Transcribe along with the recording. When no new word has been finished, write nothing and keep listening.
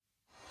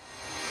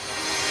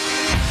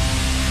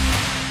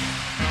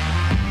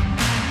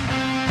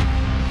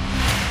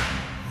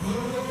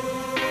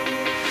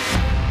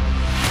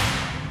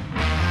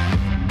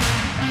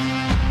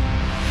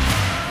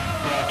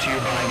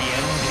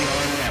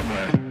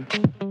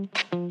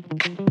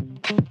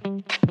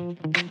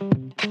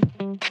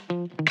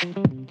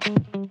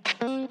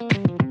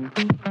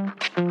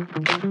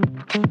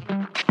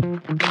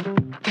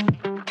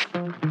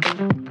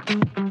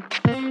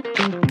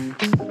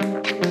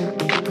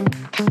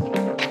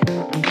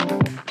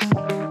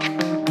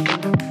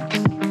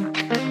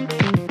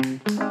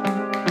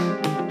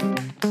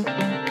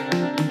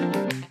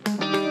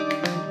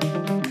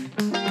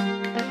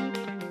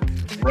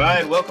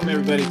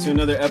everybody, to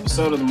another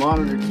episode of the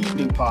Monitor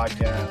Keeping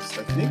Podcast.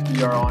 I think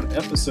we are on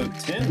episode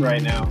 10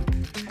 right now.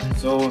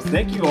 So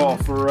thank you all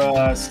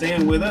for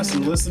staying with us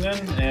and listening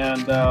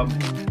and,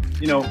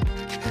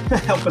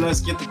 helping us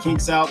get the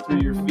kinks out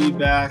through your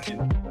feedback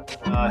and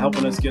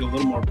helping us get a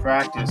little more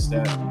practice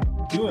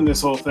at doing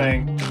this whole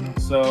thing.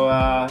 So,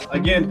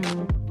 again,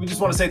 we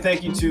just want to say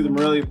thank you to the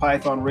Morelia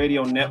Python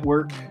Radio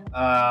Network,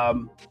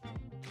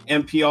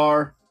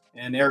 NPR,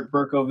 and Eric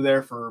Burke over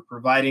there for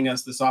providing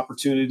us this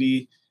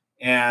opportunity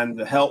and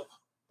the help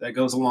that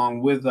goes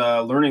along with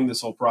learning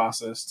this whole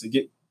process to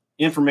get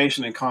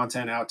information and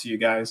content out to you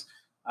guys.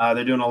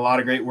 They're doing a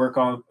lot of great work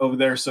over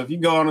there. So if you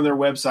go onto their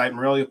website,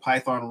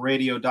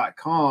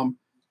 MoreliaPythonRadio.com,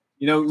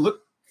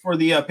 look for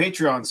the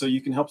Patreon so you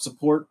can help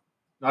support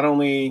not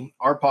only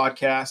our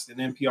podcast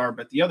and NPR,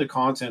 but the other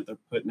content they're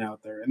putting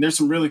out there. And there's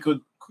some really cool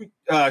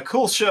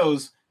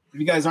shows. If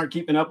you guys aren't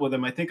keeping up with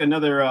them, I think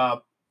another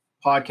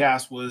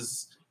podcast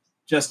was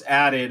just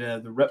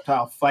added, the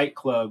Reptile Fight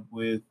Club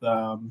with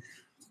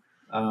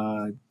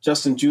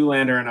Justin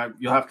Julander, and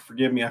you'll have to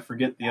forgive me, I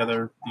forget the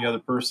other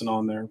person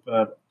on there,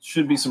 but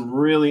should be some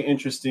really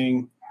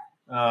interesting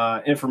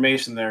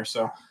information there.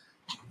 So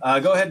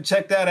go ahead and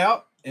check that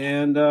out.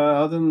 And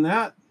other than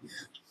that,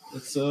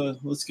 let's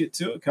get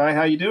to it. Kai,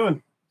 how you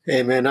doing?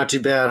 Hey man, not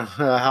too bad.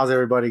 How's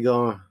everybody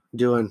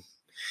doing?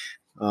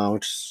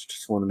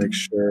 Just want to make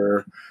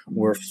sure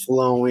we're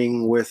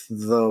flowing with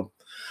the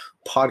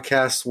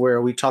podcast where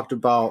we talked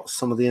about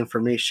some of the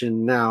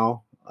information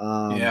now.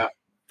 But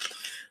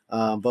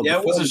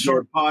it was a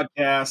short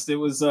podcast. It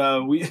was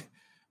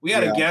we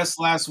had a guest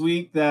last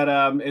week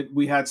that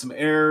we had some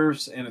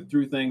errors and it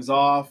threw things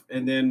off,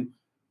 and then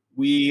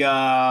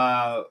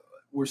we're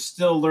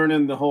still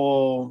learning the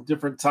whole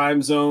different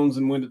time zones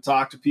and when to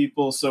talk to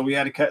people, so we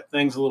had to cut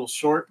things a little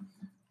short.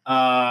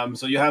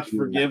 So you have to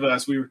forgive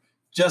us. We were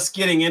just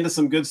getting into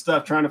some good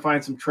stuff, trying to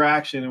find some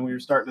traction, and we were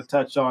starting to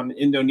touch on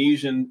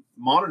Indonesian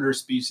monitor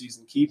species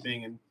and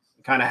keeping and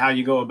kind of how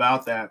you go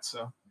about that.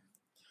 So,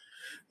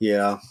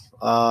 yeah.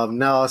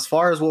 Now, as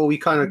far as what we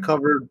kind of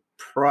covered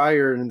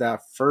prior in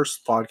that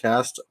first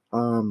podcast,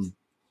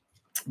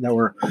 that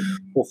we're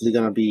hopefully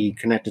going to be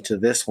connected to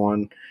this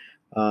one,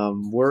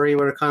 we're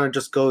able to kind of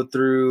just go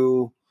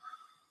through,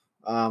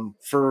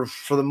 for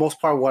the most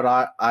part, what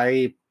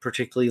I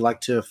particularly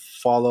like to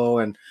follow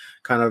and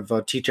kind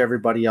of teach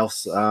everybody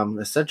else,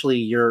 essentially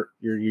your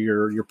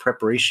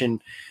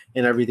preparation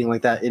and everything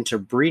like that into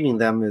breeding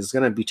them is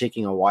going to be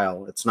taking a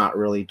while. It's not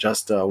really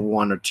just a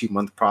 1 or 2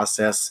 month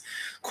process.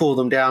 Cool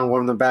them down,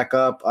 warm them back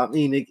up. I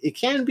mean, it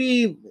can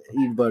be,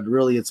 but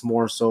really it's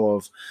more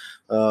so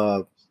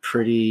of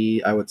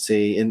pretty, I would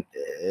say,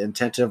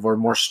 intensive or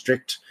more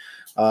strict.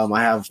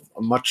 I have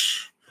a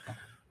much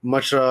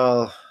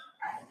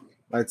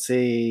I'd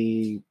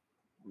say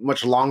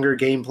much longer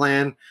game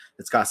plan.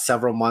 It's got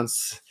several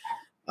months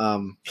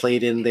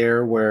played in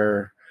there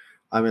where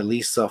I'm at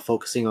least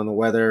focusing on the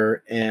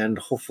weather and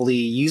hopefully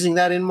using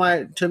that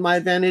to my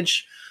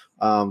advantage,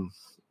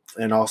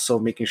 and also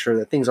making sure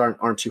that things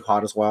aren't too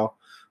hot as well.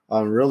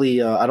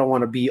 Really, I don't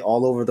want to be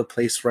all over the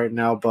place right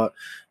now, but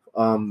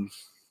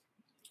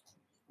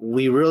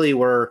we really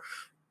were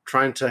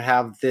trying to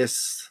have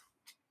this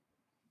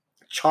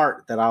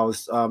chart that I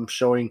was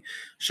showing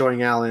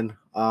Alan.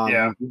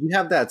 Did you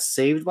have that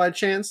saved by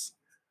chance?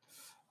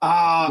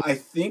 I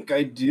think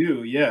I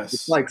do. Yes,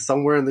 it's like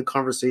somewhere in the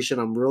conversation.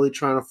 I'm really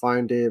trying to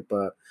find it,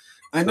 but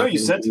I know you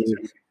sent it to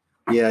me.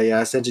 Yeah,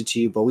 I sent it to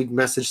you, but we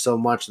messaged so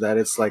much that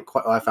it's like,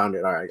 I found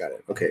it. All right, I got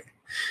it. Okay.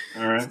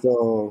 All right.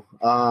 So,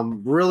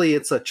 really,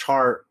 it's a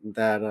chart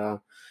that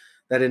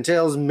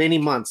entails many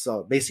months.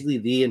 So basically,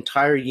 the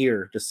entire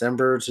year,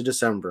 December to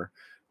December.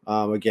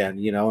 Again,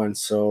 and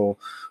so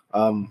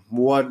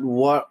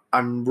what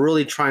I'm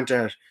really trying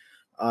to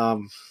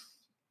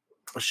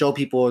show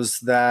people is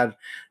that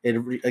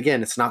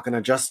it's not going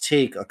to just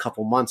take a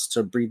couple months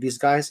to breed these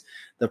guys.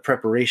 The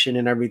preparation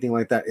and everything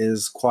like that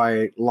is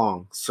quite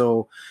long.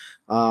 So,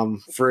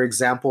 for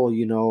example,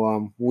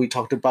 we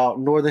talked about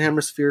Northern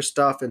Hemisphere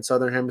stuff and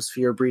Southern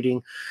Hemisphere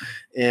breeding,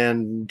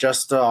 and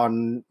just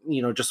on,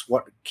 just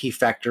what key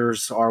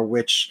factors are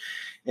which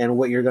and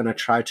what you're going to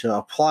try to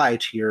apply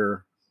to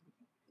your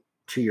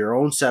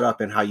own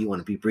setup and how you want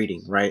to be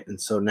breeding. Right.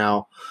 And so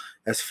now,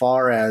 as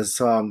far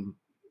as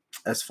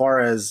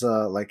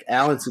like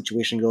Alan's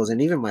situation goes,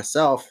 and even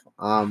myself,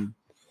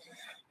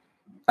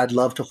 I'd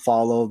love to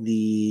follow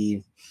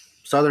the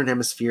Southern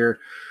Hemisphere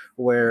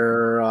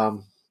where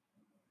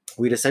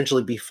we'd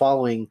essentially be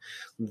following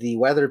the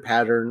weather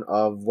pattern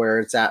of where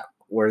it's at,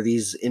 where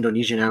these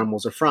Indonesian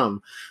animals are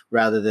from,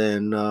 rather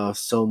than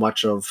so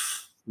much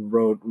of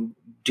road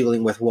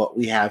dealing with what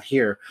we have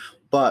here.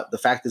 But the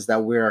fact is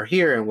that we're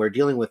here and we're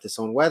dealing with this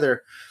own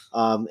weather,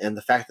 and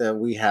the fact that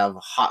we have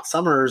hot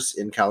summers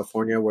in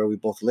California where we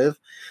both live,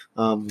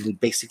 we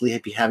basically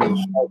be having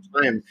a hard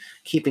time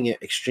keeping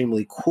it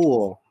extremely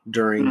cool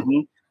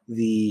during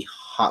the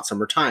hot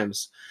summer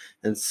times.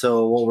 And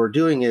so what we're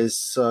doing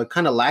is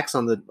kind of lax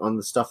on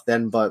the stuff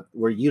then, but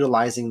we're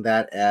utilizing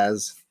that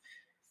as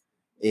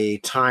a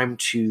time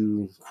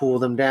to cool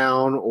them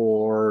down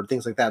or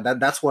things like that.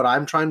 That's what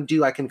I'm trying to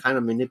do. I can kind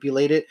of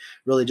manipulate it,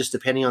 really just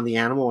depending on the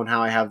animal and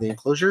how I have the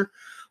enclosure.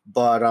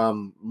 But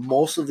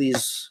most of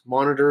these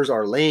monitors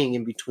are laying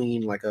in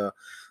between like a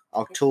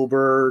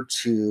October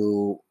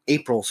to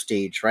April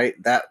stage, right?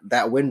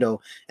 That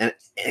window, and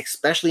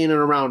especially in and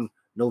around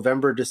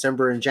November,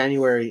 December, and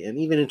January, and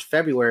even into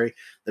February,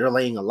 they're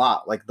laying a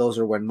lot. Like those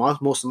are when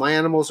most of my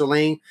animals are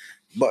laying.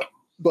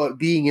 But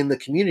being in the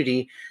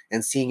community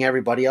and seeing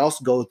everybody else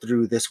go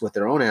through this with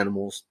their own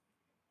animals,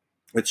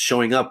 it's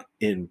showing up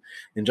in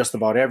just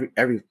about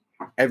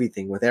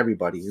everything with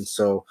everybody. And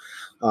so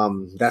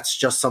that's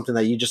just something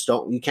that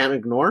you can't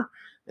ignore.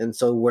 And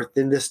so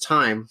within this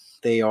time,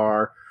 they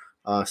are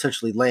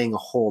essentially laying a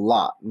whole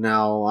lot.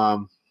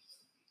 Now,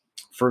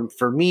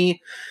 for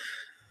me,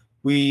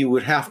 we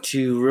would have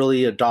to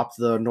really adopt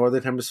the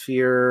Northern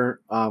Hemisphere,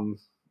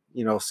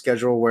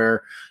 schedule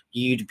where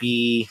you'd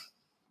be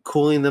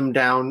cooling them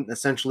down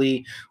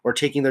essentially, or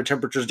taking their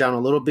temperatures down a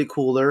little bit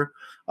cooler,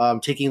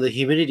 taking the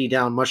humidity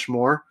down much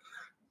more,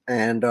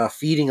 and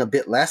feeding a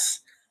bit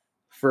less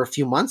for a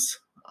few months,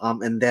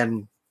 and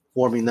then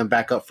warming them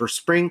back up for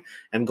spring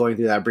and going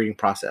through that breeding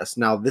process.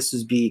 Now, this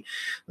would be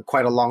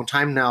quite a long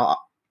time. Now,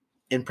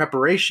 in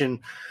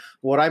preparation,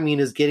 what I mean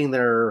is getting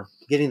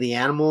the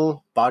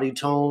animal body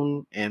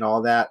tone and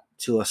all that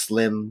to a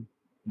slim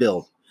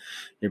build.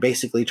 You're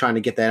basically trying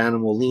to get that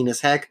animal lean as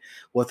heck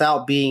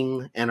without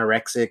being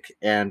anorexic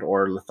and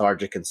or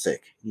lethargic and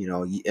sick.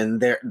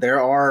 And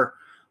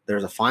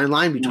there's a fine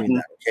line between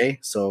that. Okay,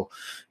 so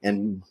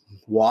and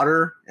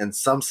water and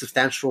some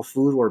substantial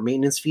food or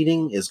maintenance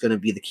feeding is going to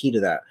be the key to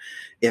that.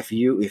 If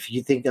you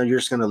think that you're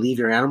just going to leave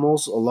your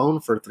animals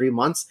alone for 3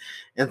 months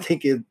and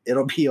think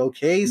it'll be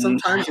okay,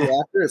 sometimes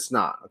after it's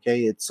not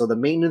okay. So the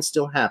maintenance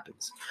still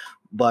happens,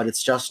 but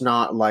it's just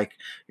not like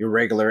your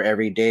regular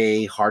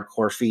everyday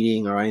hardcore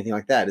feeding or anything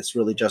like that. It's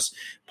really just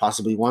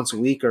possibly once a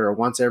week or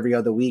once every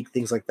other week,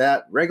 things like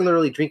that.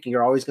 Regularly drinking,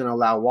 you're always going to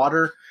allow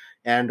water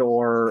and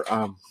or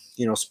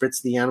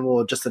spritz the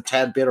animal just a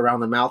tad bit around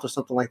the mouth or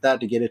something like that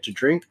to get it to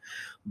drink.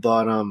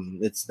 But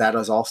that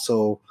is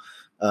also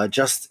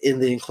just in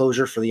the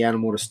enclosure for the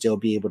animal to still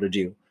be able to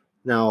do.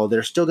 Now,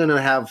 they're still going to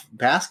have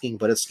basking,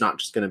 but it's not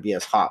just going to be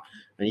as hot.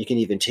 And you can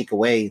even take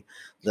away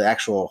the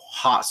actual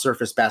hot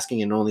surface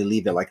basking and only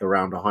leave it like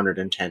around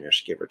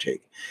 110-ish, give or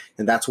take.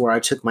 And that's where I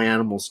took my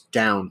animals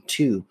down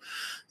to.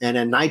 And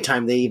at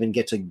nighttime, they even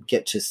get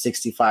to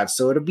 65.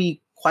 So it'll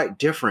be quite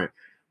different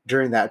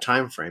during that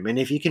time frame. And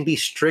if you can be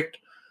strict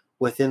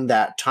within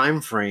that time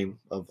frame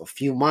of a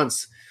few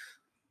months,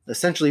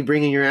 essentially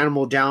bringing your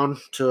animal down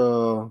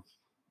to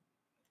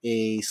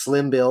a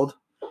slim build,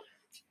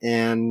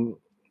 and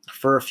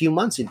for a few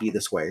months it'd be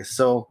this way.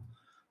 So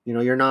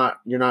you're not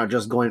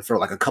just going for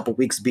like a couple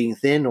weeks being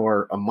thin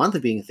or a month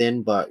of being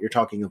thin, but you're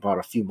talking about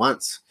a few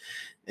months.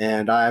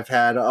 And I've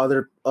had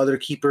other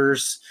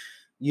keepers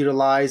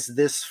utilize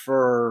this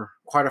for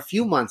quite a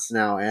few months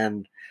now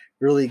and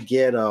really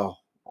get a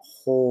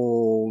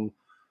whole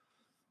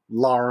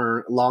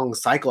long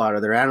cycle out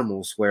of their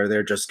animals where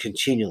they're just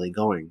continually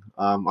going.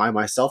 I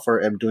myself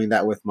am doing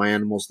that with my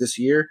animals this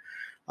year.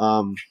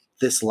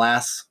 This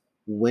last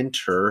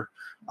winter,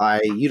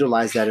 I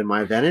utilized that in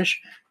my Vanish,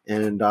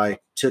 and I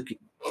took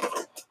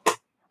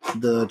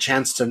the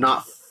chance to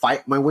not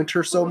fight my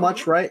winter so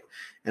much, right?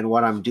 And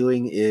what I'm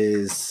doing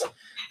is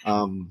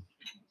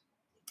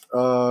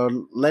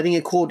letting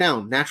it cool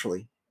down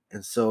naturally.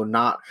 And so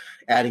not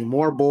adding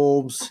more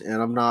bulbs,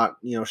 and I'm not,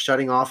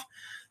 shutting off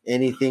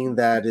anything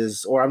that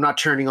is, or I'm not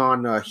turning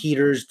on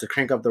heaters to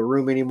crank up the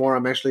room anymore.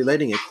 I'm actually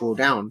letting it cool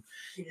down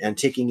and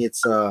taking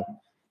its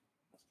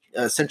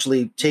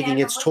essentially taking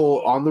its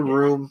toll on the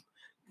room,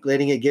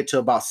 letting it get to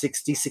about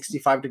 60,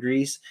 65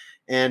 degrees.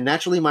 And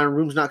naturally my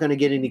room's not going to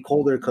get any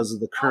colder because of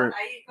the current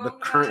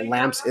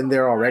lamps in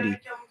there already.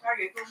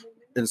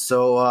 And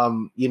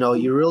so,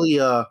 you really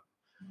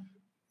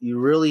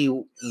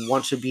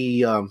want to be,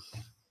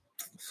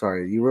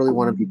 you really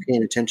want to be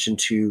paying attention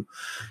to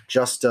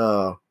just,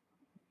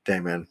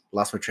 dang man,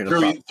 lost my train of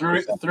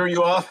thought. Threw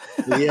you off.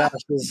 Yeah.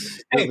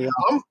 Hey,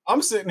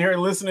 I'm sitting here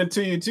listening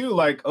to you too.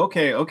 Like,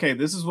 okay,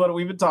 this is what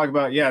we've been talking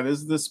about. Yeah,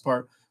 this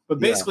part. But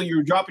basically,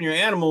 you're dropping your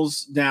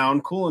animals down,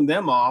 cooling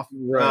them off,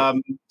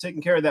 right.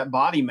 Taking care of that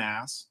body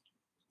mass.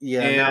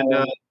 Yeah,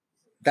 and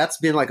that's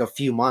been like a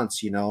few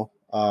months, and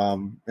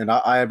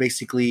I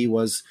basically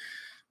was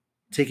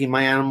taking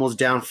my animals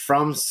down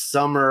from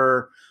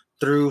summer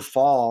through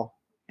fall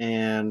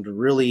and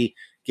really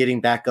getting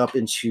back up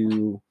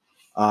into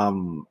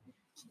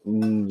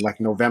like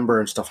November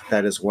and stuff like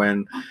that is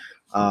when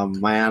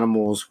my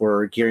animals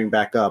were gearing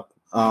back up.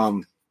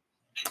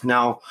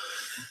 Now,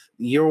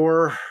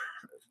 your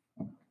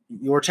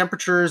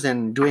temperatures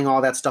and doing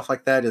all that stuff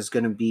like that is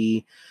going to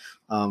be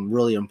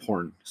really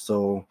important.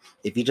 So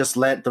if you just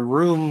let the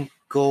room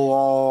go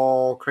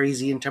all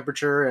crazy in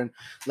temperature and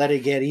let it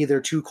get either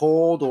too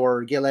cold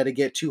or let it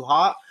get too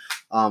hot,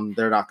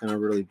 they're not going to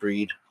really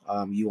breed.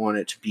 You want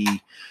it to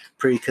be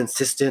pretty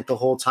consistent the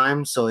whole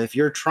time. So if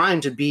you're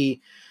trying to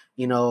be,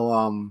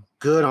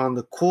 good on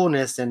the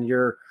coolness, and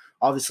you're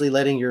obviously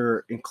letting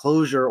your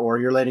enclosure or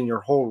you're letting your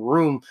whole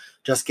room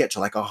just get to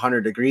like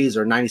 100 degrees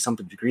or 90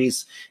 something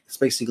degrees, it's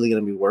basically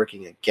going to be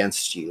working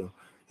against you,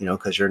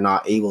 because you're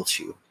not able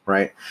to,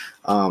 right?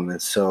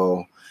 And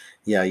so,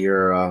 yeah,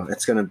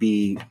 it's going to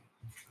be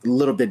a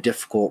little bit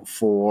difficult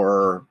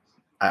for,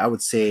 I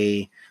would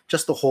say,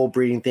 just the whole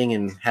breeding thing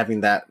and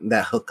having that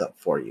hookup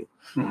for you.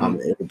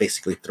 It will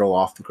basically throw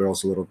off the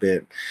girls a little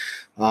bit.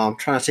 I'm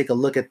trying to take a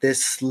look at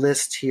this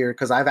list here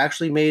because I've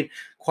actually made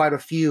quite a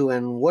few,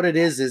 and what it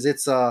is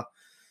it's the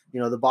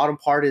bottom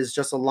part is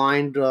just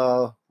aligned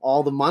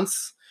all the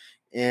months,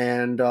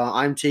 and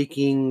I'm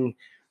taking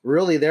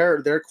really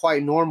they're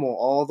quite normal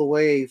all the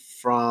way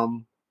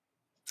from,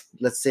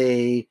 let's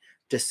say,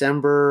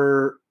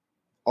 December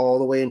all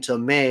the way until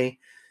May,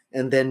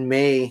 and then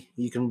May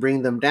you can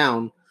bring them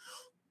down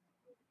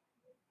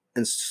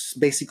and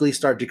basically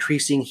start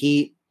decreasing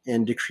heat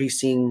and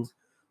decreasing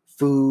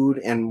food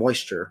and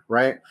moisture,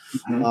 right?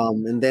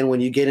 And then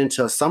when you get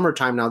into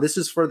summertime, now this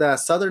is for the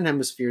southern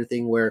hemisphere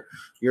thing where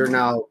you're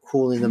now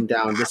cooling them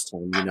down this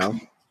time,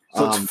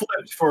 So it's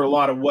flipped for a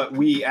lot of what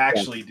we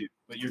actually do,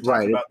 but you're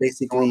talking about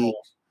basically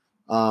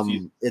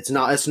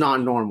it's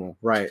not normal,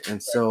 right?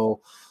 And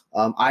so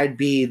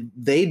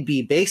they'd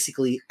be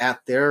basically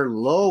at their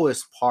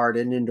lowest part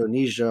in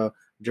Indonesia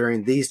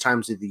during these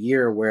times of the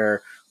year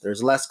where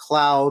there's less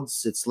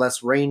clouds, it's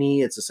less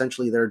rainy, it's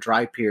essentially their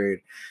dry period.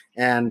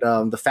 And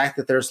the fact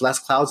that there's less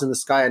clouds in the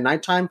sky at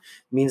nighttime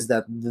means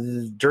that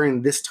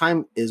during this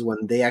time is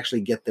when they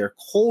actually get their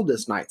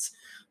coldest nights.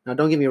 Now,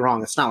 don't get me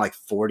wrong, it's not like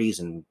 40s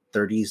and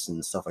 30s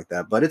and stuff like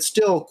that, but it's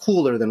still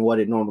cooler than what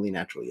it normally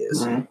naturally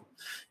is.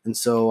 And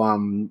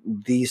so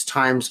these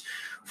times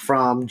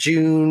from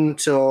June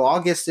till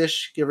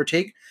August-ish, give or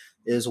take,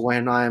 is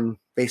when I'm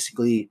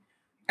basically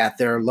at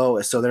their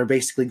lowest. So they're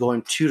basically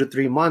going 2 to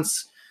 3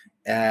 months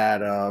at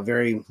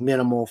very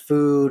minimal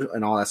food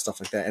and all that stuff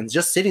like that, and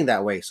just sitting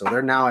that way. So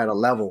they're now at a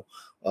level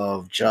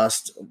of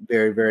just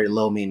very, very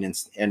low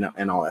maintenance and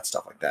all that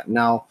stuff like that.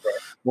 Now,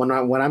 when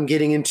I'm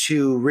getting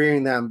into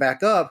rearing them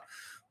back up,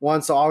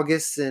 once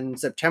August and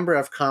September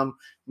have come,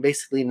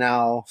 basically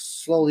now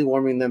slowly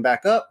warming them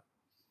back up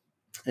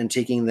and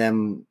taking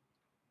them,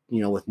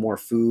 with more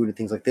food and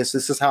things like this.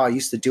 This is how I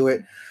used to do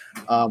it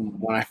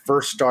when I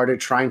first started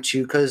trying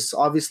to, because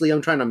obviously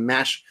I'm trying to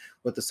match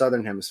with the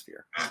southern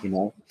hemisphere,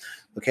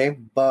 Okay,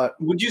 but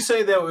would you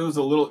say that it was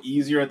a little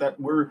easier at that?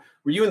 Were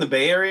you in the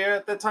Bay Area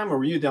at that time, or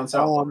were you down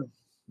south?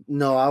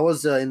 No, I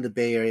was in the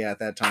Bay Area at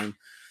that time.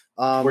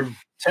 Where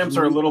temps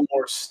are a little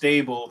more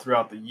stable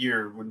throughout the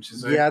year, wouldn't you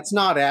say? Yeah, it's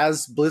not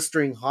as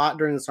blistering hot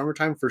during the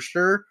summertime for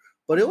sure,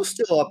 but it was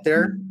still up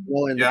there.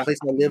 And the place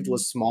I lived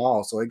was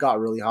small, so it got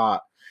really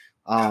hot.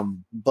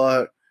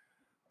 But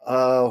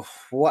I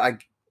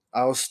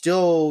was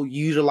still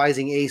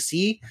utilizing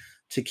AC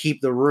to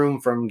keep the room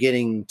from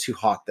getting too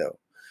hot, though.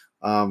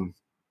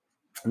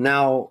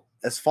 Now,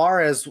 as far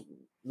as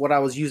what I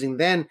was using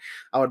then,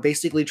 I would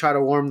basically try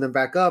to warm them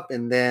back up,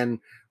 and then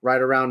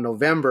right around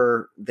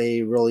November,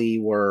 they really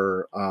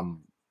were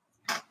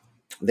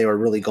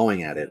really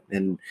going at it,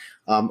 and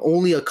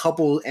only a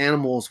couple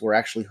animals were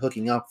actually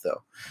hooking up,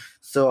 though.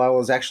 So I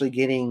was actually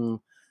getting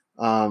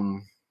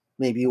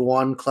maybe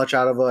one clutch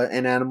out of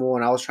an animal,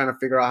 and I was trying to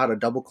figure out how to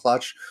double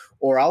clutch,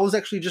 or I was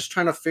actually just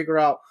trying to figure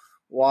out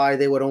why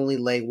they would only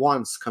lay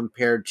once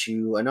compared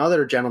to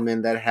another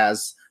gentleman that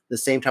has the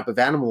same type of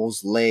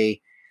animals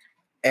lay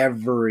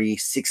every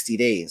 60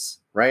 days,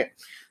 right?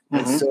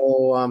 And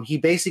so he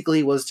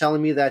basically was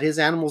telling me that his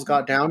animals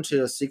got down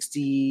to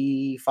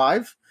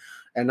 65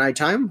 at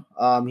nighttime.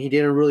 He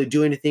didn't really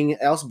do anything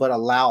else but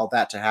allow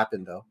that to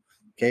happen, though.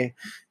 Okay.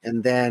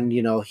 And then,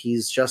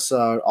 he's just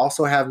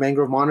also have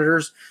mangrove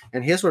monitors,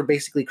 and his were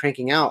basically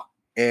cranking out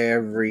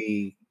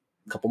every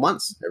couple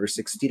months, every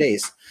 60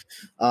 days.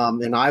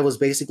 And I was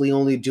basically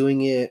only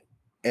doing it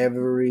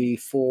every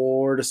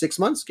 4 to 6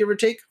 months, give or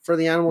take, for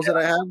the animals that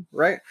I had,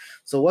 right?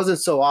 So it wasn't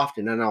so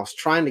often, and I was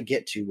trying to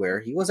get to where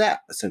he was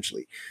at,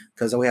 essentially,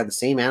 because we had the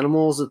same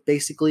animals,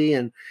 basically,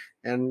 and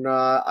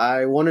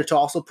I wanted to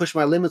also push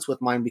my limits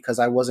with mine because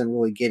I wasn't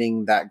really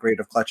getting that great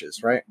of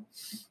clutches, right?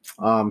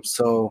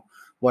 So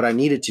what I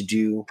needed to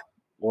do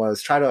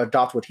was try to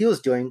adopt what he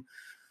was doing,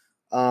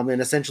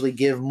 and essentially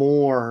give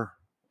more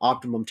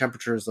optimum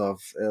temperatures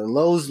of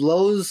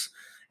lows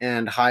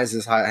and highs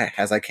as high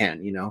as I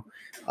can,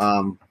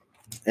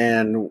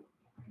 and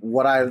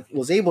what I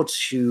was able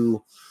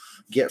to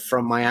get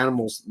from my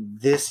animals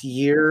this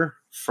year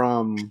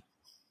from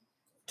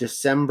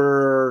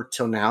December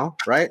till now,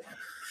 right?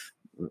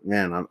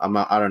 Man,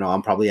 I don't know.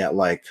 I'm probably at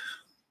like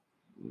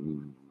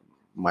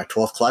my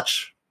 12th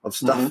clutch of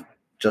stuff,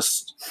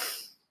 just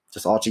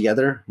all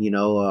together,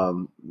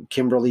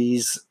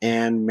 Kimberleys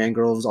and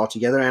mangroves all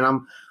together. And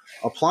I'm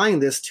applying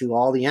this to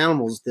all the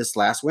animals this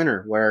last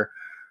winter where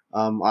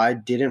I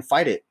didn't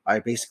fight it. I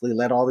basically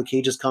let all the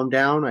cages come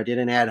down. I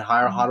didn't add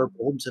hotter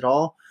bulbs at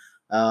all.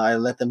 I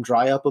let them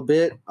dry up a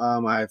bit.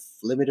 I've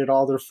limited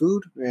all their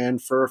food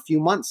and for a few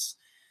months.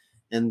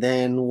 And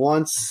then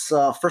once,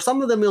 for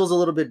some of them, it was a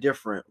little bit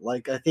different.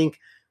 Like, I think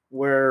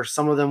where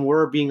some of them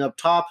were being up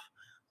top,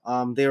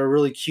 they were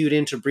really cued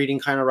into breeding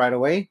kind of right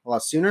away, a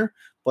lot sooner.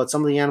 But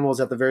some of the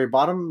animals at the very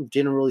bottom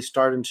didn't really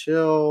start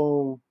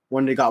until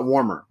when they got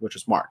warmer, which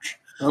was March.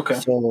 Okay.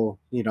 So,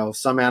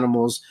 some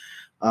animals,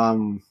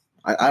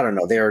 I don't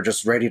know, they were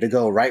just ready to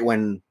go right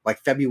when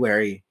like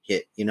February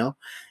hit, and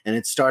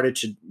it started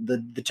to,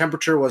 the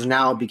temperature was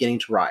now beginning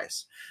to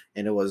rise.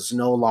 And it was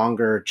no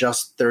longer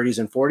just 30s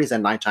and 40s at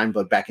nighttime,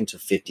 but back into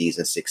 50s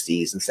and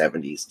 60s and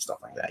 70s and stuff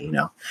like that,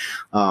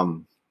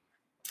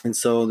 and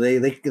so they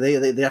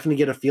definitely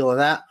get a feel of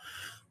that.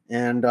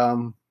 And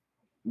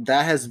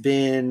that has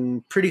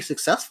been pretty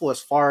successful as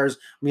far as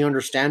me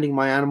understanding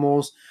my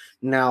animals.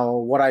 Now,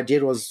 what I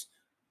did was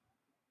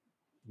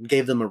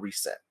gave them a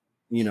reset.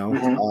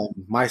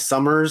 My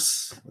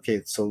summers.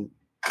 Okay, so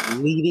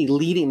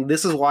leading.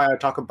 This is why I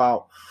talk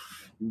about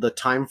the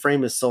time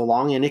frame is so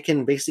long, and it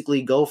can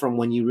basically go from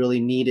when you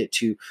really need it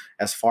to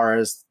as far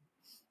as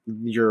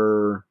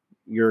your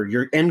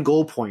end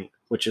goal point,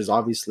 which is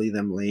obviously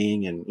them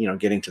laying and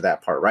getting to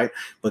that part, right?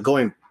 But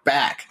going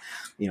back,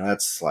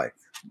 that's like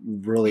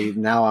really,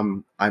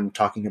 now I'm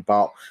talking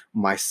about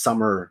my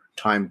summer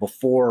time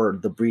before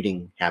the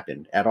breeding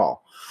happened at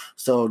all.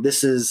 So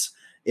this is,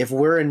 if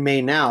we're in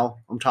May now,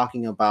 I'm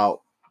talking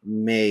about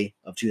May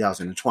of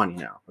 2020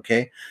 now.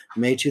 Okay,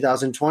 May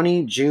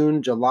 2020,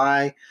 June,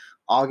 July,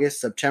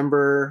 August,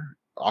 September,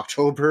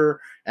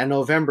 October, and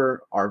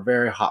November are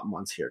very hot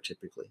months here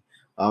typically.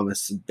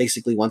 It's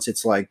basically, once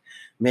it's like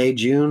May,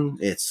 June,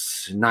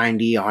 it's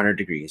 90, 100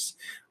 degrees.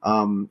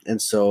 And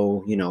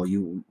so,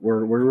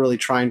 we're really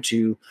trying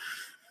to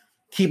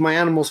keep my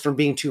animals from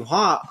being too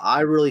hot.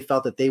 I really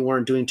felt that they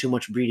weren't doing too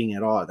much breeding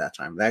at all at that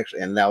time.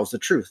 Actually, and that was the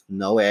truth.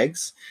 No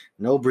eggs,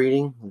 no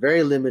breeding,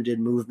 very limited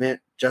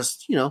movement.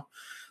 Just,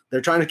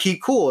 they're trying to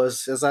keep cool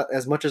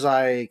as much as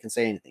I can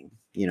say anything,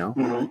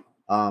 Mm-hmm.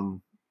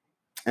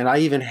 And I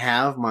even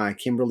have my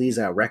Kimberleys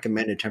at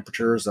recommended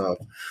temperatures of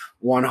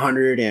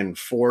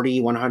 140,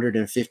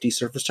 150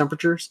 surface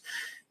temperatures.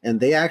 And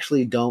they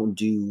actually don't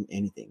do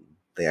anything.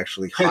 They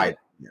actually hide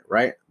it,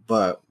 right?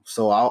 But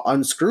so I'll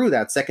unscrew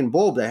that second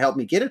bulb that helped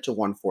me get it to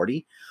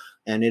 140,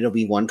 and it'll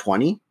be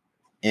 120.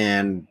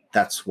 And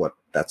that's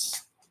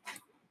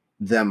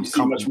them. You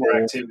see much more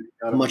activity.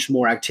 Much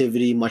more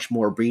activity, much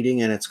more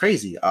breeding. And it's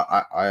crazy.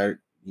 I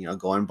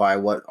going by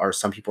what are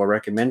some people are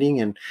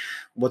recommending, and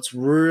what's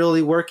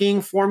really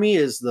working for me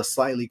is the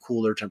slightly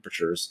cooler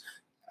temperatures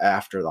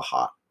after the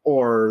hot,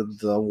 or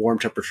the warm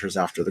temperatures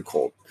after the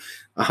cold.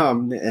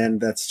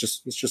 And it's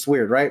just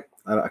weird, right?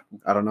 I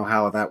don't know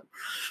how that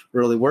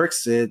really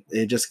works. It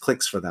just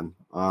clicks for them.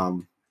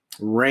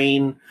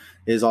 Rain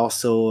is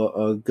also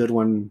a good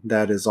one.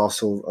 That is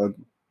also a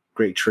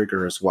great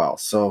trigger as well.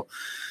 So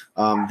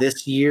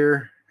this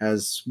year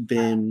has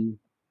been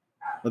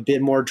a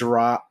bit more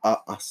dry.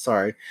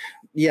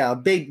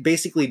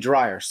 Basically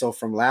drier. So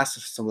from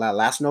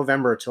last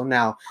November till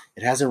now,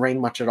 it hasn't rained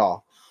much at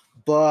all.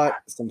 But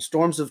some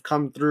storms have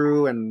come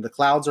through, and the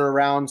clouds are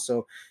around,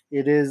 so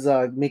it is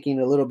making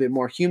it a little bit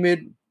more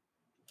humid,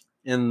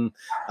 and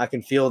I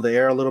can feel the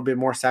air a little bit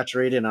more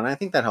saturated, and I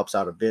think that helps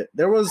out a bit.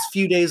 There was a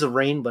few days of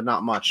rain, but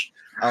not much.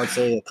 I would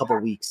say a couple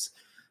weeks.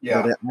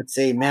 Yeah. But I'd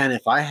say, man,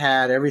 if I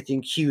had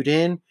everything queued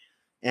in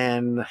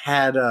and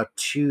had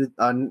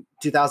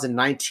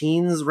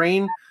 2019's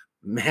rain,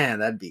 man,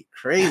 that'd be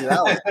crazy.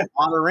 That was a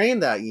lot of rain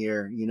that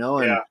year, And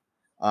Yeah.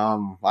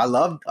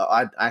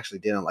 I actually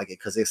didn't like it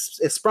because it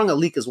sprung a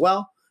leak as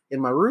well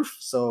in my roof,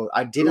 so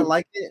I didn't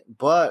like it.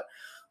 But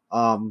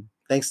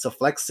thanks to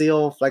Flex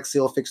Seal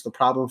fixed the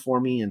problem for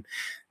me, and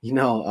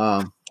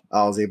I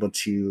was able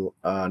to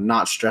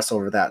not stress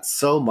over that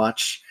so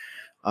much.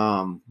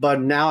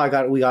 But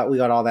now we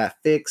got all that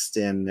fixed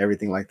and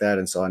everything like that,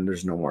 and so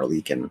there's no more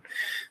leak and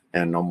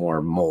no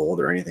more mold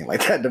or anything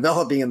like that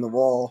developing in the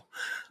wall.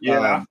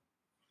 Yeah.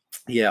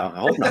 Yeah, I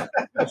hope not.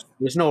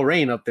 There's no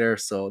rain up there,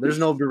 so there's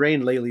no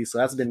rain lately, so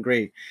that's been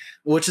great.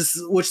 Which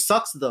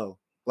sucks though.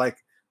 Like,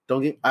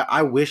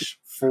 I wish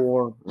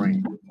for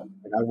rain. Like,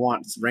 I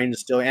want rain to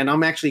still, and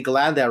I'm actually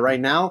glad that right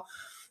now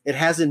it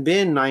hasn't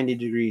been 90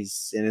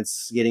 degrees, and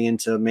it's getting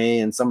into May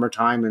and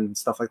summertime and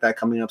stuff like that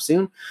coming up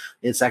soon.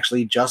 It's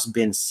actually just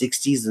been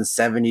 60s and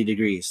 70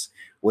 degrees,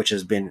 which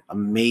has been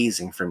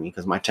amazing for me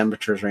because my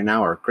temperatures right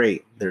now are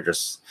great. They're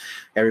just,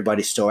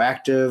 everybody's still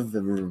active,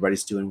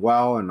 everybody's doing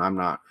well, and I'm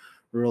not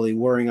really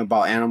worrying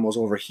about animals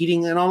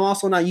overheating, and I'm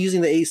also not using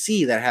the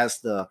AC that has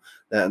the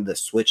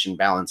switch and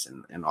balance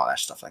and all that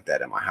stuff like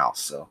that in my house.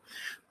 So,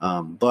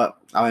 but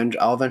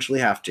I'll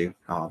eventually have to.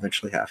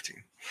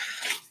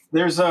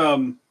 There's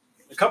a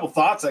couple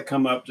thoughts that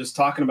come up just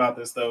talking about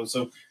this though.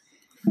 So,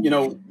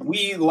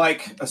 we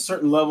like a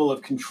certain level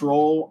of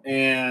control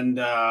and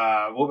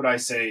what would I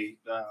say?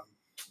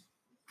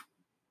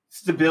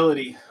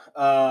 Stability.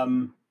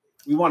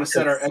 We want to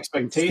set our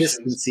expectations.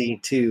 Consistency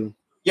too.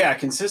 Yeah,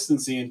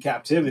 consistency in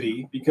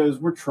captivity, because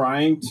we're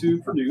trying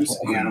to produce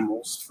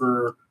animals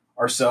for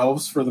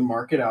ourselves, for the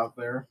market out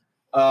there.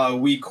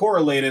 We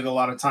correlate it a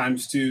lot of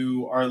times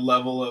to our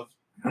level of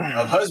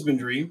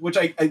husbandry, which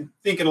I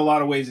think in a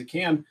lot of ways it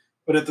can.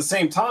 But at the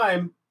same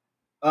time,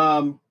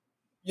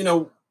 you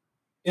know,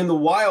 in the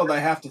wild, I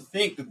have to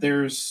think that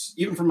there's,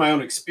 even from my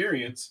own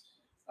experience,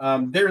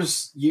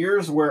 there's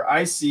years where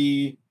I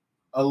see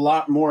a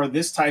lot more of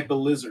this type of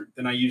lizard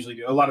than I usually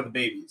do. A lot of the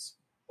babies,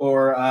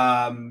 or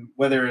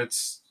whether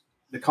it's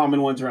the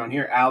common ones around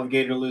here,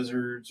 alligator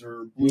lizards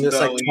or blue It's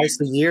like bellies.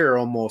 twice a year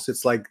almost.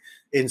 It's like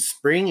in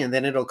spring, and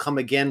then it'll come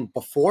again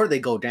before they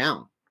go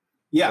down.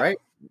 Yeah.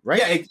 Right.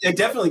 Yeah, it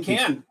definitely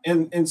can.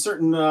 In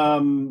certain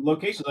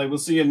locations, like we'll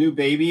see a new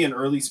baby in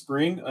early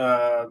spring,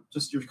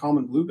 just your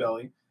common blue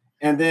belly,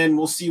 and then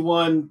we'll see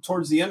one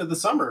towards the end of the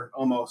summer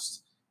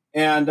almost.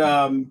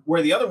 And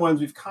where the other ones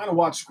we've kind of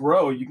watched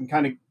grow, you can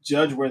kind of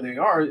judge where they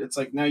are. It's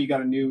like now you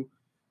got a new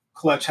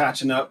clutch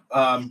hatching up.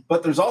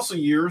 But there's also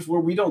years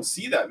where we don't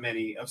see that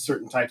many of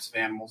certain types of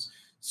animals.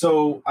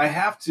 So I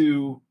have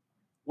to,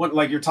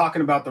 like you're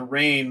talking about the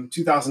rain,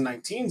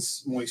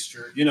 2019's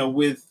moisture,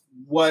 with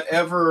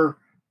whatever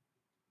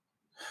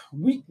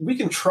we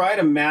can try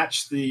to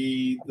match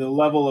the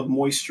level of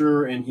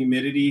moisture and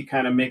humidity,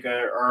 kind of make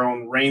our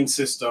own rain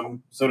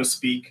system, so to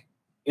speak,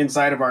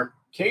 inside of our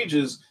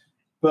cages,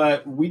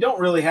 but we don't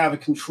really have a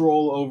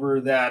control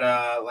over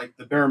that, like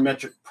the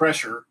barometric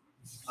pressure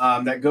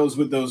that goes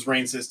with those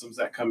rain systems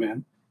that come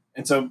in.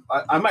 And so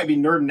I might be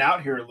nerding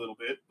out here a little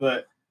bit,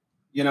 but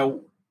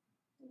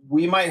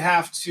we might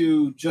have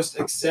to just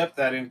accept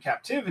that in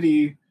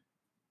captivity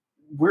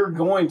we're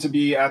going to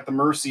be at the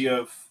mercy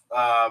of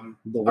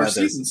our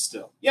season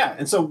still. Yeah.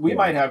 And so we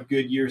might have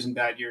good years and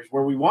bad years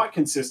where we want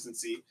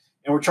consistency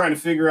and we're trying to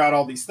figure out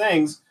all these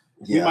things.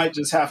 Yeah. We might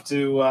just have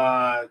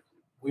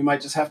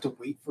to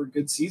wait for a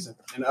good season,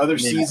 and other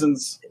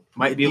seasons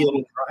might be a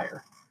little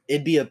drier.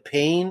 It'd be a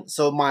pain.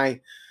 So my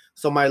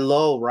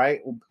low,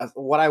 right?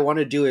 What I want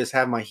to do is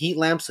have my heat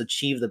lamps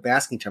achieve the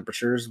basking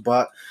temperatures,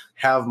 but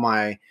have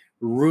my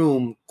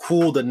room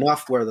cooled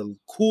enough where the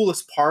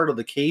coolest part of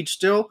the cage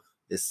still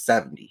is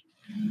 70.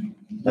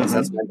 That's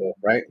my goal,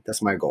 right?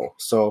 That's my goal.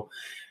 So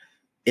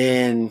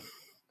in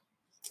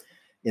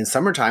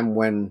summertime,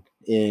 when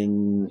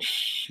in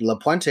La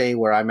Puente,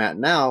 where I'm at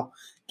now,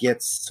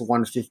 gets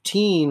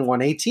 115,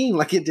 118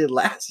 like it did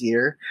last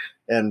year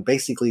and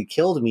basically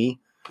killed me.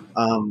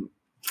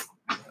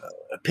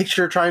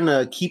 Picture trying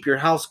to keep your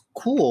house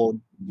cool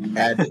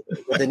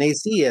with an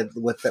AC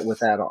with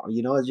that on.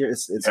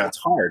 It's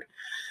hard.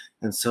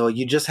 And so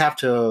you just have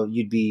to,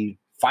 you'd be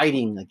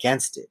fighting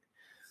against it.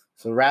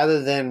 So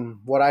rather than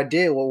what I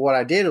did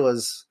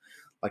was,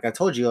 like I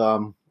told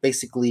you,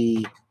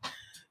 basically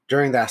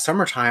during that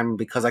summertime,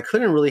 because I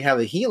couldn't really have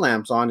the heat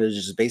lamps on, it was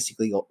just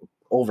basically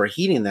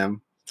overheating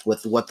them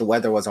with what the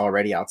weather was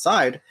already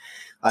outside.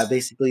 I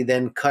basically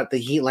then cut the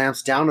heat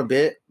lamps down a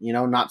bit,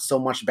 not so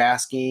much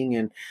basking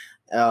and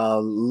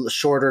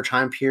shorter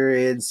time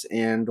periods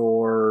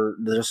or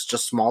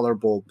just smaller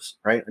bulbs,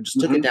 right? I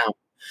just took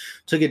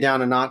it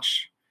down a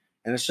notch,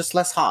 and it's just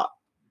less hot.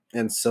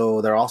 And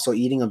so they're also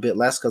eating a bit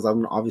less because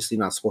I'm obviously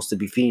not supposed to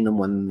be feeding them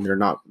when they're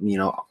not,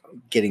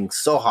 getting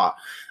so hot.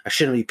 I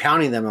shouldn't be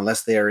pounding them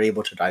unless they are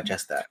able to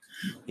digest that,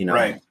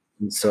 Right.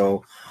 And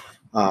so,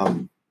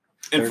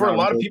 and for a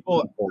lot of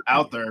people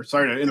out there,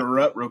 sorry to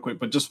interrupt real quick,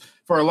 but just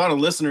for a lot of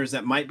listeners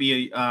that might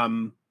be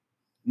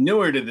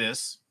newer to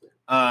this,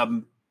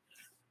 I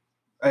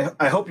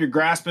hope you're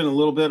grasping a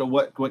little bit of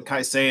what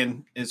Kai's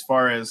saying as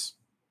far as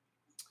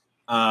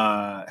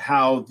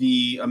how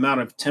the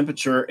amount of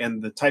temperature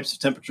and the types of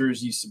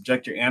temperatures you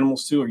subject your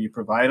animals to or you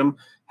provide them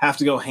have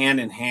to go hand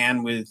in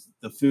hand with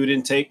the food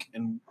intake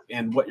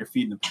and what you're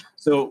feeding them.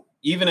 So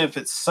even if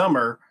it's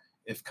summer,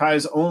 if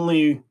Kai's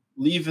only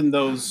leaving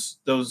those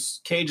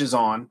cages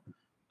on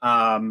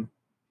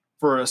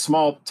for a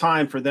small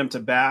time for them to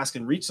bask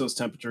and reach those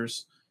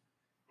temperatures,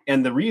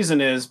 and the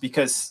reason is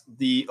because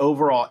the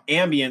overall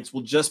ambience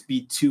will just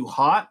be too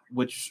hot,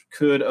 which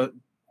could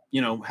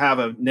have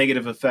a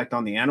negative effect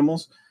on the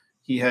animals.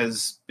 He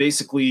has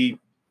basically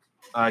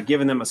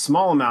given them a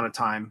small amount of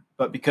time,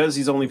 but because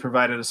he's only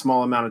provided a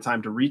small amount of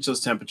time to reach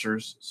those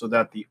temperatures so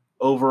that the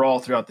overall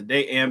throughout the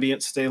day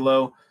ambience stay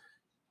low,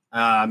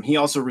 he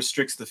also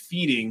restricts the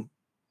feeding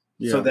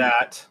so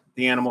that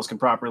the animals can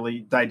properly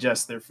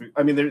digest their food.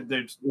 I mean,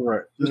 there's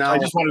right. I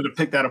just wanted to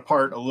pick that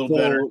apart a little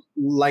better.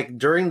 Like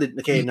during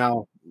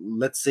now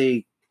let's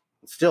say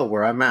still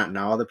where I'm at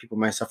now, other people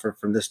might suffer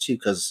from this too,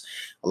 because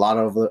a lot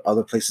of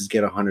other places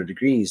get 100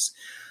 degrees.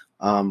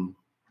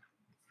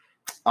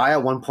 I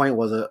at one point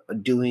was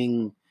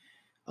doing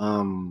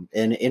an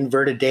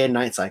inverted day and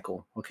night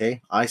cycle.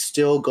 Okay, I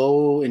still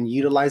go and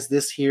utilize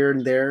this here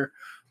and there,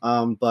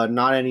 but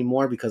not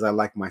anymore because I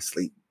like my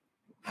sleep.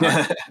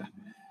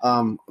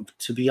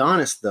 To be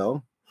honest,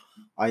 though,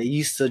 I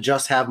used to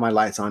just have my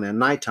lights on at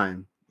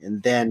nighttime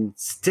and then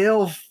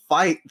still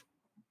fight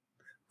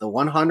the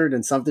 100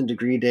 and something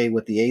degree day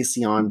with the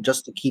AC on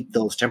just to keep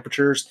those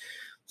temperatures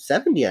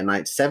 70 at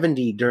night,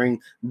 70 during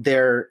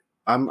their,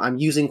 I'm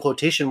using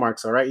quotation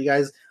marks, all right, you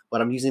guys, but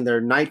I'm using their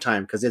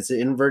nighttime because it's an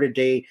inverted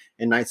day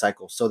and night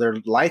cycle. So their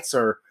lights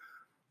are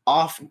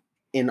off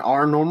in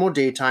our normal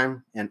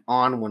daytime and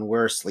on when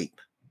we're asleep.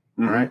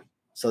 All right.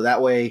 So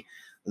that way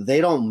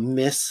they don't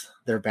miss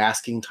their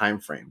basking time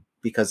frame.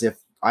 because if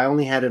I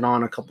only had it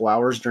on a couple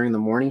hours during the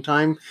morning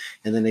time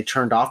and then they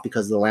turned off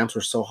because the lamps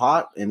were so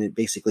hot and it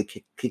basically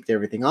kicked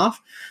everything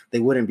off, they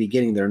wouldn't be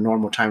getting their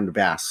normal time to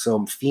bask.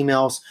 So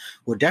females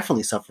would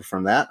definitely suffer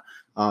from that.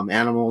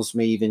 Animals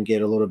may even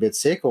get a little bit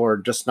sick or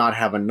just not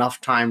have enough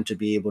time to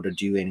be able to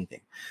do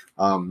anything.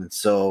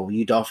 So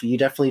you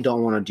definitely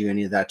don't want to do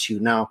any of that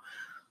too. Now,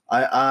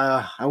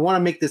 I want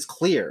to make this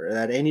clear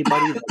that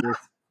anybody that is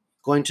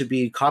going to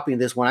be copying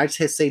this, when I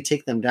say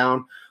take them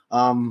down,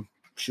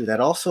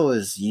 that also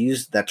is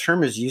used. That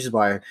term is used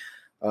by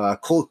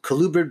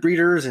colubrid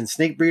breeders and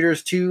snake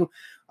breeders too.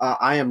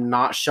 I am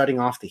not shutting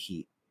off the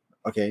heat.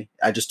 Okay,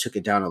 I just took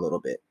it down a little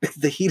bit.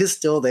 The heat is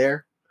still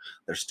there.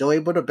 They're still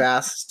able to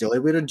bask, still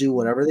able to do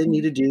whatever they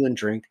need to do and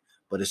drink,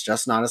 but it's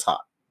just not as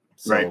hot.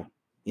 So, Right.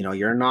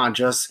 You're not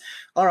just,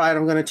 all right,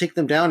 I'm going to take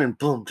them down and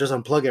boom, just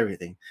unplug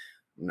everything.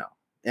 No.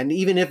 And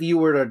even if you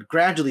were to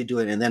gradually do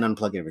it and then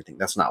unplug everything,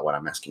 that's not what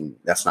I'm asking.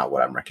 That's not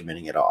what I'm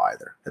recommending at all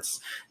either.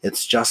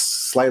 It's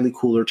just slightly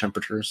cooler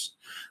temperatures,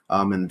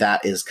 and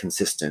that is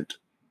consistent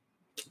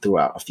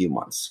throughout a few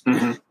months.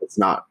 Mm-hmm. It's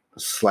not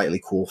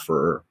slightly cool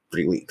for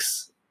 3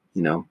 weeks,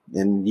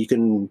 and you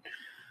can,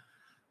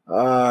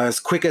 as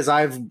quick as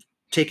I've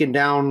taken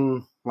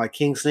down like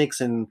king snakes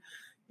and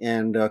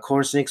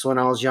corn snakes when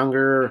I was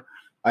younger,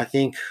 I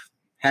think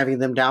having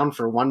them down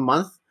for 1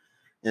 month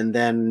and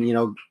then,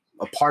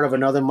 a part of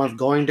another month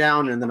going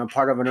down and then a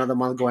part of another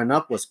month going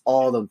up was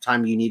all the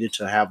time you needed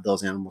to have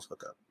those animals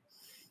hook up.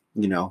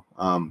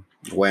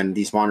 When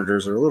these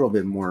monitors are a little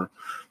bit more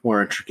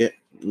intricate,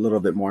 a little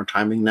bit more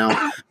timing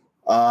now.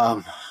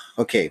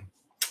 Okay.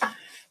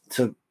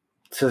 To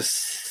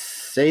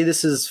say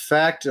this is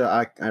fact,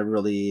 I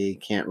really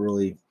can't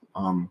really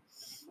have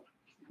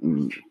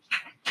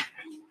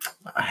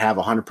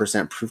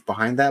 100% proof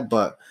behind that.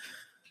 But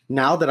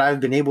now that I've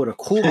been able to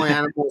cool my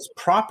animals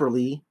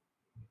properly,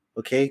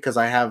 okay, because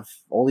I have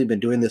only been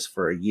doing this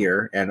for a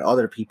year, and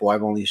other people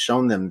I've only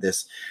shown them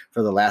this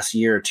for the last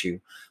year or two.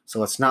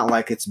 So it's not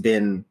like it's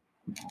been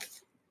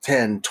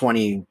 10,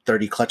 20,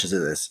 30 clutches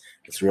of this.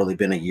 It's really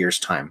been a year's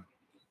time.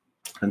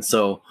 And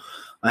so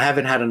I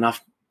haven't had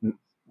enough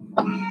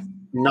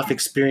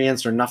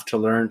experience or enough to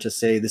learn to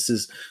say this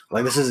is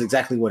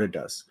exactly what it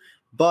does.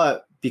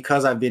 But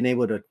because I've been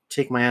able to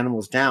take my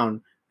animals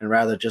down and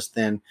rather just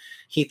then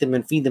heat them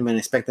and feed them and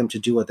expect them to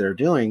do what they're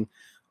doing,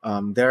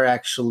 they're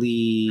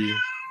actually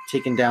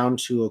taken down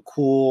to a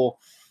cool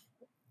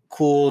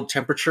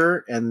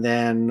temperature, and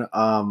then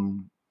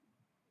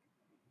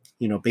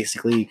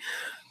basically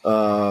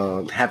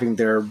having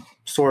their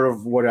sort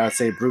of, what I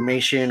say,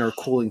 brumation or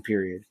cooling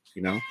period,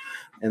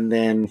 and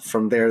then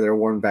from there they're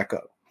warmed back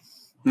up.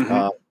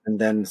 Mm-hmm. And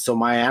then so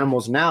my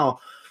animals now,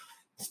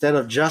 instead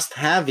of just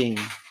having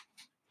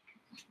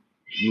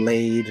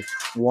laid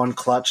one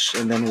clutch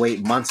and then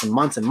wait months and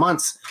months and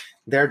months,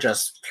 they're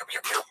just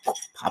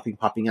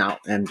popping out,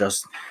 and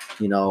just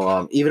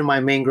even my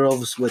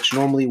mangroves, which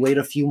normally wait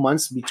a few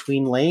months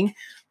between laying,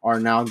 are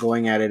now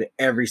going at it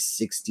every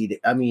 60 days.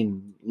 I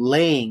mean,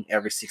 laying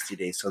every 60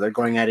 days, so they're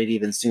going at it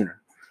even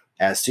sooner.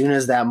 As soon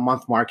as that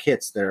month mark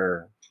hits,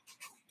 they're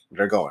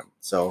going.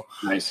 So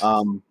nice.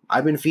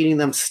 I've been feeding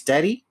them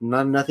steady,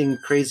 nothing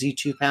crazy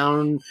 2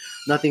 pound,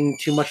 nothing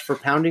too much for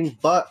pounding,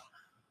 but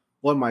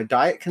what my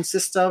diet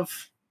consists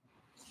of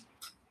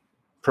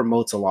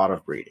promotes a lot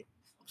of breeding.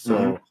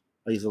 So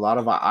I use a lot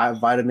of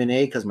vitamin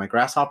A because my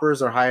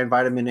grasshoppers are high in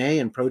vitamin A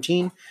and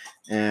protein,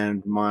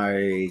 and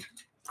my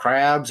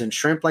crabs and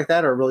shrimp like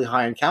that are really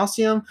high in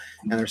calcium,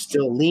 and they're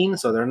still lean,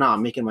 so they're not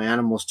making my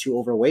animals too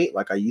overweight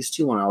like I used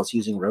to when I was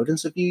using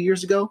rodents a few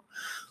years ago.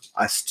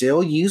 I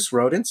still use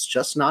rodents,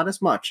 just not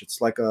as much.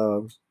 It's like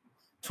a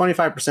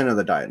 25% of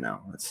the diet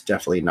now. It's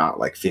definitely not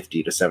like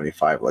 50 to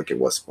 75 like it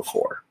was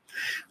before.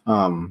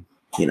 And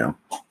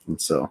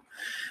so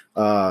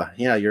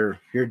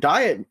your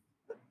diet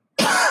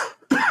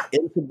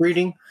into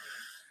breeding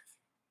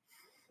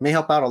may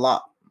help out a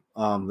lot.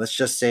 Let's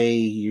just say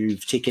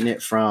you've taken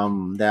it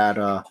from that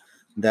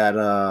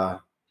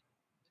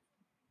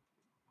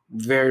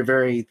very,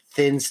 very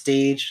thin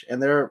stage,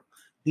 and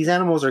these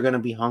animals are going to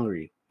be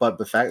hungry. But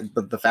the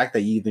fact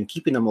that you've been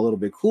keeping them a little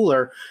bit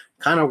cooler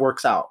kind of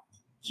works out.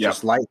 It's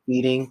just light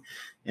feeding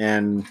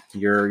and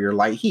your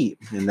light heat,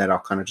 and that all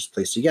kind of just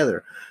plays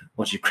together.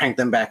 Once you crank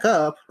them back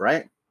up,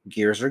 right?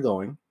 Gears are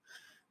going.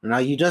 Now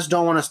you just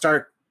don't want to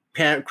start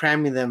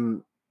cramming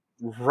them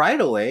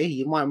right away.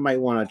 You might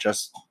want to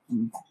just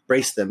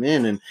brace them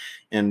in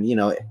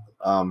and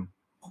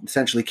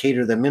essentially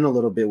cater them in a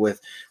little bit with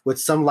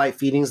some light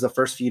feedings the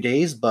first few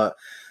days. But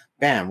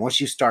bam, once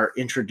you start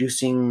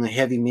introducing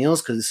heavy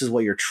meals, because this is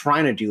what you're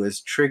trying to do,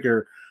 is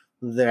trigger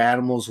the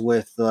animals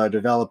with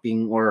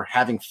developing or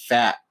having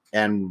fat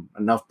and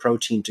enough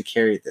protein to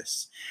carry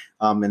this.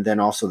 And then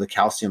also the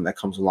calcium that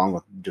comes along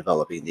with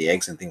developing the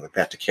eggs and things like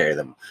that to carry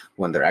them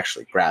when they're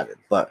actually gravid.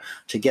 But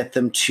to get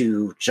them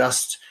to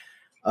just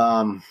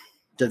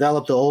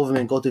develop the ovum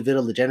and go through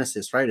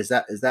vitellogenesis, right? Is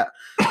that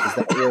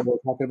what we're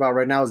talking about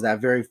right now? Is that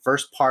very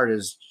first part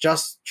is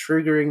just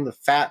triggering the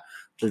fat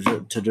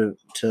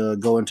to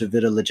go into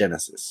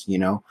vitellogenesis,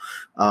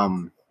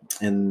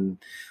 and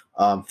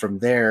from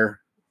there,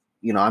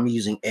 I'm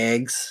using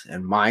eggs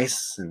and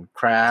mice and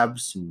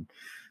crabs and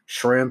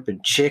shrimp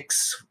and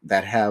chicks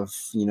that have,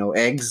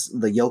 eggs,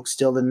 the yolk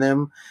still in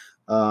them,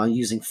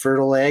 using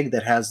fertile egg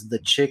that has the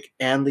chick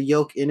and the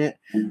yolk in it,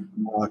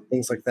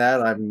 things like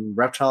that.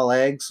 Reptile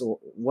eggs, or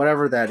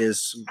whatever that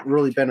is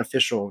really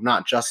beneficial,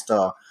 not just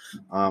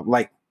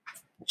like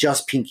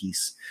just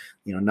pinkies,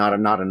 not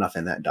enough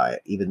in that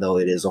diet, even though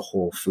it is a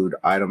whole food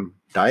item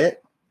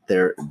diet.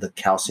 The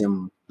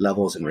calcium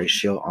levels and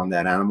ratio on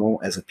that animal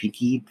as a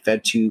pinky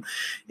fed to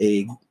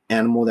a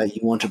animal that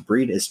you want to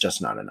breed is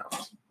just not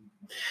enough.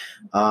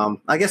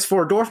 I guess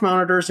for dwarf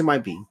monitors it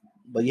might be,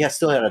 but you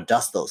still have to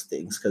dust those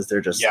things because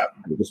they're just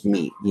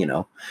meat,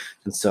 and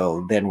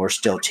so then we're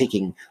still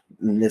taking,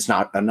 it's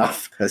not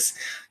enough because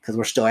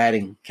we're still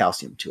adding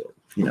calcium to it,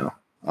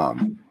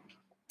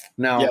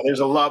 now there's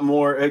a lot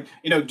more,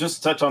 just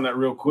to touch on that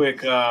real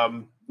quick,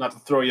 not to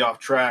throw you off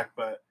track,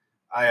 but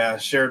I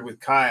shared with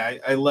Kai,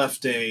 I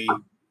left a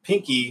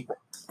pinky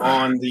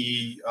on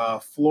the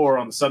floor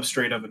on the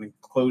substrate of an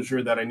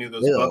enclosure that I knew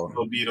those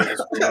buffalo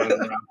beetles were running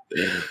around.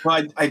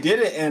 Well, I did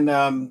it,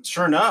 and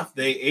sure enough,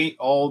 they ate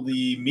all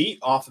the meat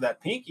off of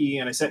that pinky,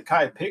 and I sent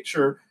Kai a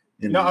picture.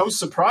 I was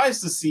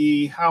surprised to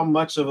see how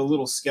much of a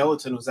little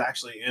skeleton was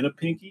actually in a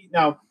pinky.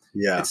 Now,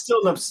 it's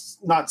still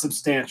not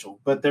substantial,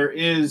 but there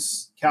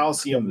is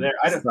calcium there.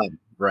 I don't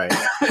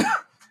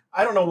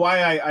know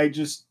why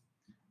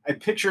I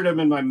pictured him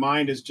in my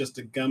mind as just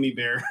a gummy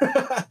bear,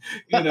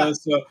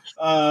 so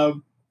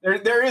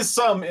there is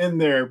some in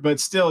there, but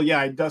still,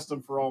 I dust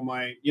them for all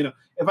my,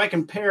 if I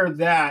compare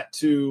that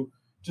to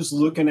just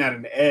looking at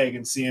an egg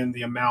and seeing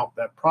the amount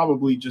that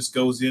probably just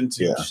goes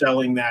into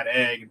shelling that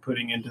egg and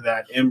putting into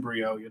that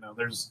embryo,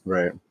 there's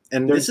right.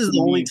 And this is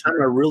the only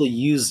time I really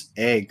use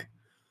egg,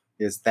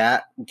 is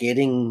that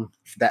getting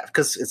that,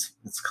 because it's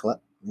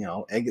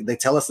egg, they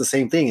tell us the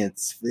same thing.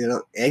 It's,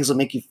 eggs will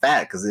make you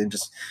fat because they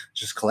just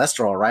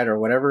cholesterol, right? Or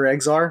whatever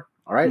eggs are.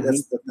 All right.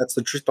 Mm-hmm. That's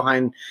the truth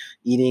behind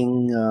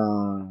eating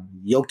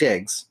yolked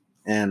eggs.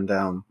 And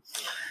it's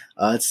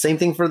the same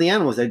thing for the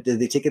animals. They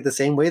take it the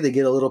same way. They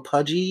get a little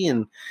pudgy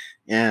and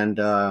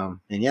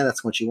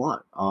that's what you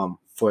want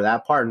for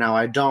that part. Now,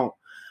 I don't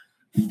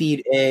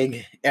feed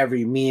egg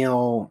every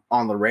meal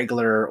on the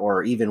regular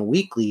or even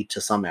weekly to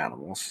some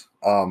animals.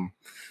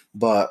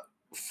 But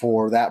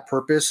for that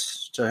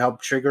purpose, to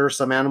help trigger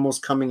some animals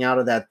coming out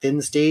of that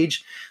thin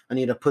stage, I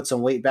need to put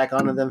some weight back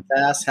onto them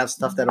fast, have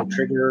stuff that'll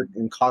trigger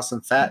and cause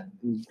some fat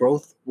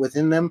growth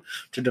within them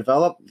to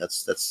develop.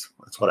 That's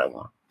what I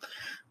want.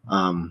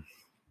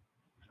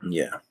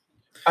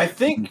 I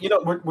think,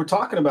 we're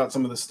talking about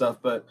some of this stuff,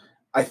 but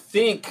I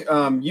think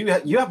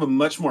you have a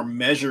much more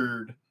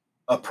measured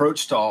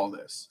approach to all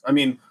this. I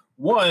mean,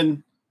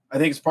 one, I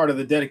think it's part of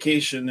the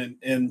dedication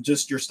and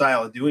just your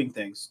style of doing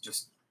things,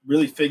 just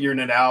really figuring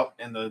it out.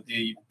 And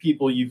the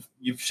people you've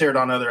shared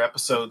on other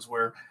episodes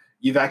where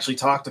you've actually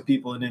talked to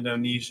people in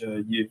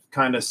Indonesia, you've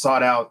kind of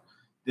sought out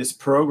this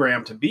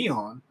program to be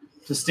on,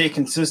 to stay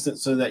consistent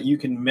so that you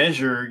can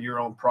measure your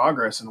own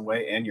progress in a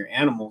way and your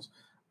animals.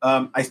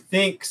 I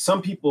think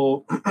some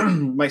people,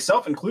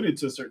 myself included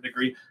to a certain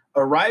degree,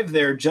 arrive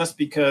there just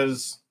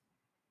because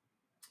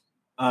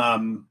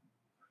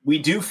we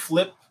do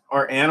flip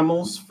our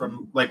animals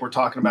from, like we're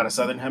talking about, a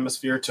southern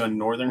hemisphere to a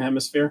northern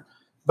hemisphere,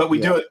 but we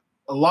do it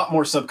a lot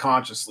more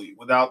subconsciously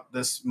without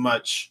this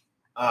much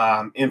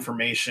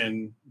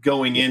information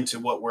going into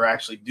what we're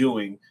actually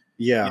doing.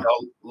 A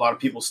lot of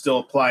people still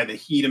apply the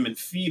heat them and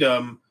feed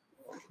them.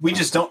 We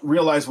just don't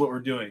realize what we're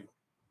doing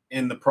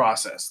in the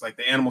process. Like,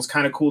 the animals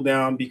kind of cool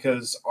down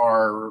because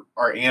our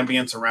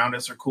ambience around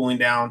us are cooling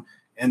down,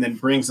 and then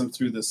brings them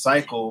through the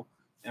cycle.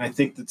 And I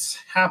think that's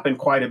happened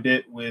quite a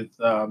bit with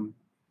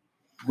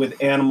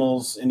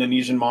animals,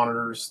 Indonesian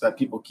monitors that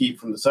people keep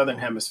from the southern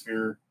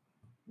hemisphere,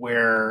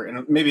 where,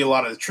 and maybe a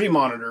lot of the tree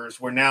monitors,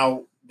 where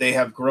now they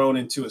have grown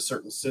into a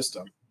certain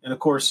system. And of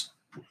course,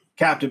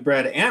 captive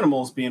bred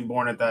animals being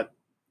born at that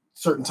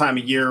certain time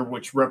of year,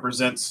 which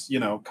represents,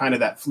 kind of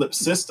that flip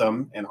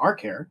system in our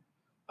care,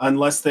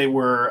 unless they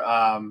were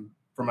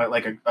from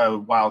a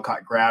wild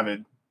caught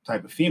gravid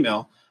type of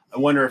female. I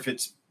wonder if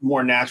it's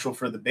more natural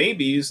for the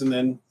babies, and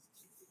then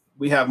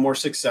we have more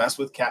success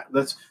with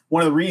that's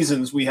one of the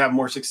reasons we have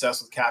more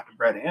success with captive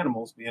bred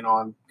animals being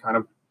on kind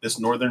of this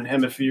northern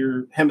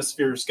hemisphere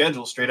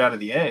schedule straight out of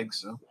the egg.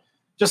 So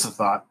just a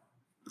thought.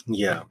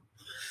 Yeah.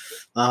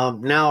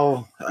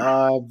 Now,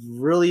 I've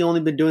really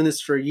only been doing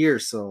this for a year,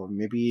 so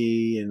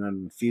maybe in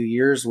a few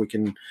years we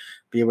can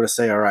be able to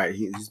say, all right,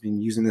 he's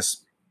been using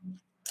this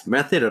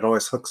method. It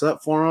always hooks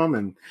up for him.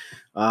 And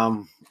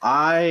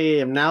I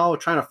am now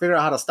trying to figure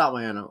out how to stop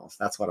my animals.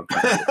 That's what I'm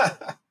trying to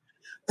do.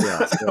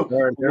 Yeah, so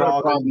they're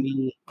all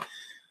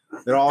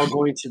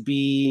going to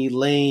be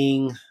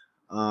laying.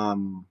 I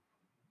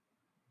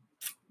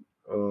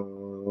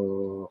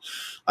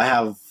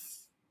have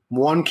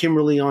one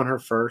Kimberly on her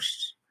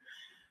first,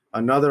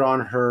 another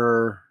on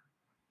her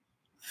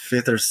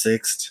 5th or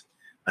 6th,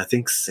 I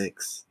think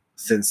 6th,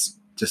 since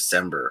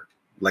December.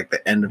 like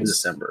the end of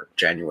December,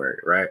 January,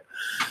 right?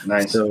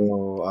 Nice.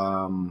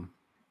 So,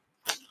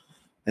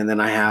 and then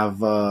I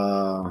have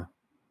a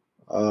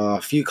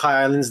few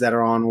Kai Islands that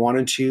are on 1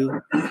 and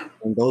 2,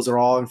 and those are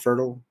all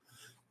infertile.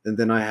 And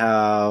then I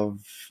have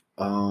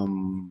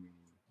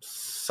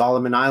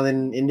Solomon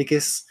Island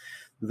Indicus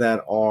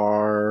that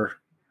are.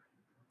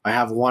 I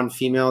have one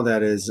female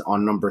that is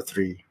on number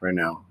 3 right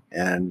now,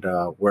 and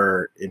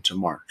we're into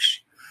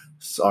March,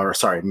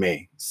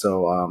 May.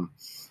 So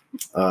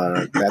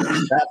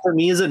that for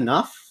me is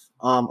enough.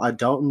 I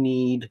don't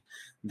need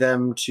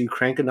them to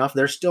crank enough.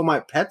 They're still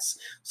my pets.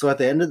 So at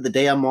the end of the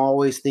day, I'm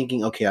always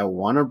thinking, okay, I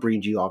want to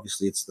breed you.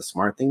 Obviously, it's the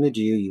smart thing to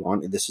do.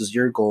 This is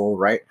your goal,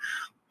 right?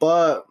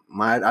 But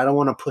I don't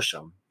want to push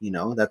them.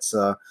 That's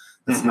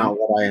not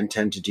what I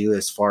intend to do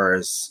as far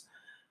as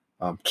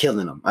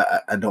killing them.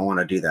 I don't want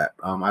to do that.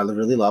 I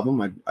really love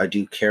them. I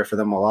do care for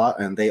them a lot,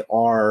 and they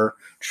are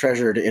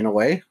treasured in a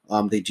way.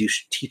 They do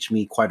teach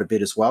me quite a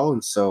bit as well,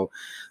 and so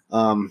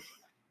I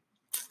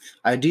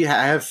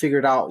have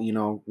figured out,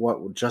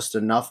 what just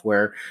enough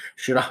where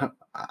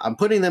I'm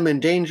putting them in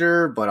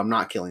danger, but I'm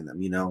not killing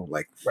them.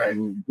 Like right.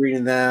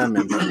 breeding them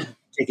and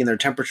taking their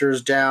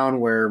temperatures down,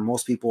 where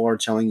most people are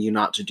telling you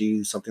not to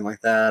do something like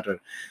that.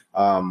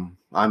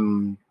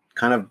 I'm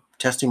kind of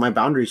testing my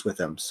boundaries with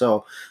them.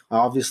 So I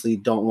obviously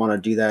don't want to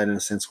do that in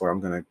a sense where I'm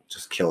going to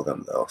just kill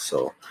them though.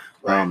 So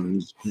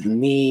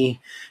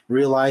me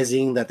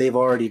realizing that they've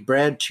already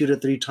bred 2 to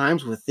 3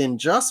 times within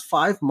just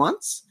 5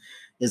 months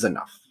is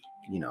enough.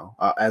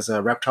 As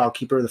a reptile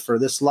keeper for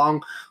this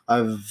long,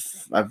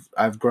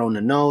 I've grown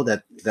to know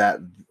that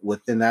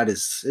within that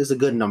is a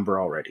good number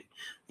already.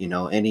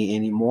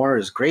 Any more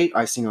is great,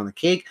 icing on the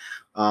cake.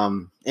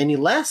 Any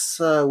less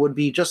would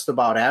be just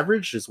about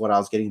average, is what I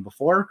was getting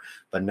before.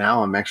 But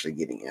now I'm actually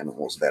getting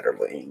animals that are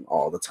laying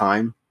all the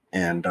time,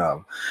 and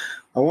I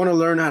want to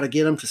learn how to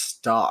get them to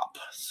stop.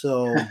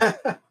 So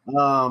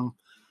I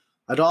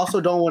also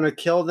don't want to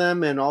kill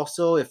them, and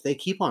also if they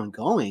keep on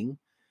going,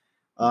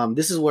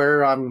 this is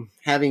where I'm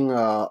having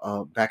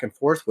a back and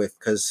forth with,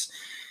 because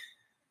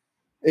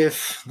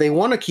if they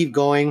want to keep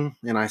going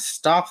and I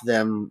stop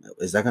them,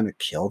 is that going to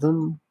kill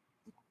them?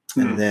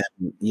 And then,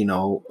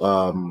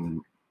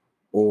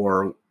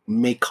 or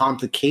make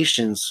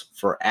complications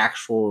for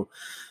actual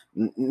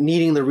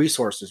needing the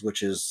resources,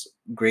 which is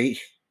great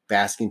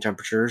basking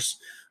temperatures,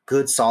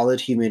 good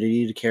solid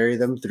humidity to carry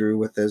them through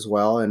with as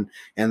well, and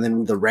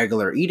then the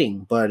regular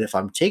eating. But if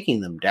I'm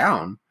taking them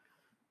down,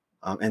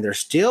 and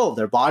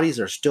their bodies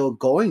are still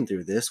going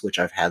through this, which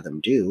I've had them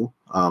do,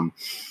 what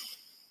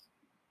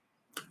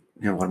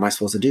am I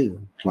supposed to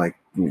do? Like,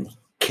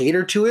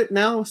 cater to it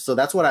now? So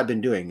that's what I've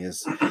been doing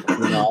is,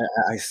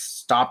 I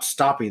stopped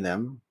stopping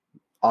them,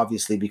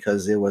 obviously,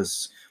 because it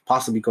was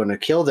possibly going to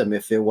kill them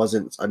if there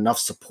wasn't enough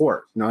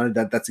support.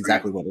 That's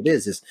exactly what it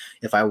is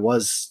if I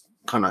was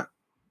kind of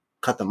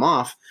cut them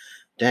off,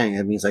 dang,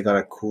 that means I got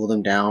to cool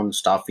them down,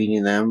 stop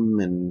feeding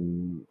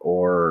them,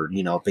 or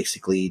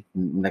basically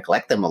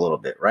neglect them a little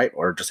bit, right?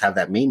 Or just have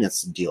that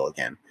maintenance deal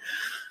again.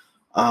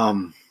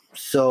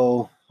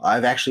 So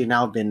I've actually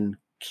now been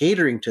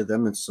catering to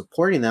them and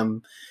supporting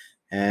them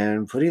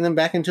and putting them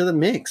back into the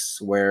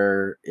mix,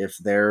 where if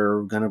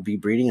they're going to be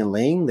breeding and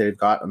laying, they've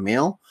got a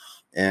male.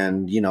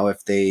 And,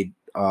 if they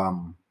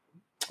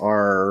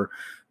are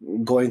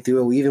going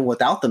through even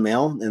without the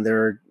male and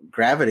they're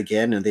gravid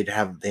again and they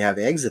have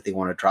eggs that they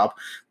want to drop,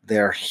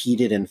 they're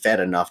heated and fed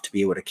enough to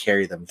be able to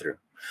carry them through.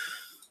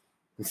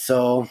 And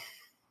so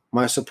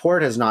my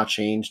support has not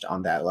changed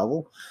on that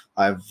level.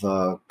 I've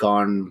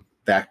gone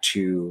back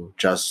to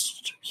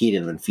just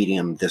heating and feeding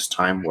them this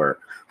time, where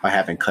I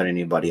haven't cut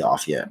anybody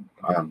off yet.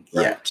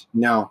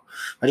 Now,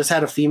 I just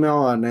had a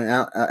female, and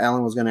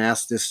Alan was going to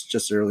ask this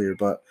just earlier,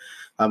 but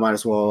I might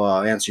as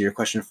well answer your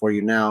question for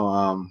you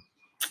now.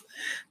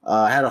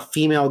 I had a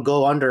female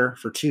go under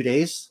for 2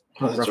 days,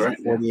 roughly right,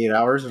 48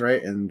 hours,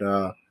 right? And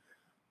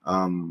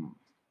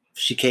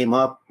she came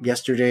up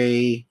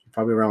yesterday,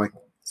 probably around like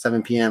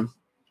 7 p.m.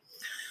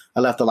 I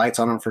left the lights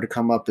on for her to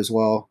come up as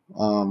well.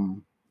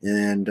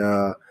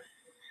 And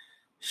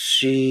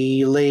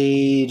she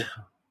laid,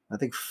 I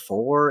think,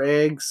 4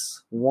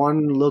 eggs.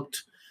 One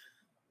looked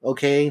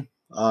okay.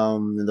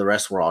 And the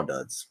rest were all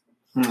duds.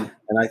 And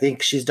I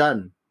think she's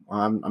done.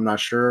 I'm not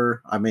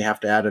sure. I may have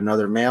to add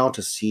another male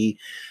to see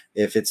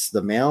if it's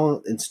the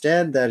male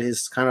instead that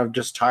is kind of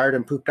just tired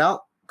and pooped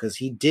out, because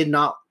I did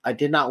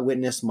not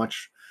witness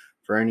much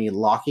for any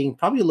locking,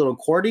 probably a little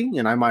courting,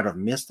 and I might have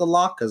missed the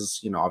lock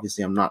because,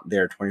 obviously I'm not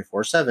there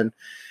 24/7.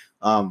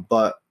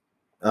 But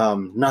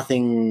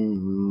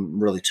nothing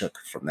really took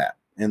from that.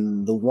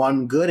 And the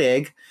one good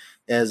egg,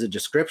 as a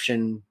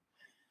description,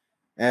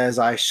 as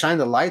I shined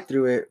the light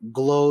through it,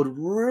 glowed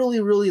really,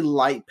 really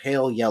light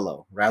pale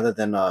yellow rather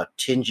than a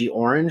tingy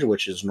orange,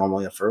 which is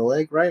normally a fertile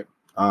egg, right?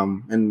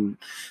 And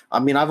I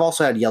mean, I've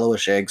also had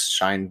yellowish eggs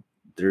shine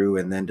through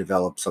and then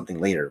develop something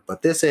later,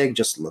 but this egg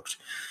just looked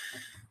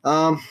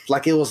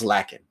like it was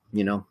lacking,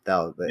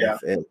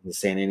 if it was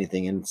saying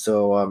anything. And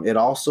so it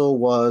also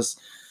was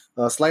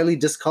slightly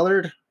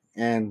discolored,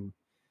 and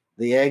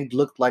the egg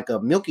looked like a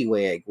Milky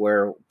Way egg,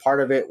 where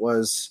part of it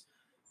was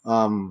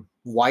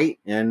white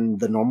and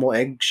the normal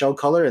eggshell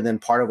color, and then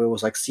part of it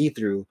was like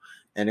see-through,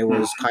 and it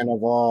was kind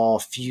of all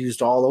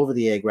fused all over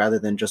the egg rather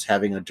than just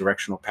having a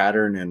directional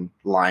pattern and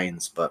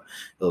lines. But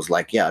it was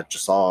like, yeah,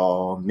 just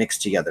all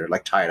mixed together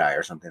like tie-dye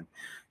or something.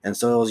 And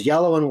so it was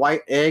yellow and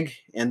white egg,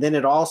 and then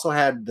it also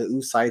had the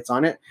oocytes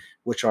on it,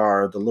 which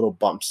are the little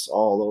bumps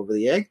all over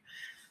the egg.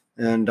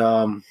 And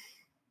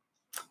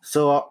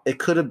so it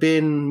could have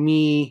been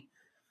me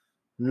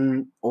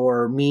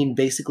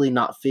basically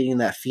not feeding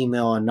that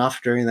female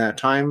enough during that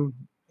time,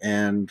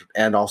 and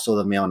also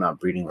the male not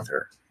breeding with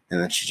her, and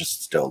then she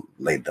just still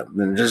laid them.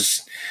 And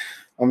just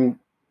I'm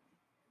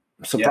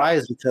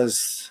surprised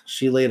because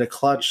she laid a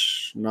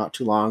clutch not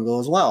too long ago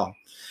as well.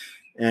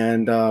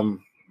 And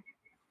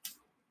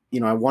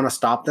I want to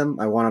stop them.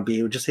 I want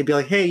to be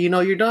like, hey,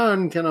 you're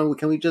done.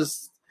 Can we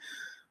just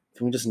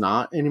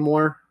not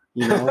anymore?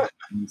 And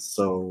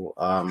so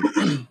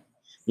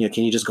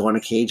can you just go in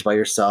a cage by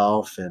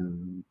yourself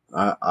and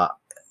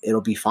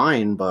it'll be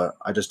fine, but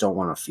I just don't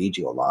want to feed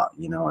you a lot,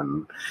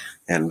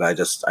 and I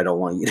don't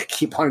want you to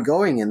keep on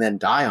going and then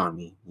die on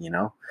me,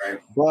 Right.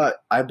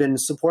 But I've been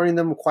supporting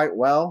them quite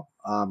well.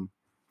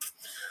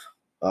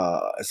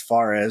 As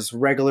far as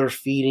regular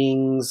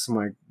feedings,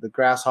 the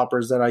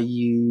grasshoppers that I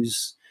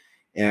use,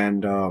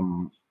 and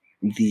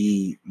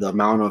the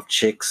amount of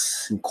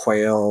chicks and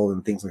quail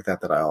and things like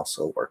that I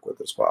also work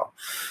with as well.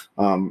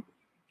 I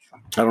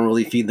don't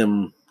really feed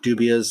them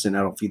dubias, and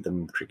I don't feed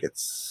them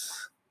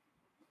crickets.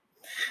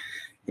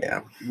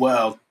 Yeah.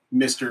 Well,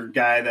 Mr.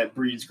 Guy that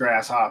breeds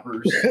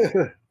grasshoppers.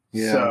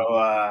 Yeah.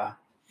 So,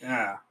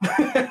 yeah.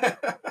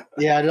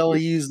 Yeah, I don't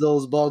use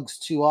those bugs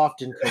too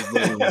often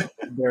because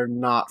they're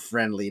not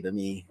friendly to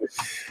me.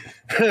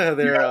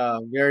 They're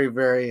very,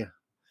 very.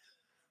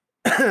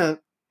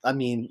 I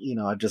mean,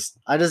 I just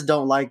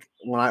don't like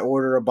when I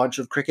order a bunch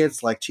of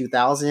crickets, like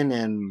 2,000,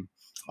 and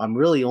I'm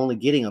really only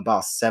getting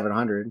about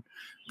 700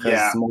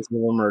 because most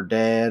of them are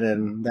dead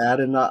and that.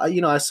 And,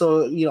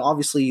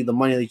 obviously the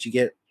money that you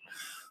get,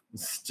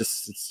 it's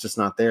just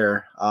not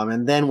there.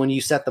 And then when you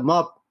set them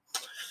up,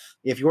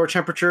 if your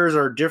temperatures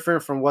are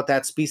different from what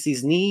that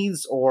species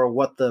needs or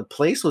what the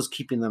place was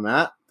keeping them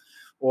at,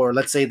 or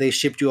let's say they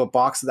shipped you a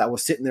box that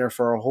was sitting there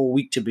for a whole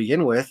week to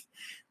begin with,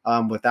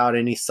 without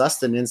any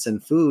sustenance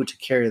and food to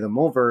carry them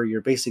over,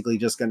 you're basically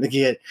just going to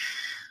get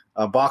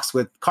a box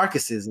with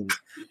carcasses.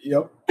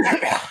 Yep.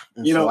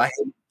 So I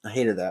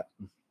hated that.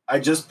 I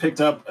just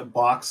picked up a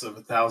box of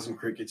 1,000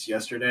 crickets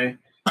yesterday.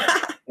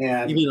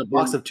 And you mean a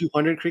box of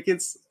 200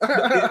 crickets?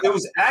 it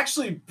was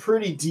actually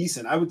pretty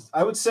decent.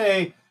 I would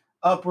say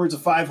upwards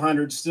of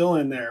 500 still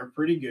in there,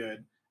 pretty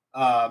good.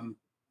 But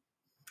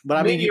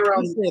I mean, you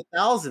can say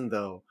 1,000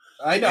 though.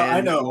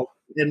 I know.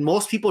 And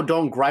most people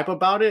don't gripe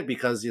about it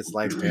because it's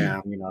like,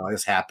 damn,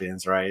 this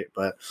happens, right?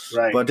 But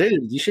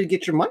dude, you should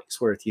get your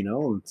money's worth,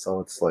 And so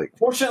it's like,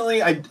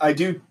 fortunately, I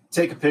do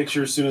take a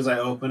picture as soon as I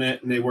open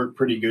it, and they work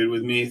pretty good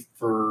with me.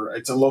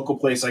 It's a local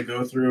place I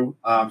go through,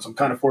 so I'm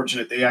kind of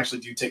fortunate. They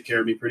actually do take care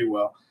of me pretty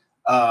well.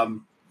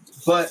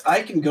 But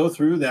I can go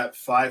through that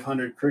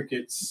 500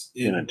 crickets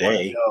in a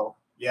day.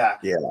 Yeah.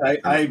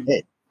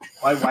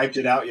 I wiped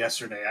it out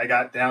yesterday. I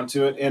got down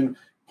to it, and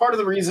part of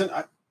the reason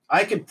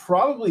I could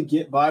probably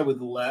get by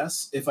with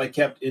less if I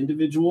kept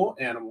individual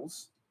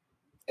animals,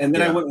 and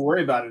then I wouldn't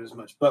worry about it as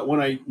much. But when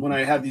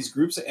I have these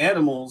groups of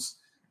animals,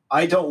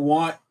 I don't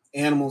want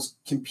animals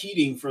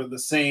competing for the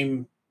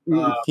same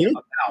amount.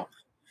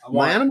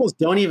 My animals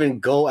don't even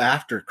go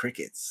after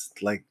crickets.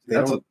 Like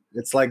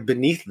it's like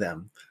beneath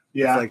them.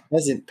 Yeah, it's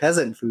like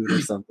peasant food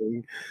or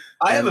something.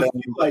 I have a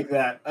few like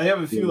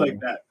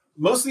that.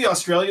 Most of the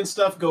Australian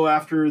stuff go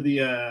after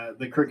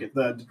the cricket,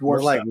 the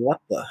dwarf. Like, what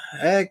the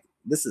heck?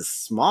 This is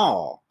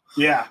small.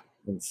 Yeah.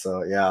 And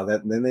so,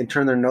 then they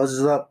turn their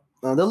noses up.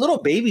 The little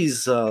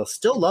babies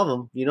still love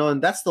them,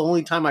 and that's the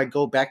only time I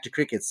go back to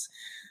crickets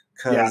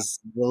because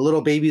the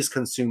little babies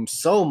consume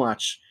so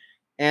much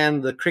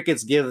and the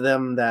crickets give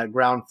them that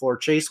ground floor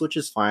chase, which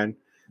is fine.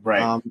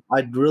 Right.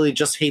 I really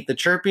just hate the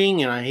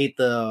chirping and I hate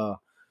the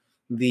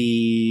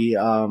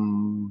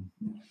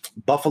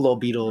buffalo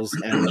beetles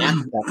and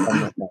gnats that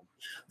come with them.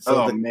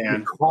 So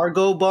the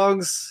cargo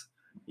bugs,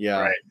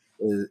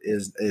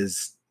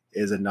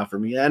 is enough for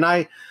me. And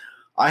I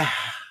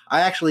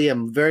actually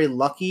am very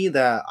lucky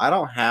that I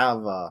don't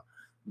have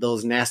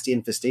those nasty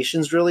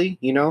infestations really,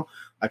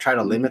 I try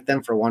to limit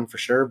them for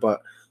sure,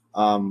 but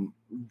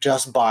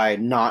just by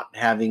not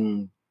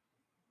having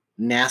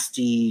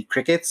nasty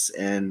crickets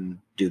and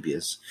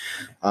dubias,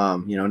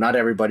 not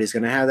everybody's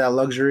going to have that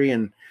luxury,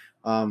 and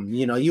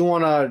you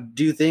want to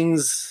do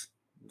things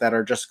that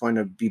are just going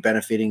to be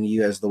benefiting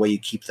you as the way you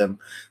keep them.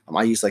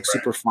 I use like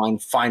super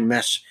fine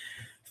mesh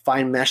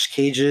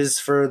cages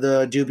for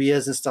the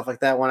dubias and stuff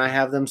like that when I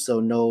have them, so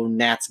no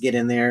gnats get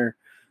in there,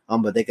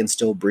 but they can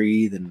still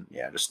breathe, and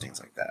just things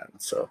like that.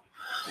 So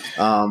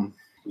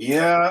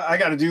I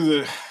got to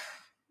do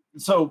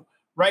so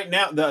right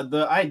now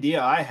the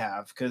idea I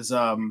have, because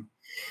the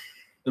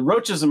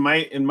roaches in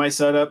my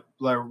setup,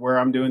 like where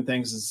I'm doing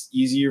things, is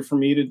easier for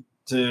me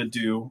to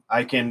do.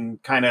 I can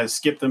kind of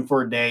skip them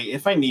for a day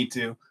if I need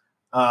to.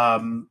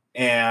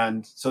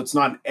 And so it's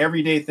not an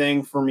everyday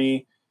thing for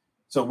me.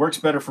 So it works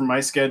better for my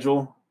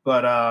schedule.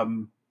 But,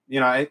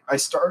 I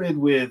started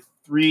with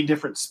 3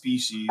 different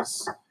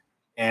species,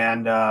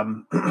 and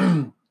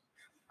I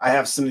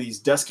have some of these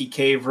dusky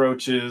cave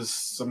roaches,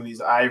 some of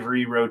these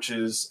ivory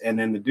roaches, and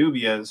then the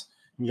dubias.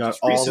 You got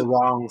all the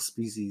wrong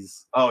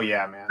species. Oh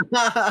yeah, man.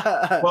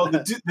 Well,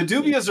 the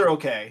dubias are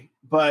okay,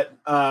 but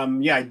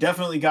I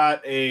definitely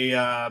got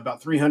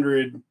about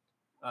 300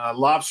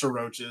 lobster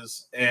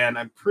roaches, and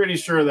I'm pretty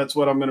sure that's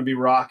what I'm going to be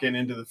rocking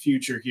into the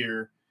future.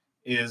 Here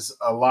is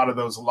a lot of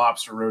those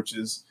lobster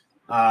roaches.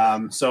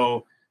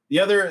 So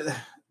the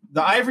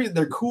ivory,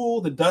 they're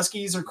cool. The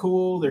duskies are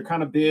cool. They're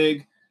kind of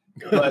big,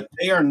 but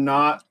they are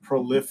not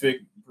prolific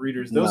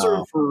breeders. Those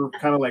are for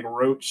kind of like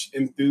roach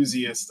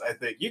enthusiasts. I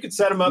think you could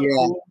set them up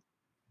cool.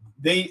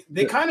 They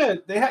kind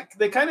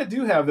of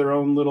do have their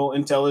own little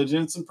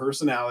intelligence and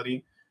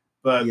personality,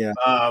 but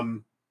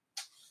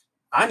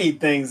I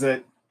need things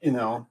that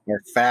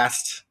they're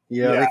fast.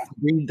 Yeah,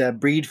 they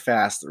breed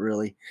fast.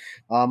 Really,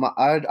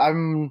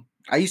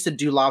 I used to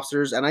do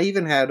lobsters, and I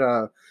even had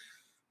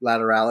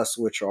lateralis,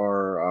 which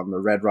are the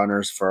red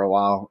runners for a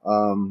while.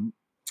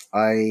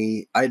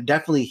 I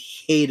definitely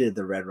hated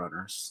the red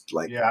runners.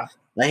 I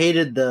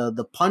hated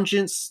the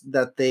pungent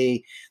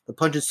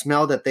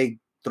smell that they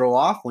throw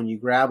off when you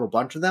grab a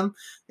bunch of them.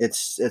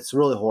 It's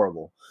really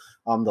horrible.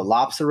 The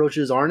lobster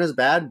roaches aren't as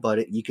bad,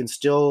 but you can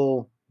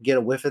still get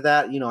a whiff of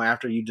that,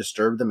 after you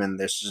disturb them, and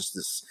there's just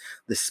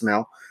this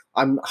smell.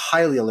 I'm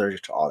highly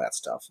allergic to all that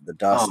stuff, the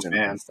dust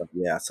and stuff.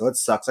 Yeah, so it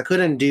sucks.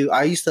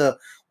 I used to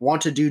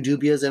want to do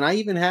dubias, and I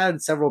even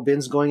had several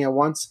bins going at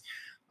once,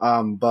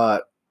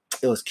 but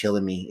it was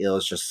killing me. It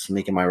was just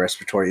making my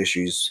respiratory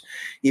issues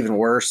even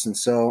worse, and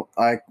so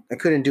I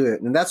couldn't do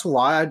it. And that's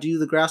why I do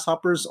the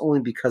grasshoppers, only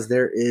because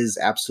there is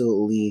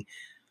absolutely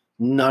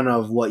none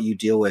of what you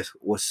deal with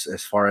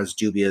as far as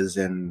dubias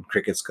and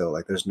crickets go.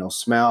 Like, there's no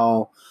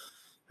smell,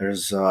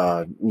 there's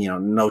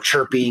no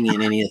chirping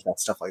and any of that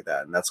stuff like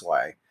that, and that's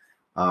why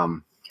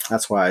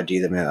I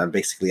do them.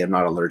 I'm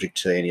not allergic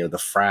to any of the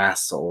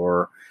frass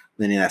or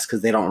any of that,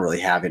 because they don't really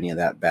have any of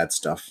that bad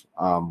stuff.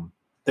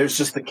 There's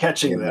just the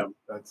catching them.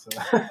 That's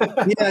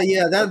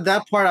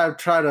that part I've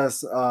tried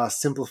to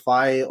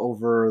simplify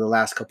over the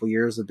last couple of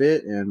years a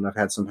bit, and I've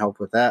had some help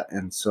with that.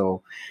 And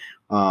so,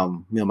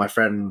 my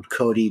friend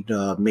Cody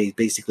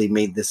basically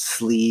made this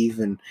sleeve,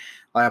 and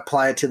I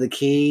apply it to the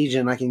cage,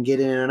 and I can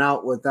get in and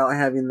out without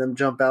having them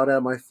jump out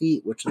at my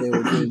feet, which they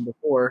were doing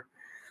before.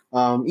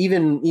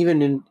 Even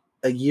in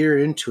a year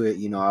into it,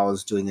 I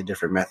was doing a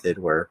different method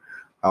where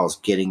I was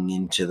getting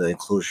into the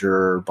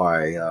enclosure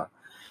by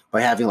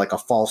having like a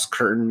false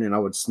curtain, and I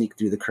would sneak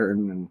through the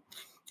curtain, and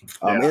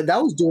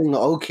that was doing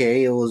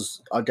okay. It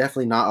was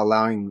definitely not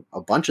allowing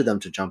a bunch of them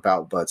to jump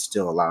out, but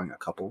still allowing a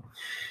couple.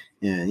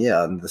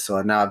 And so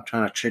now I'm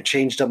trying to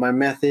change up my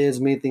methods,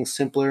 made things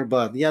simpler,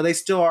 but they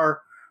still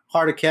are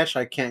hard to catch.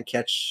 I can't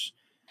catch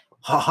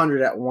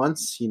 100 at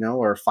once,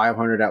 or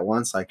 500 at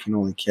once. I can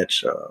only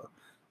catch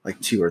like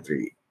 2 or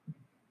 3.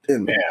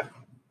 And,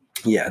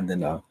 and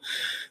then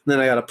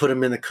I got to put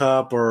them in the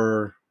cup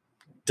or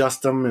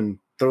dust them and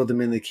throw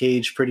them in the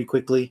cage pretty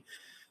quickly.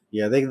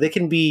 Yeah, they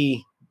can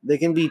be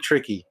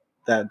tricky.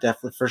 That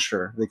definitely, for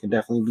sure, they can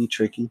definitely be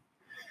tricky.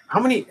 How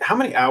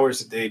many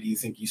hours a day do you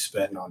think you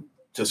spend on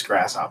just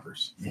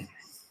grasshoppers?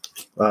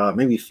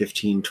 Maybe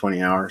 15,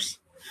 20 hours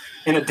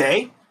in a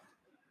day.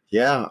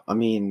 Yeah, I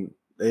mean,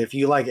 if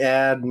you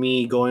add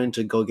me going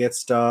to go get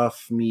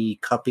stuff, me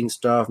cupping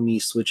stuff, me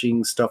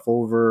switching stuff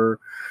over,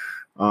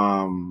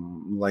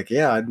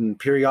 and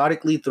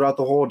periodically throughout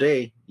the whole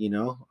day,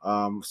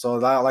 so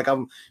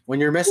that when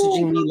you're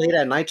messaging me late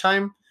at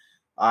nighttime,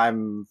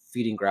 I'm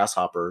feeding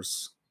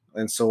grasshoppers.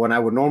 And so when I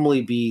would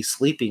normally be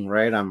sleeping,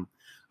 right,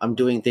 I'm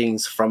doing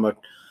things from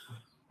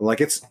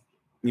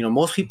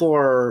most people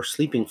are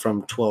sleeping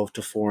from 12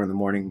 to 4 in the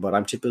morning, but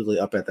I'm typically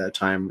up at that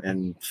time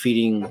and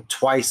feeding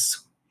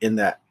twice in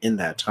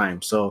that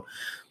time. So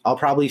I'll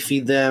probably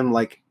feed them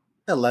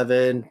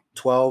 11,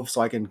 12,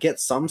 so I can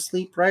get some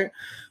sleep, right?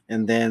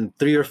 And then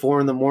 3 or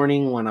 4 in the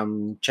morning when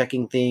I'm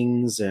checking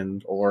things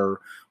or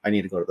I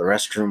need to go to the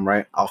restroom,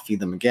 right? I'll feed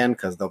them again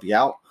because they'll be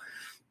out.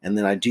 And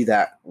then I do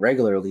that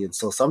regularly. And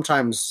so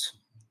sometimes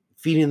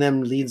feeding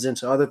them leads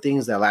into other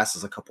things that lasts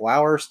us a couple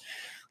hours.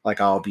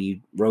 I'll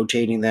be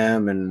rotating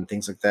them and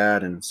things like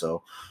that. And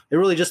so it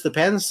really just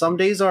depends. Some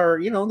days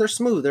are, they're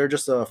smooth. They're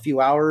just a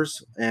few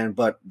hours.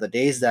 But the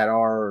days that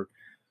are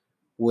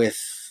with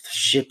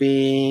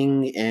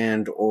shipping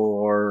and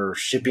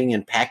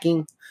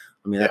packing,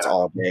 I mean, that's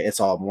all day. It's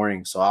all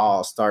morning. So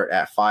I'll start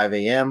at 5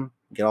 a.m.,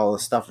 get all the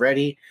stuff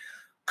ready,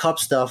 cup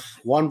stuff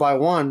one by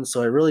one.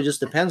 So it really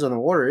just depends on the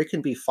order. It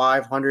can be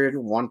 500,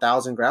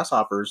 1,000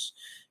 grasshoppers,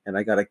 and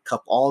I got to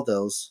cup all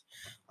those.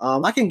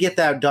 I can get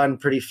that done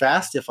pretty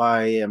fast if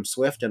I am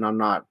swift and I'm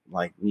not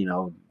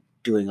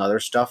doing other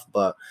stuff,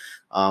 but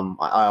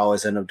I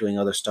always end up doing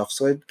other stuff.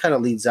 So it kind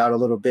of leads out a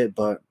little bit,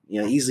 but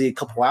easily a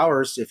couple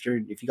hours if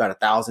you got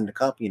 1,000 to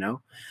cup,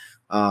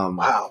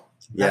 Wow.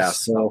 Yeah,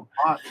 That's so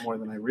a lot more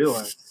than I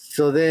realized.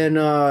 so then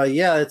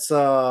it's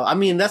I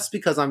mean that's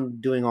because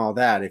I'm doing all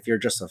that. If you're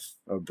just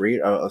a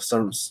breed of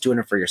some doing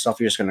it for yourself,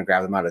 you're just going to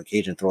grab them out of the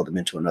cage and throw them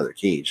into another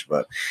cage.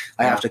 But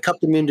I have to cup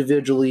them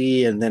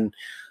individually, and then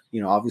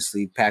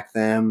obviously pack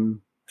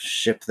them,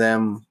 ship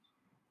them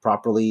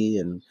properly,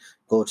 and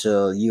go to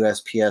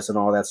USPS and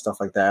all that stuff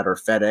like that, or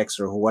FedEx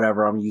or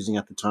whatever I'm using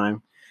at the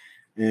time.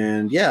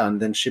 And and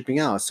then shipping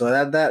out. So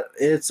that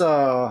it's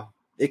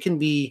it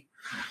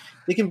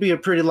can be a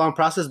pretty long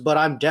process, but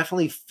I'm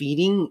definitely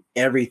feeding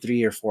every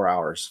 3 or 4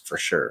 hours for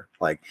sure.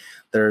 Like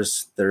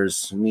there's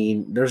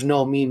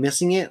no me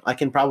missing it. I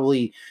can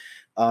probably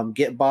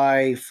get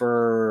by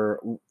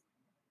for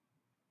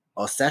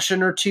a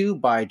session or two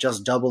by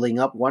just doubling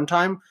up one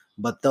time,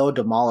 but they'll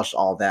demolish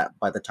all that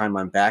by the time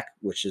I'm back,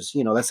 which is,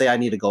 let's say I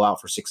need to go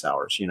out for 6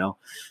 hours,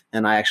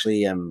 and I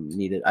actually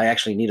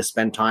need to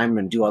spend time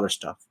and do other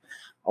stuff,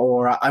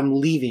 or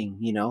I'm leaving,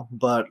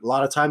 but a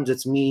lot of times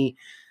it's me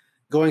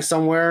going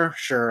somewhere.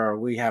 Sure,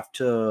 we have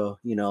to,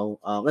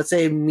 let's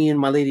say me and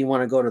my lady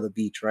want to go to the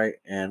beach, right?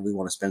 And we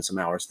want to spend some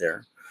hours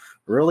there.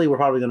 Really, we're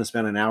probably going to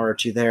spend an hour or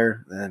two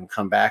there and then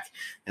come back.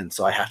 And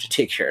so I have to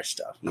take care of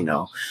stuff,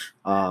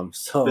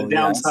 So the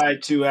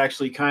downside to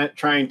actually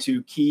trying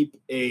to keep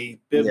a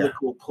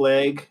biblical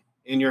plague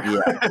in your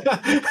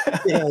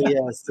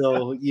yeah.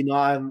 So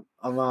I'm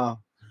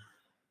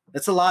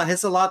it's a lot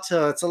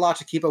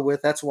to keep up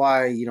with. That's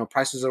why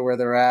prices are where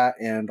they're at,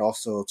 and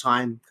also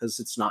time, because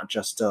it's not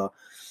just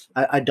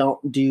I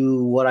don't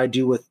do what I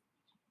do with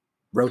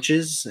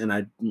roaches, and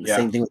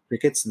same thing with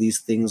crickets. These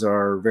things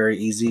are very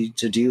easy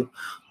to do.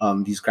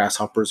 These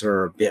grasshoppers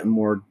are a bit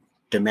more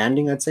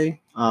demanding, I'd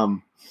say.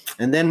 And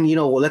then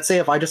let's say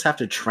if I just have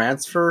to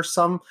transfer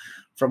some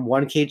from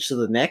one cage to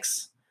the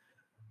next,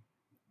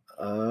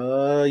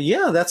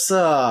 that's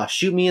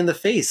shoot me in the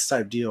face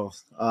type deal.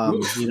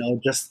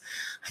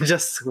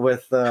 Just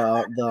with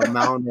the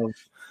amount of,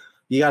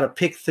 you got to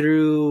pick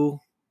through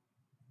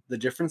the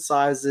different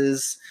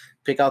sizes,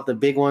 pick out the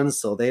big ones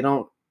so they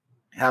aren't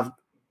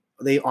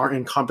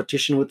in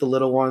competition with the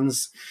little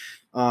ones.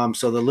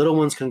 So the little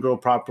ones can grow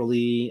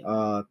properly,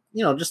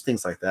 just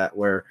things like that,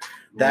 where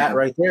that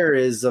right there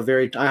is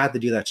I have to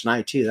do that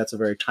tonight too. That's a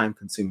very time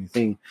consuming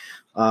thing.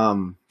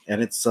 And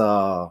it's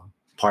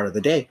part of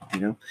the day,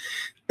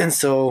 And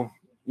so,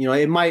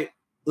 it might,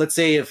 let's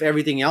say if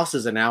everything else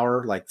is an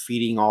hour, like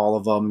feeding all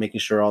of them, making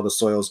sure all the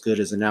soil's good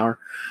is an hour.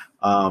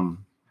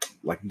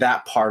 Like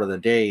that part of the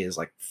day is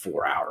like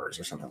 4 hours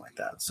or something like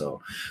that.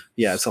 So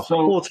yeah, it's a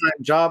full-time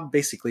job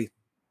basically.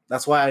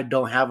 That's why I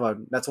don't have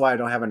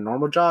a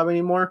normal job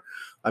anymore.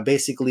 I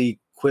basically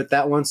quit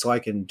that one so I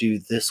can do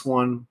this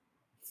one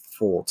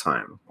full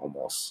time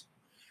almost.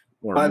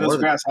 By those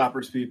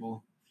grasshoppers,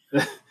 people.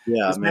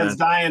 Yeah, this man's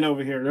dying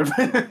over here.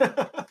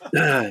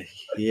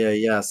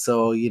 Yeah.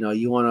 So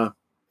you want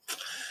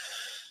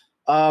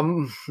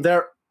to.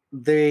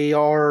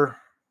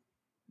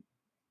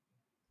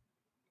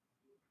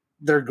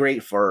 They're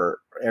great for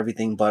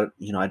everything, but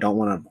I don't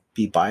want to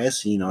be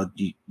biased. You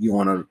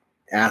want to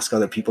ask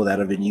other people that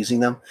have been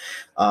using them.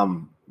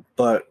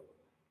 But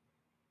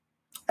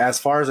as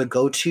far as a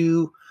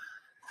go-to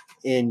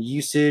in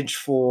usage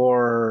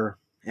for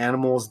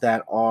animals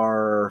that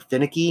are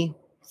finicky,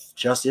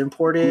 just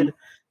imported,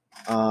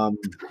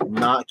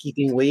 not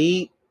keeping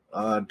weight,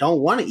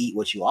 don't want to eat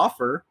what you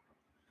offer,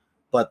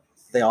 but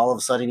they all of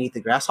a sudden eat the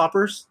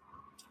grasshoppers.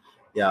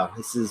 Yeah,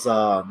 this is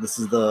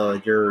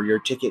your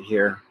ticket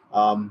here.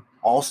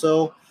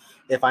 Also,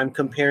 if I'm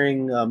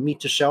comparing meat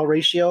to shell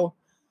ratio,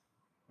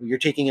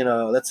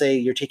 let's say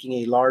you're taking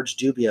a large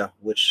dubia,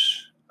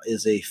 which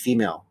is a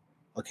female.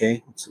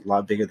 Okay, it's a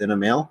lot bigger than a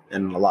male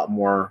and a lot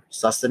more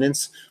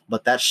sustenance,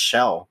 but that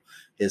shell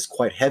is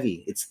quite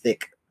heavy. It's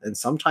thick, and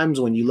sometimes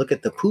when you look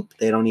at the poop,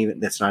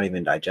 that's not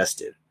even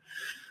digested.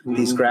 Mm-hmm.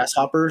 These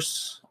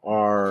grasshoppers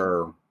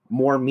are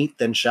more meat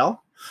than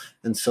shell,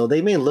 and so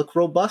they may look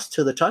robust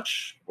to the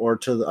touch, or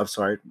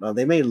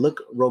they may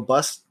look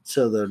robust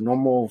to the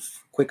normal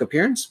quick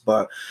appearance,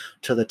 but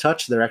to the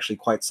touch, they're actually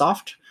quite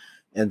soft.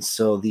 And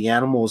so the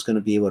animal is going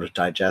to be able to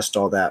digest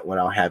all that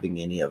without having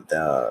any of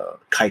the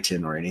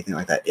chitin or anything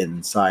like that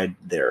inside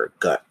their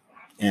gut,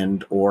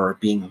 or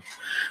being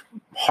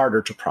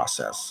harder to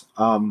process.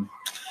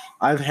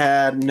 I've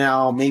had,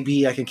 now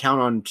maybe I can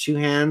count on 2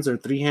 hands or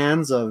 3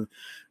 hands of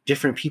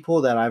different people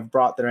that I've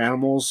brought their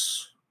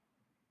animals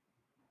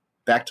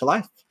back to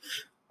life.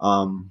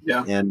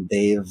 And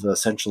they've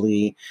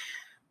essentially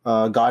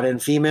gotten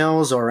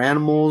females or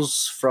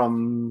animals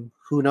from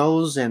who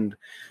knows, and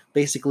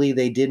basically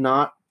they did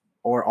not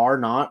or are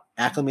not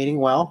acclimating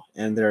well,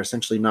 and they're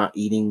essentially not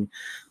eating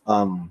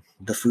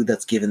the food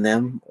that's given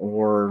them,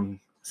 or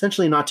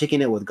essentially not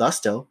taking it with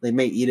gusto. They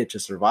may eat it to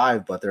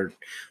survive, but they're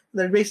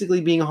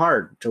basically being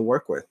hard to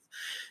work with.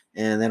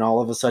 And then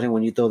all of a sudden,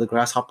 when you throw the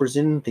grasshoppers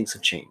in, things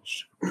have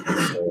changed.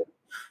 So,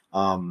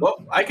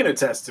 well, I can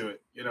attest to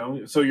it,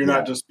 so you're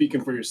not just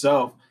speaking for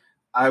yourself.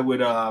 I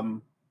would,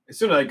 as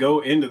soon as I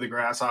go into the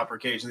grasshopper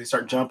cage and they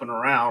start jumping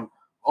around,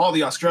 all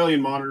the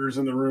Australian monitors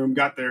in the room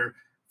got their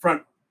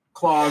front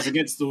claws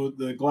against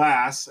the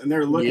glass, and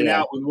they're looking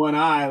out with one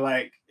eye,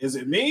 like, "Is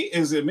it me?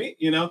 Is it me?"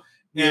 You know.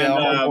 Yeah, And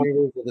all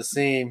monitors are the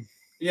same.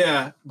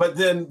 yeah, but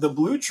then the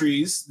blue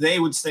trees, they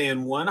would stay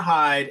in one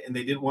hide, and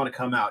they didn't want to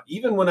come out.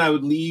 Even when I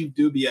would leave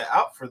dubia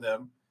out for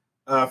them,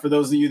 for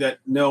those of you that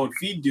know and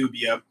feed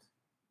dubia,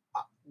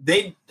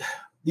 they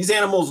these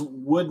animals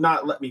would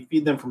not let me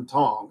feed them from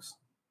tongs.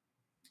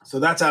 So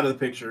that's out of the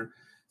picture.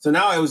 So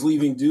now I was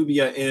leaving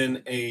dubia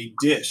in a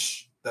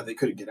dish that they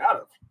couldn't get out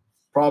of.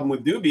 Problem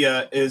with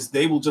dubia is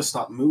they will just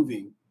stop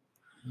moving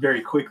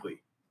very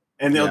quickly,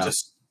 and they'll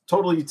just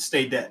totally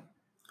stay dead.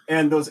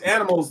 And those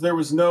animals, there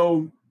was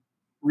no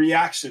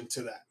reaction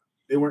to that.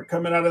 They weren't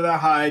coming out of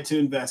that hide to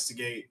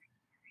investigate.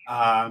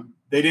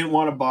 They didn't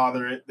want to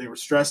bother it. They were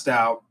stressed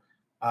out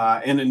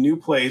in a new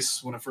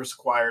place when I first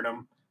acquired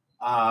them.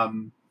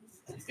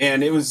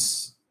 And it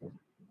was,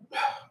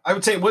 I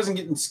would say it wasn't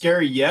getting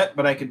scary yet,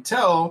 but I could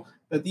tell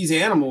that these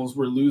animals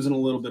were losing a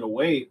little bit of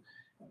weight.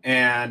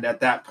 And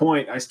at that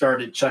point, I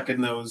started chucking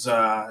those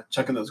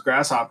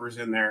grasshoppers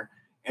in there,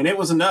 and it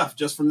was enough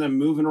just from them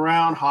moving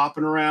around,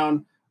 hopping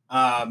around.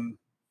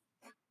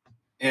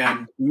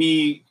 And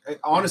me,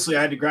 honestly,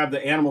 I had to grab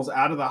the animals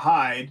out of the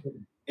hide.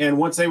 And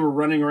once they were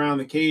running around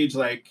the cage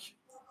like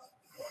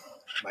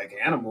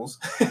animals,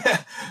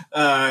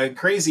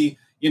 crazy,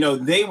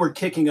 they were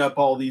kicking up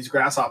all these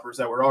grasshoppers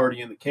that were already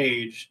in the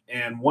cage.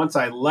 And once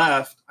I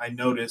left, I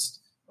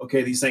noticed,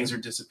 okay, these things are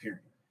disappearing.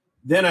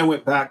 Then I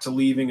went back to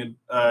leaving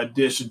a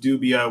dish of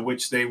dubia,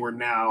 which they were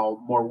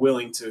now more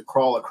willing to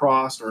crawl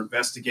across or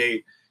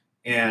investigate.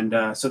 And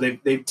so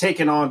they've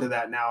taken on to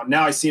that now.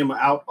 Now I see them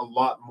out a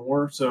lot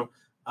more. So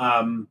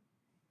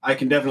I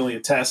can definitely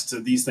attest to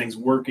these things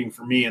working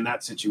for me in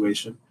that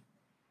situation.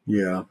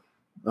 Yeah.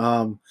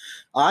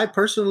 I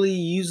personally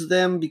use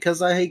them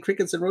because I hate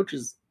crickets and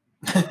roaches.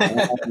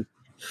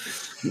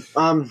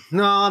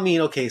 No, I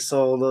mean, okay,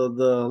 so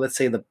the let's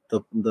say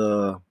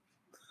the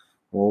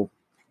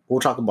we'll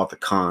talk about the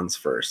cons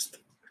first.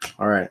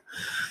 All right.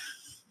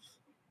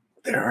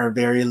 There are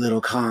very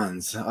little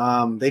cons.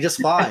 They just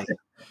fly.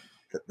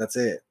 That's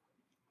it.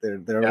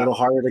 They're a little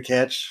harder to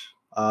catch.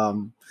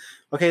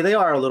 Okay, they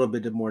are a little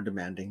bit more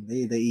demanding.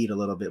 They eat a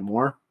little bit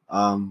more.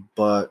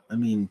 But I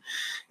mean,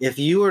 if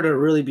you were to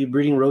really be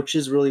breeding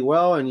roaches really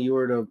well, and you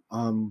were to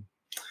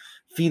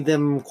feed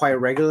them quite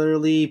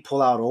regularly,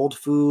 pull out old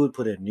food,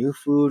 put in new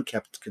food,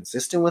 kept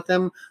consistent with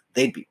them,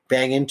 they'd be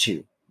banging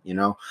too.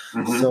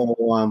 Mm-hmm. So,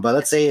 but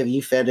let's say if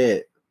you fed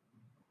it,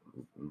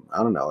 I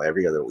don't know,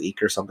 every other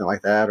week or something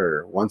like that,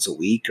 or once a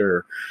week,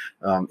 or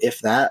if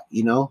that,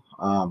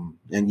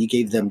 and you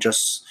gave them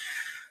just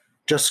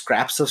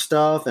scraps of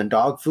stuff and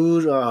dog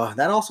food,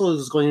 that also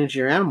is going into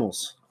your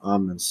animals.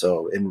 And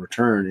so in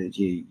return,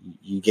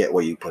 you get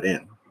what you put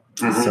in.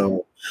 Mm-hmm.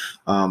 So,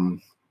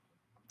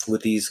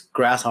 with these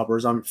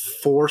grasshoppers, I'm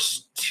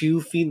forced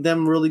to feed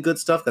them really good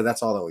stuff because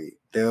that's all they'll eat.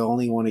 They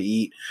only want to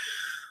eat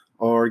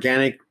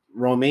organic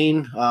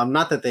romaine.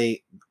 Not that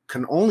they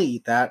can only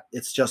eat that.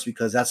 It's just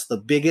because that's the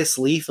biggest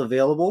leaf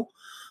available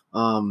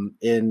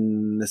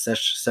in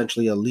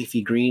essentially a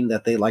leafy green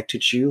that they like to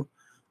chew.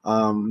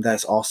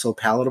 That's also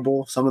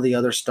palatable. Some of the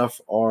other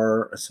stuff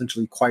are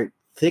essentially quite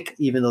thick,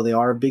 even though they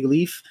are a big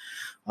leaf.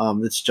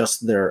 It's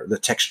just the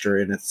texture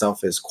in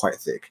itself is quite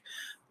thick.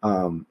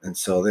 And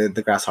so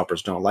the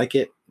grasshoppers don't like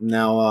it.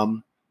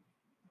 Now,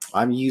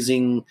 I'm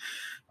using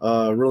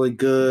really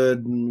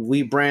good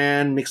wheat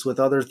bran mixed with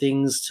other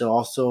things to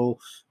also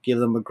give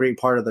them a great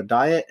part of the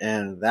diet,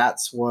 and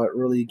that's what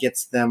really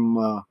gets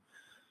them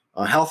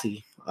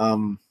healthy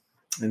and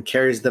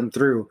carries them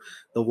through.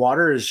 The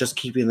water is just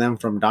keeping them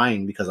from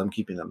dying because I'm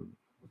keeping them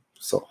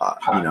so hot,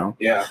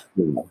 Yeah.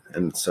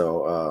 And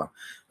so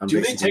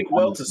do they take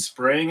well to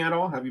spraying at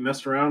all? Have you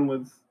messed around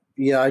with?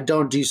 Yeah, I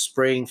don't do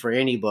spraying for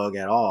any bug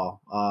at all.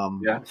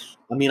 Yeah.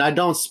 I mean, I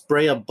don't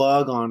spray a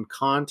bug on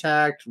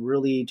contact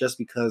really just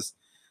because.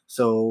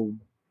 So,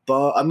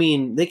 but I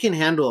mean, they can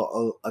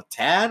handle a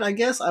tad, I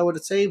guess I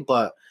would say,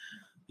 but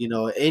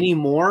any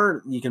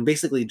more, you can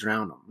basically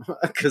drown them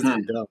because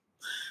they're dumb.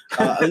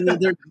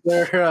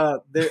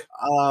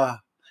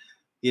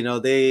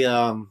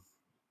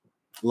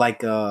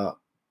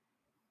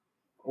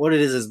 What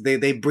it is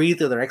they breathe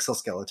through their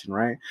exoskeleton,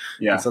 right?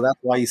 Yeah. And so that's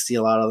why you see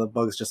a lot of the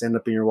bugs just end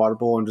up in your water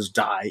bowl and just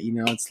die.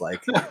 It's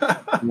like,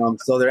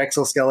 so their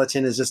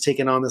exoskeleton is just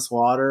taking on this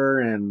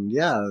water, and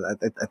yeah,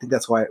 I think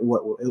that's why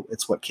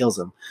what kills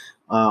them.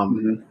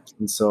 And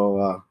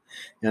so,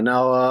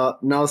 now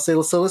let's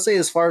say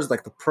as far as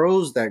like the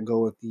pros that go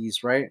with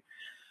these, right?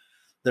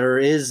 There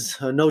is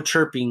no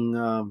chirping,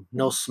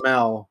 no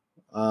smell.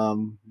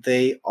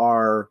 They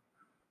are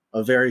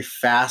a very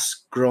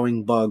fast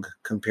growing bug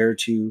compared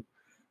to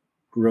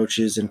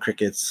roaches and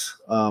crickets.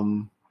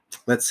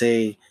 Let's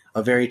say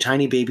a very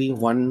tiny baby,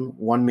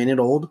 one minute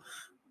old,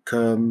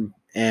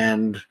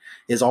 and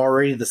is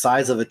already the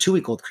size of a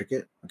 2-week-old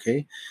cricket.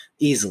 Okay,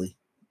 easily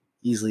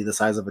the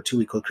size of a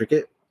 2-week-old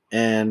cricket,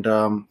 and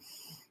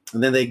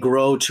then they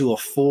grow to a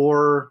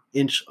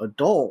 4-inch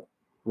adult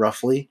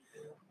roughly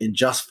in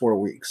just 4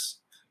 weeks.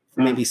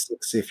 maybe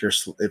 6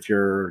 if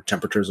your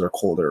temperatures are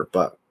colder,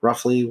 but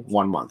roughly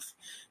 1 month.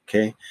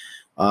 Okay.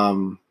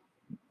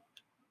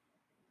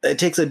 It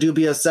takes a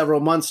dubia several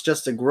months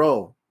just to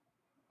grow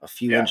a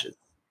few inches.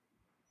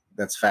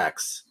 That's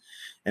facts.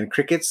 And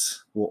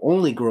crickets will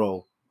only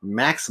grow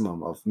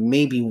maximum of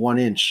maybe 1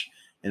 inch,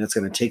 and it's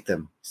going to take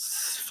them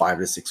 5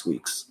 to 6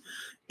 weeks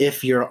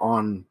if you're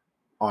on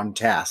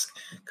task.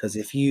 Because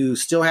if you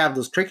still have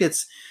those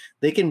crickets,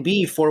 they can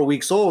be 4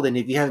 weeks old, and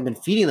if you haven't been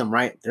feeding them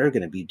right, they're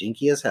going to be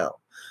dinky as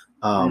hell.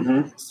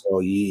 So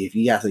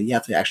you have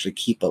to actually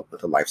keep up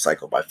with the life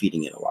cycle by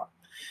feeding it a lot.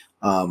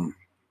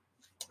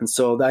 And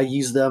so I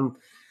use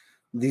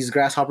these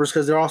grasshoppers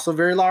because they're also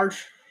very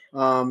large.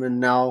 And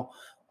now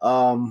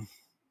I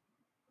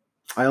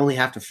only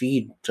have to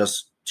feed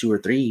just 2 or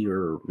 3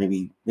 or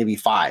maybe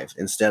 5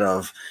 instead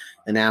of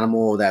an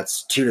animal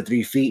that's 2 to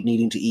 3 feet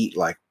needing to eat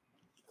like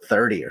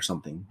 30 or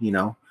something,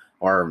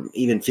 or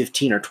even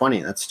 15 or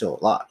 20. That's still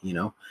a lot,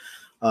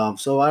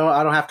 So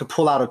I don't have to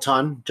pull out a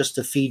ton just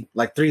to feed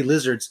like 3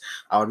 lizards.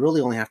 I would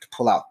really only have to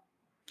pull out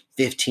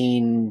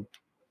 15,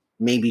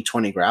 maybe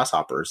 20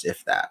 grasshoppers,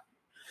 if that.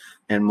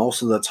 And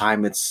most of the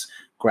time it's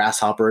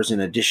grasshoppers in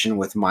addition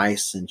with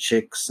mice and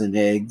chicks and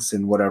eggs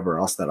and whatever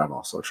else that I'm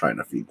also trying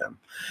to feed them.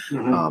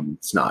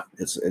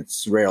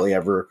 It's rarely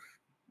ever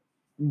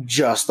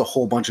just a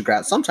whole bunch of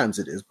grass. Sometimes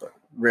it is, but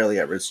rarely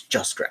ever it's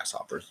just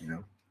grasshoppers, Yeah.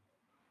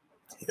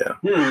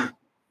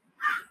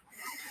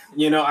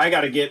 I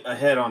got to get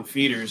ahead on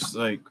feeders.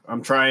 Like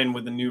I'm trying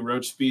with the new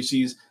roach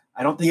species.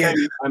 I don't think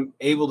I'm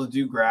able to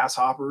do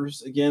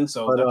grasshoppers again.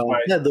 So that's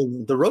why. Yeah,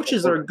 the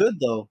roaches are good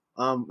though.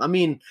 I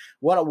mean,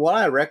 what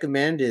I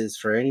recommend is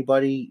for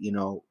anybody,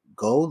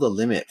 go the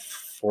limit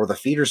for the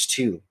feeders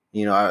too.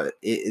 It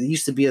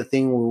used to be a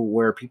thing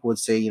where people would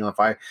say, if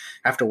I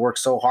have to work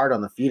so hard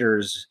on the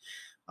feeders,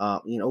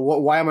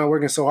 why am I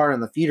working so hard on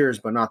the feeders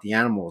but not the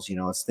animals?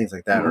 It's things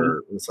like that,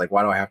 or it's like,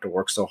 why do I have to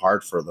work so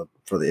hard for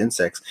the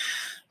insects?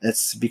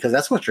 It's because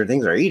that's what your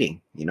things are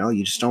eating.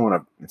 You just don't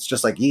want to. It's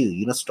just like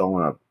you just don't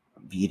want to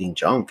be eating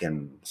junk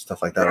and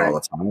stuff like that all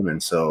the time.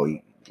 And so,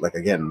 like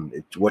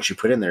again, what you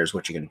put in there is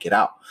what you're going to get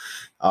out.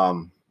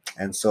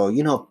 And so,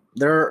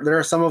 there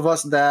are some of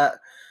us that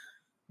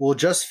will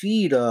just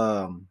feed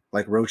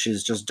like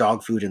roaches just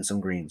dog food and some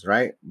greens,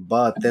 right?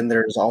 But then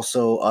there's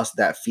also us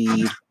that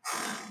feed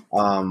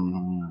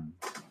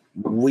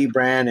wheat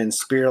bran and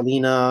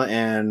spirulina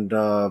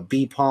and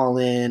bee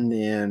pollen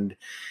and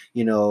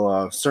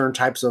certain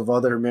types of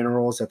other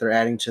minerals that they're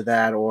adding to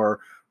that, or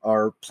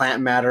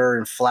plant matter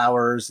and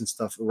flowers and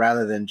stuff,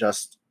 rather than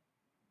just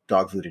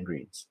dog food and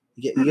greens.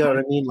 You know what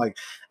I mean? Like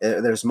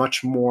there's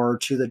much more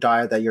to the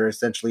diet that you're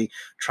essentially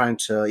trying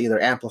to either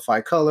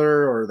amplify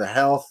color or the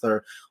health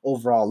or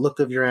overall look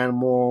of your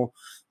animal,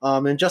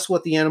 and just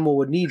what the animal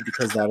would need,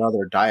 because that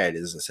other diet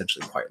is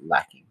essentially quite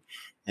lacking.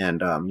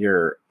 And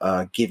you're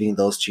giving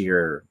those to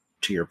your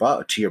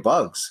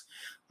bugs,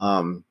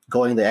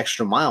 going the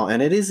extra mile,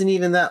 and it isn't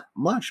even that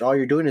much. All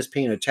you're doing is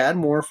paying a tad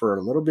more for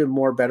a little bit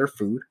more better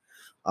food,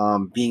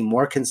 being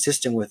more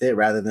consistent with it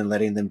rather than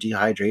letting them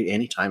dehydrate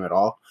anytime at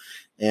all,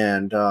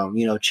 and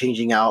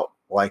changing out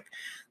like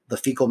the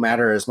fecal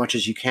matter as much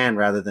as you can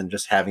rather than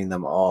just having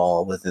them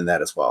all within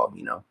that as well.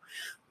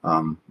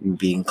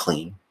 Being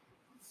clean.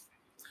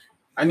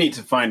 I need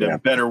to find a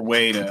better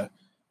way to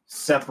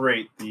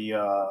separate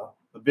the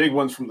big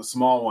ones from the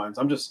small ones.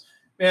 I'm just,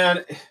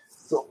 man.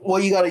 So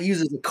what you got to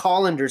use is a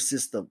colander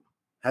system.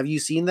 Have you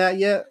seen that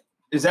yet?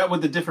 Is that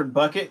with the different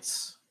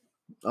buckets?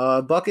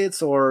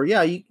 Buckets, or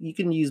you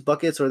can use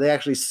buckets, or they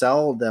actually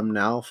sell them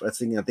now. I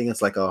think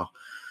it's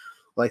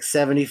like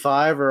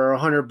 75 or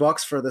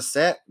 $100 for the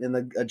set,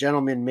 and a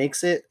gentleman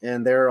makes it,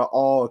 and they're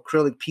all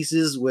acrylic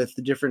pieces with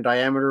the different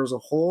diameters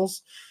of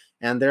holes,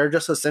 and they're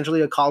just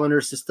essentially a colander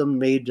system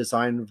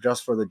designed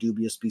just for the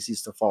dubious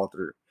species to fall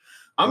through.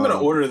 I'm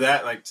gonna order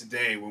that like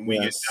today when we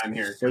get down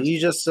here. So you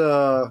just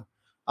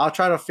I'll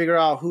try to figure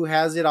out who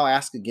has it. I'll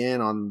ask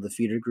again on the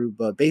feeder group,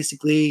 but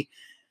basically,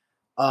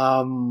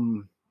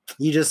 you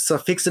just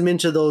fix them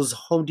into those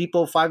Home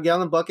Depot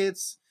 5-gallon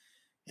buckets,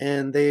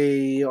 and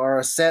they are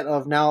a set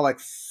of now like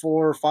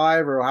 4 or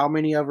 5 or how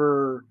many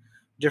ever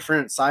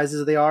different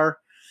sizes they are,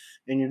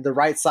 and the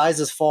right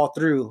sizes fall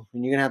through,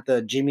 and you're gonna have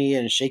to jimmy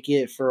and shake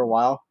it for a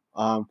while,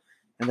 and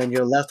then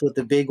you're left with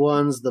the big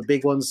ones. The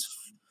big ones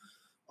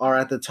are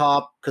at the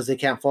top because they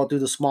can't fall through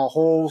the small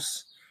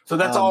holes. So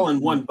that's all in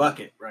one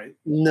bucket, right?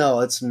 No,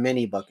 it's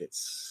many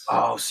buckets.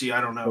 Oh, see,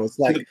 I don't know. So it's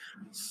like,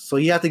 so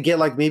you have to get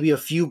like maybe a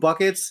few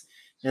buckets,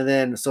 and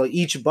then so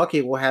each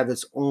bucket will have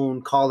its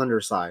own colander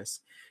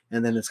size,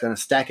 and then it's going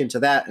to stack into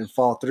that and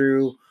fall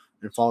through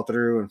and fall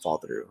through and fall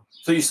through.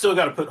 So you still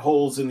got to put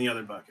holes in the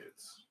other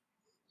buckets.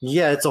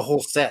 Yeah, it's a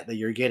whole set that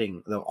you're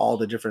getting, all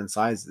the different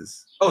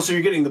sizes. Oh, so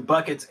you're getting the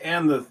buckets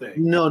and the thing?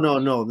 No.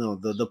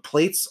 The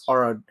plates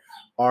are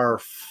 4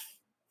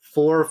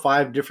 or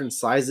 5 different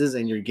sizes,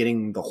 and you're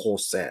getting the whole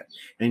set,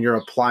 and you're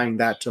applying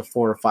that to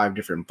 4 or 5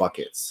 different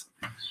buckets.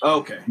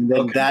 Okay. And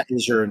then that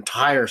is your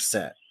entire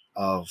set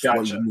of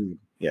what you need.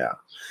 Yeah.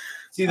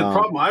 See, the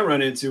problem I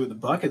run into with the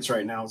buckets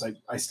right now is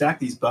I stack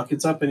these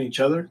buckets up in each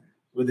other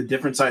with the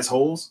different size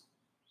holes.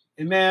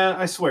 And man,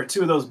 I swear,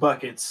 2 of those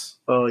buckets,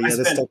 Oh I yeah,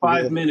 this spent stuff.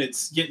 5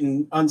 minutes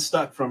getting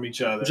unstuck from each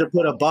You should other.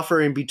 put a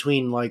buffer in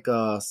between, like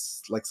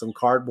some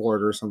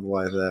cardboard or something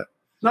like that.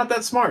 Not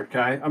that smart,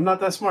 Kai. I'm not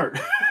that smart.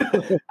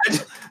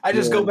 I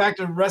just Yeah. go back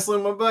to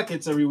wrestling my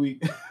buckets every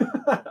week.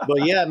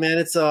 But yeah, man,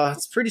 it's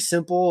pretty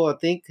simple. I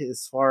think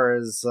as far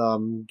as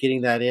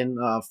getting that in.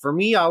 For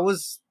me, I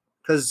was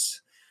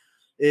because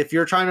if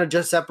you're trying to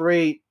just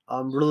separate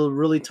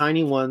really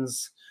tiny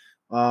ones,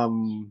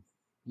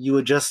 you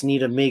would just need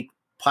to make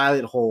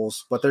pilot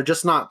holes, but they're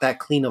just not that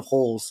clean of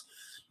holes.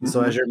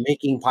 So as you're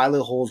making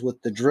pilot holes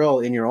with the drill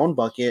in your own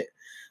bucket,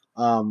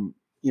 the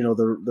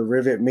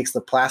rivet makes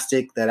the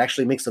plastic that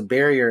actually makes a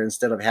barrier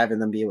instead of having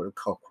them be able to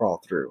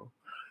crawl through.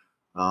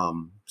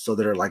 So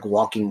they're like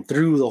walking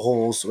through the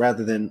holes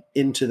rather than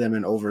into them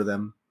and over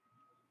them.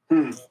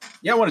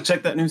 Yeah, I want to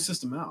check that new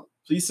system out.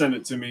 Please send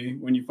it to me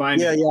when you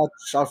find it. Yeah, I'll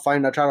try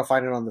to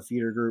find it on the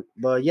feeder group.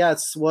 But yeah,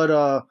 it's what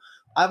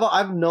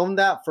I've known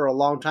that for a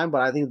long time,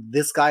 but I think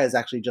this guy has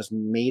actually just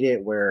made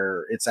it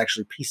where it's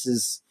actually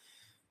pieces,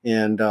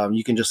 and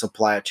you can just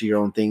apply it to your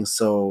own things,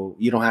 so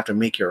you don't have to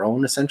make your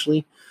own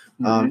essentially.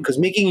 Because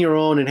making your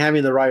own and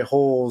having the right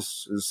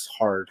holes is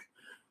hard.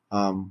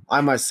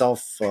 I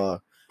myself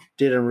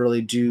didn't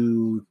really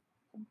do.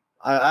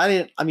 I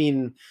didn't. I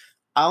mean,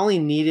 I only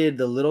needed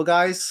the little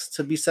guys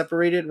to be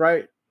separated,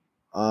 right?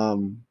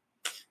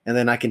 And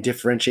then I can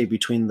differentiate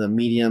between the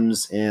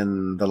mediums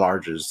and the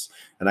larges,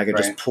 and I could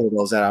just pull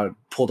those out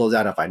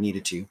if I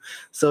needed to.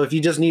 So if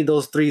you just need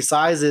those 3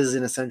 sizes,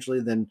 and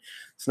essentially, then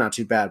it's not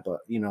too bad.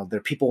 But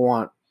there people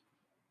want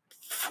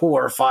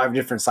 4 or 5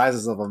 different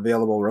sizes of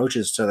available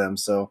roaches to them,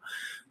 so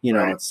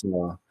it's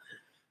you'll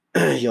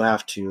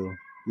have to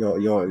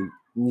you'll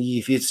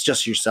if it's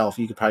just yourself,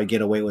 you could probably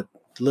get away with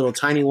little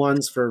tiny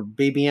ones for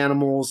baby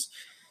animals,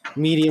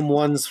 medium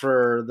ones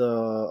for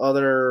the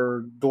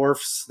other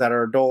dwarfs that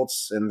are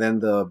adults, and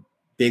then the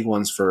big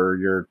ones for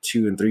your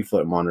 2 and 3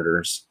 foot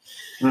monitors.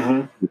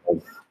 And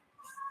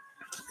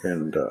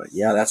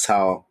that's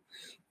how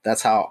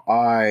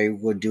I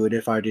would do it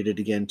if I did it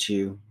again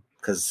too,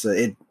 because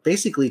it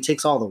basically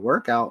takes all the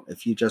work out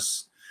if you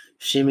just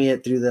shimmy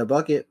it through the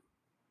bucket.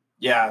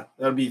 Yeah,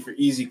 that'd be for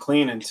easy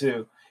cleaning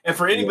too. And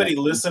for anybody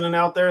listening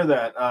out there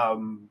that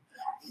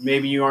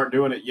maybe you aren't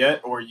doing it yet,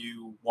 or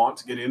you want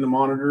to get into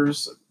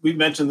monitors, we've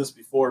mentioned this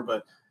before,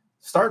 but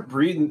start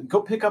breeding.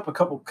 Go pick up a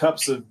couple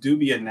cups of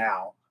Dubia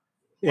now.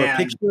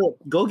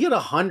 Go get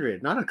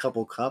 100, not a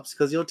couple cups,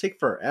 because you'll take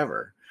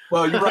forever.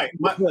 Well, you're right.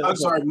 I'm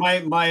sorry.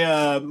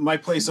 My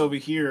place over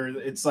here,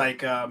 it's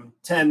like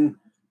 10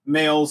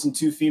 males and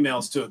 2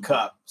 females to a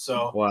cup.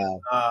 So wow.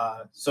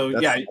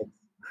 Yeah,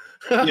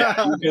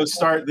 you go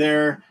start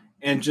there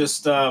and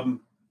just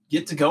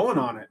get to going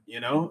on it.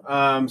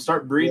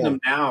 Start breeding them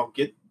now.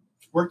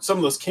 Work some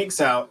of those kinks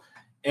out,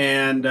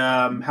 and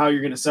how you're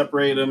going to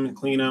separate them and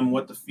clean them,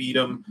 what to feed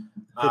them.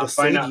 It'll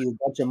save you a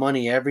bunch of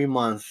money every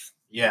month.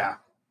 Yeah.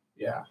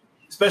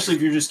 Especially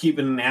if you're just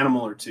keeping an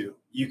animal or 2.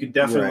 You could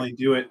definitely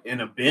do it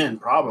in a bin,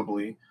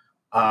 probably,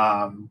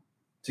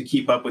 to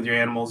keep up with your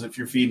animals if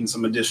you're feeding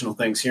some additional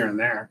things here and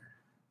there.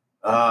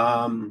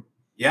 I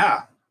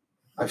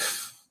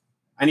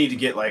need to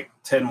get like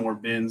 10 more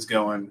bins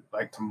going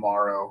like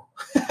tomorrow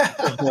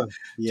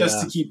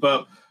just to keep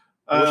up.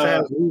 I wish I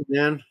had room,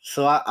 man.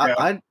 So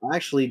I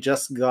actually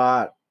just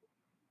got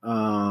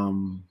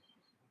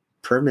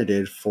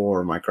permitted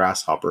for my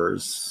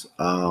grasshoppers.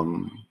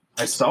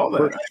 I saw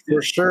that.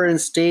 We're sure in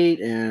state,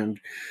 and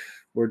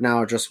we're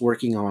now just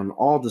working on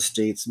all the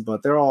states,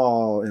 but they're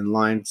all in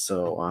line.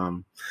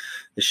 So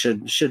it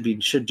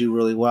should do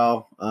really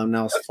well.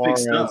 Now as far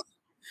as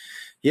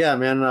yeah,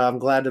 man, I'm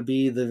glad to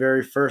be the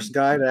very first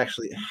guy to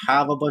actually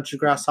have a bunch of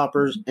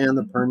grasshoppers and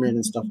the permit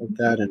and stuff like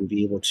that, and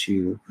be able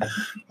to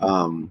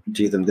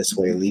do them this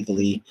way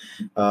legally.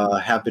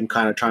 Have been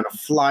kind of trying to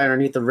fly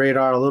underneath the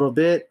radar a little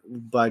bit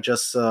by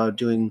just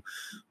doing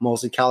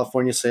mostly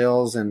California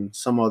sales and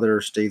some other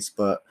states,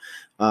 but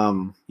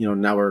now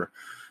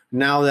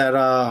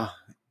that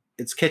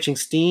it's catching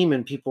steam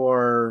and people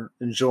are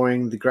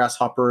enjoying the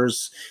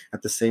grasshoppers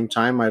at the same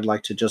time, I'd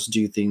like to just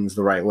do things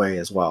the right way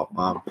as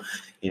well.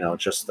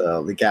 Just the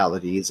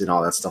legalities and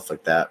all that stuff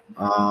like that.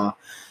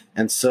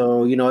 And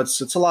so,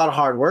 it's a lot of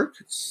hard work.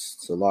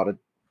 It's a lot of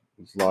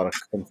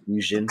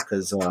confusion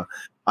because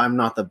I'm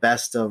not the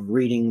best of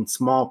reading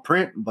small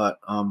print, but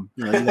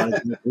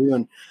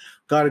you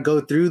got to go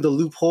through the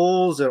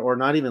loopholes, or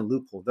not even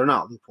loopholes. They're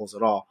not loopholes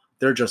at all.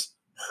 They're just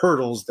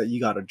hurdles that you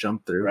got to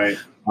jump through, right?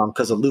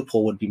 Because a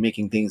loophole would be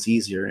making things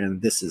easier,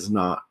 and this is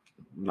not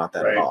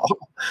that at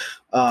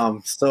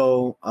all.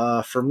 So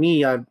for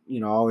me, I've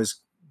always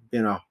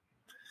been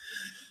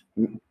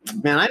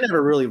man, I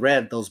never really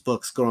read those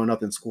books growing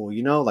up in school,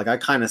 like I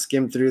kind of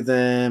skimmed through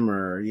them,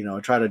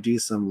 or try to do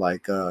some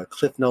like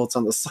cliff notes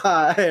on the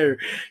side, or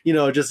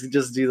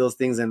just do those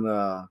things. And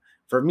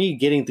for me,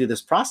 getting through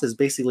this process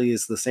basically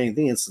is the same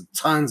thing. It's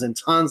tons and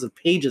tons of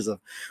pages of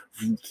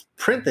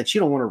print that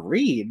you don't want to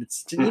read.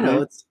 It's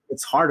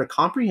it's hard to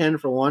comprehend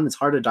for one. It's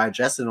hard to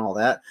digest and all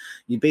that.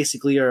 You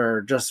basically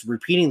are just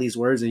repeating these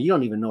words and you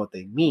don't even know what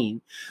they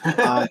mean.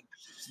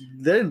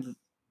 There's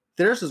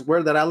this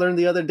word that I learned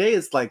the other day.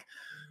 It's like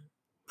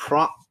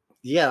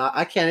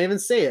I can't even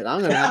say it.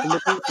 I'm gonna have to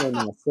look it up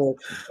now. So,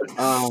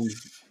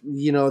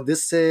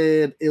 this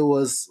said it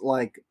was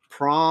like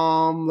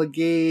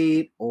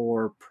promulgate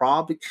or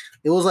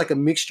it was like a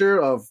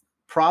mixture of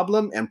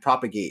problem and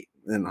propagate.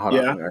 And hold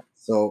on there.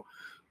 So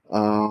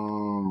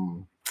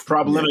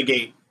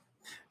Problemigate.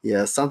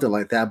 Yeah, something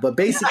like that. But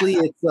basically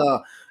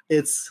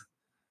it's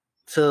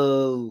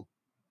to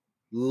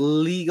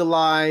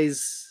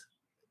legalize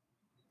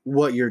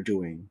what you're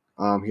doing.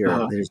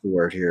 Here's the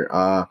word here.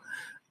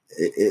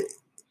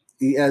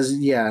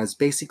 It's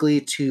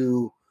basically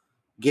to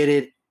get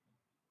it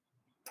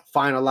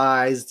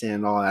finalized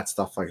and all that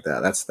stuff like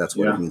that. That's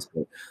what it means.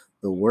 But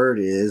the word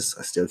is,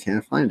 I still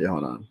can't find it.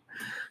 Hold on.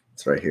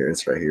 It's right here.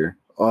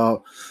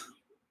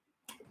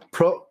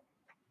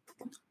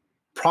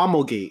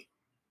 Promulgate.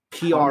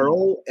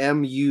 Promulgated.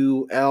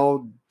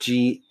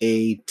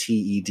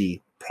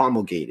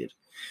 Promulgated.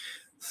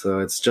 So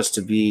it's just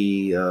to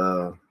be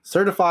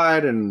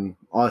certified and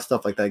all that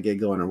stuff like that, get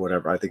going or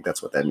whatever. I think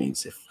that's what that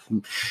means.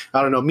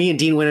 I don't know. Me and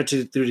Dean went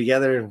through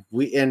together.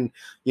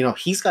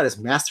 He's got his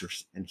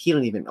master's and he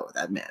don't even know what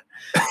that meant.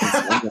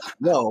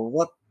 No,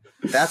 what?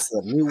 That's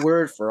the new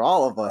word for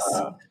all of us.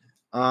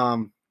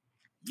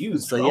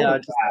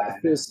 It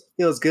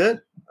feels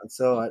good. And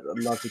so I'd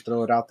love to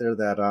throw it out there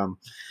that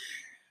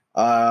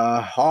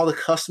all the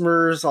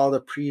customers, all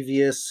the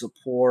previous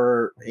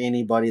support,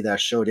 anybody that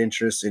showed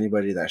interest,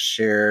 anybody that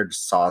shared,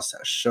 saw us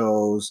at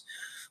shows,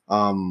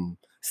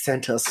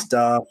 sent us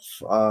stuff.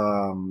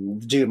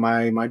 Dude,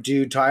 my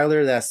dude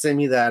Tyler that sent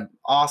me that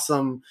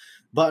awesome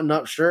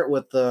button-up shirt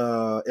with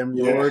the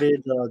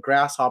embroidered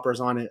grasshoppers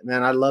on it.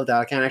 Man, I love that.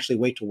 I can't actually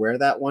wait to wear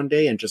that one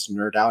day and just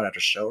nerd out at a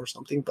show or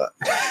something. But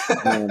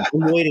I'm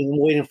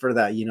waiting for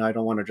that. I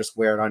don't want to just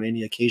wear it on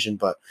any occasion.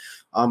 But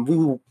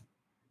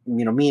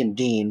me and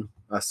Dean.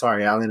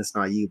 Sorry, Alan, it's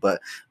not you,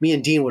 but me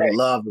and Dean would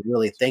love to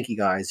really thank you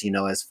guys.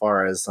 As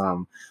far as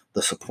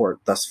the support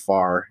thus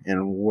far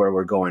and where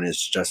we're going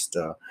is just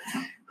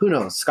who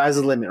knows? Sky's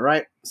the limit,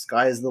 right?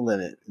 Sky is the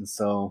limit, and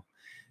so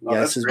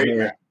this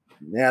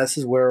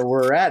is where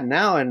we're at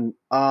now, and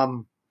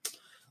the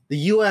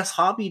U.S.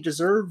 hobby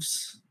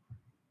deserves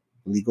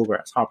legal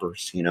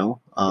grasshoppers. And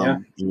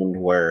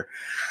where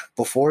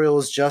before it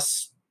was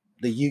just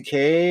the UK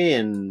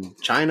and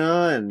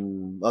China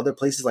and other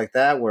places like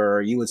that,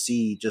 where you would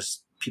see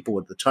just people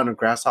with a ton of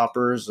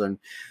grasshoppers, and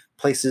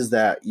places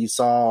that you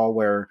saw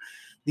where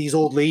these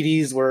old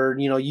ladies were,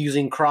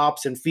 using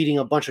crops and feeding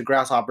a bunch of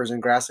grasshoppers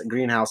in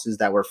greenhouses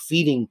that were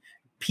feeding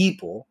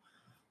people.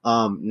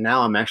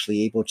 Now I'm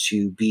actually able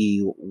to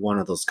be one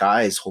of those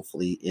guys,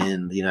 hopefully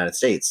in the United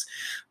States.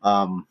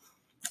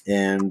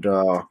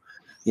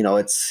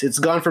 It's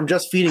gone from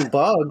just feeding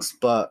bugs,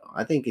 but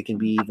I think it can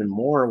be even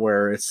more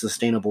where it's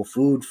sustainable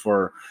food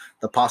for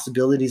the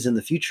possibilities in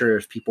the future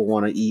if people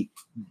want to eat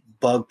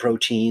bug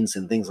proteins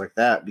and things like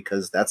that,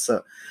 because that's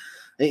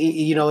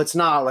it's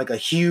not like a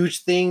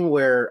huge thing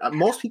where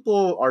most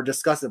people are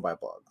disgusted by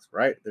bugs,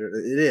 right?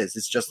 It is.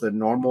 It's just the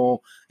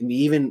normal. I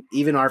mean,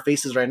 even our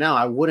faces right now,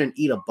 I wouldn't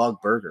eat a bug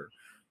burger,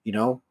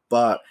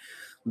 but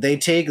they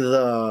take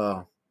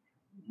some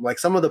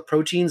of the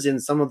proteins in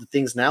some of the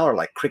things now are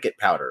like cricket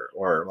powder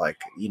or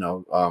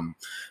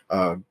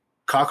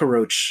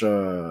cockroach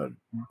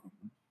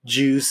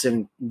juice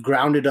and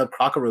grounded up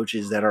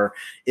cockroaches that are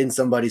in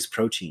somebody's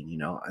protein.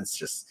 It's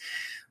just,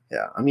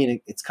 I mean,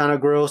 it's kind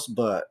of gross,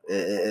 but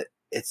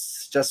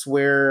it's just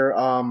where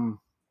the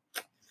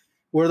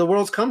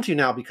world's come to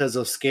now because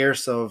of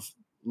scarce of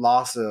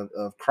loss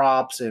of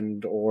crops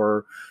and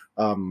or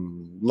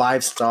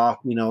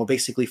livestock.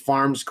 Basically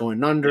farms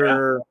going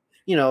under.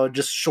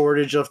 Just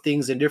shortage of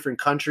things in different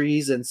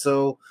countries. And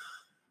so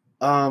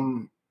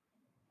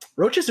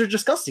roaches are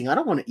disgusting. I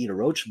don't want to eat a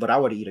roach, but I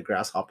would eat a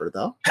grasshopper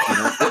though.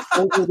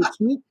 Over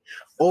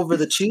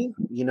the two,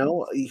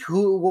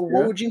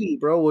 what would you eat,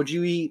 bro? Would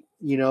you eat,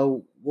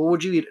 what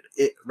would you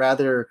eat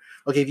rather?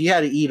 Okay, if you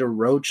had to eat a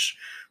roach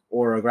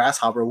or a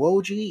grasshopper, what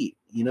would you eat?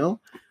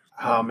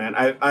 Oh man,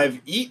 I've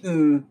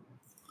eaten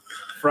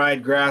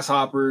fried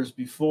grasshoppers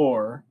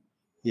before.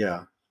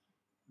 Yeah.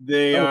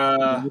 They're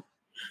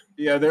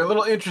a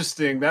little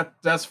interesting.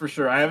 That's for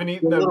sure. I haven't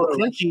eaten them. A little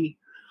crunchy.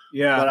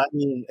 Yeah. But I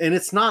mean, and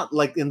it's not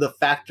like in the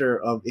factor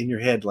of in your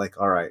head,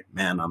 like, all right,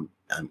 man, I'm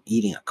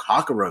eating a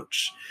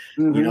cockroach.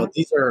 Mm-hmm.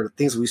 These are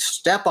things we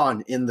step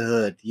on in the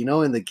hood,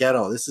 in the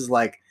ghetto. This is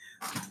like,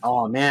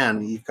 oh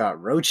man, you've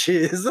got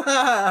roaches.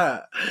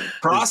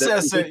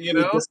 Process it,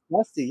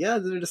 disgusting. Yeah,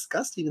 they're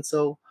disgusting. And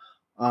so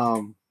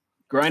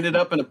grind it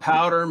up in a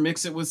powder,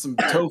 mix it with some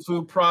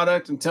tofu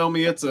product, and tell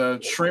me it's a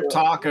shrimp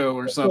taco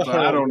or something.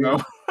 I don't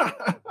know.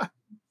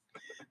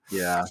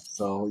 Yeah.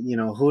 So,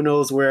 who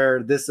knows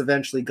where this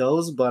eventually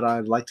goes, but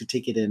I'd like to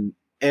take it in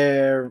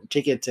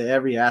take it to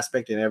every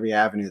aspect and every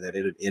avenue that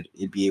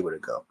it'd be able to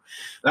go.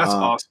 That's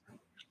awesome.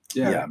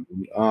 Yeah.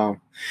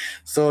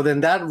 So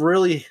then that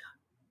really,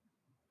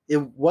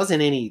 it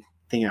wasn't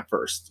anything at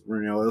first. It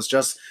was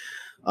just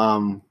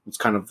it's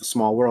kind of a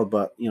small world,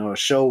 but a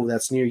show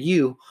that's near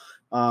you,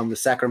 the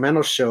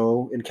Sacramento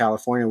show in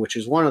California, which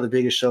is one of the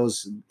biggest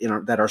shows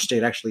that our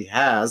state actually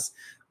has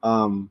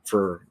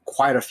for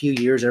quite a few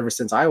years, ever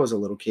since I was a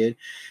little kid.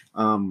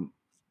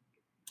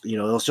 It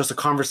was just a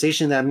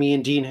conversation that me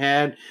and Dean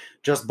had,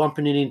 just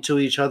bumping into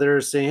each other,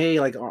 saying, "Hey,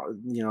 like,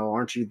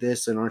 aren't you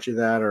this and aren't you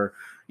that?" Or,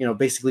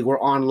 basically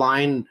we're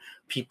online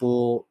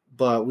people,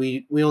 but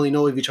we only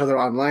know of each other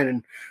online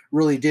and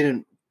really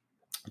didn't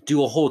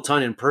do a whole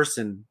ton in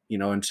person,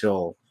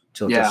 until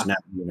just now,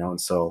 and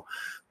so,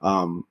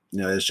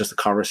 it's just a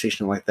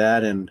conversation like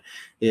that. And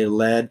it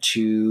led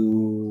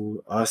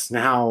to us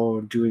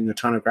now doing a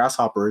ton of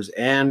grasshoppers.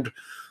 And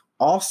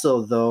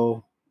also,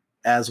 though,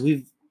 as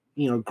we've,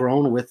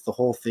 grown with the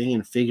whole thing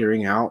and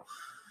figuring out,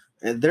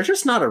 they're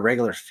just not a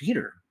regular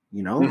feeder,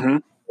 Mm-hmm.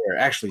 They're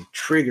actually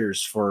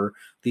triggers for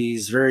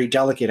these very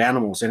delicate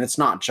animals. And it's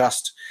not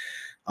just,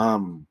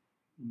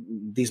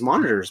 these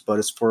monitors, but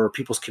it's for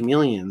people's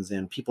chameleons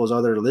and people's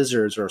other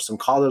lizards, or some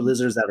collared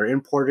lizards that are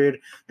imported,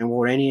 and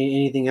more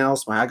anything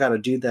else. I got a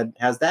dude that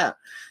has that.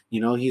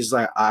 He's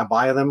like, I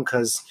buy them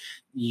because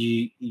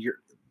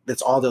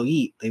that's all they'll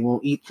eat. They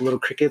won't eat the little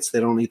crickets. They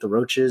don't eat the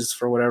roaches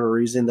for whatever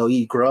reason. They'll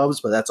eat grubs,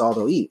 but that's all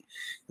they'll eat.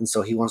 And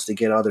so he wants to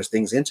get other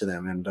things into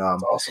them. And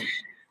that's awesome.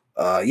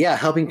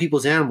 Helping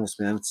people's animals,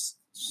 man. It's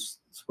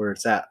where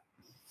it's at.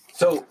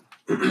 So,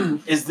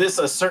 is this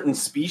a certain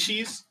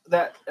species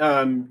that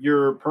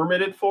you're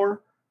permitted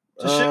for?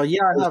 I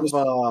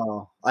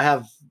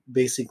have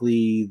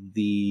basically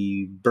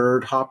the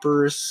bird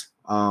hoppers,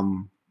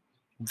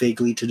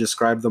 vaguely to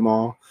describe them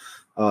all.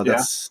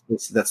 That's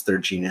their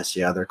genus.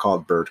 Yeah, they're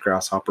called bird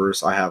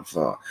grasshoppers. I have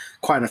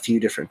quite a few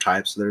different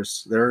types.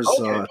 There's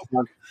okay.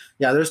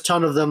 There's a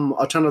ton of them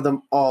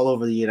all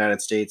over the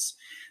United States.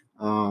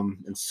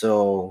 And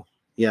so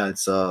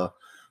it's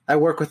I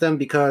work with them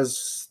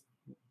because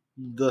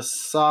the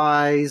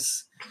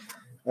size,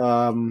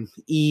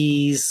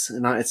 ease,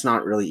 and it's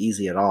not really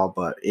easy at all,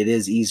 but it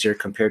is easier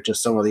compared to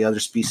some of the other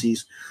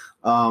species.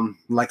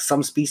 Like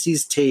some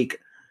species take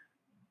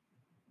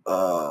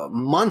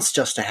months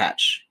just to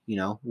hatch,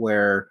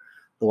 where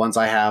the ones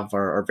I have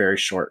are very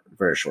short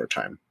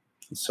time.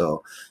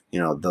 So,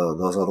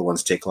 those other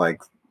ones take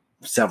like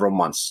several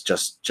months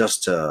just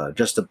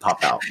to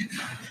pop out.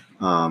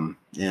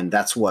 And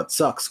that's what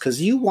sucks, because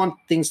you want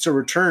things to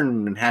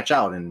return and hatch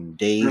out in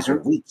days or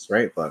weeks,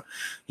 right? But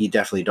you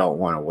definitely don't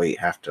want to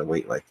have to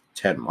wait like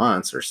 10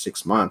 months or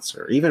 6 months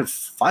or even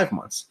 5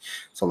 months.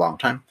 It's a long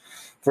time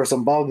for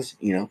some bugs,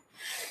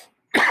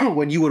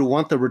 when you would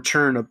want the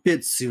return a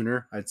bit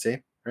sooner, I'd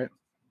say, right?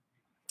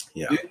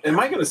 Yeah. Dude, am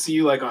I going to see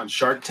you like on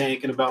Shark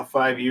Tank in about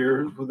 5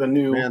 years with a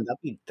new? Man,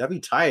 that'd be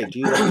tight,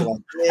 dude. I'd be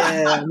like,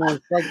 yeah, I'm on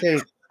Shark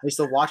Tank. I used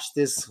to watch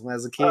this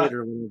as a kid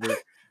or whatever.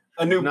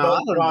 A new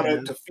bug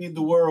product to feed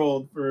the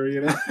world for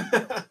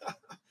that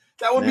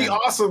would be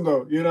awesome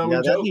though.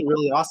 That'd be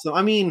really awesome.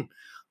 I mean,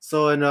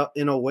 so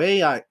in a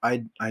way,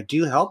 I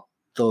do help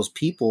those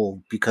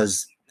people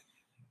because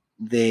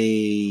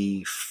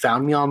they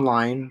found me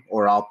online,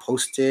 or I'll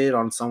post it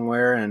on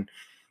somewhere and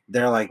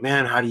they're like,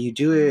 man, how do you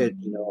do it?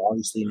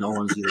 Obviously no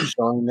one's either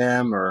showing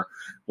them, or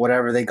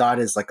whatever they got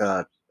is like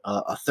a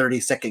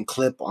 30-second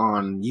clip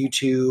on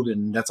YouTube,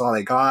 and that's all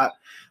they got.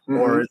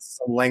 Or it's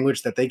some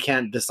language that they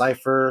can't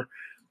decipher.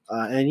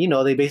 And,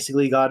 they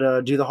basically got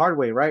to do the hard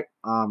way, right?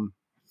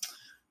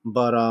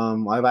 But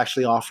I've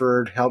actually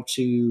offered help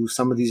to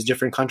some of these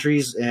different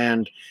countries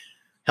and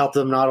help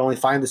them not only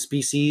find the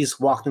species,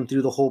 walk them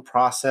through the whole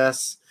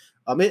process.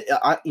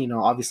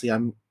 Obviously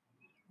I'm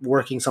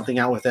working something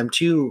out with them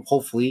too,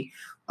 hopefully.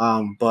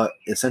 But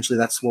essentially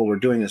that's what we're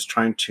doing, is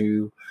trying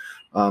to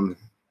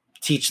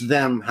teach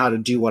them how to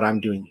do what I'm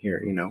doing here,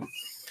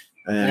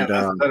 And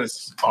that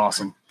is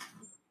awesome.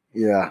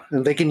 Yeah,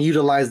 and they can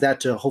utilize that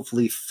to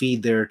hopefully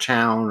feed their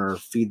town or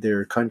feed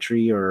their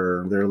country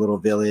or their little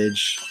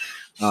village.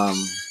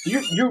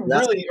 You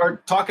really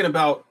are talking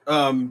about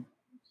other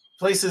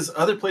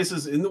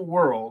places in the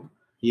world.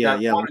 Yeah.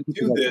 Want to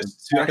do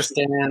this,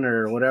 Pakistan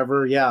or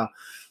whatever. Yeah,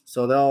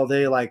 so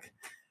they like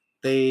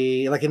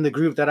in the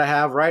group that I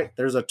have, right?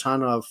 There's a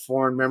ton of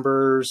foreign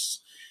members,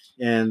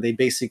 and they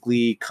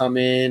basically come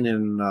in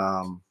and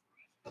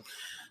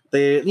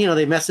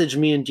they message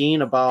me and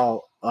Dean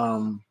about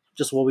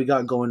just what we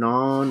got going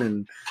on.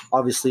 And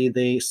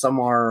obviously some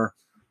want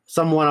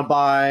to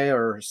buy,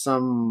 or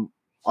some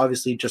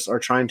obviously just are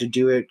trying to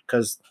do it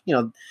because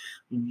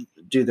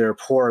they're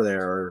poor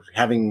there, or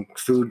having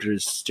food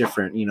is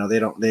different.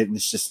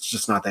 It's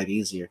just not that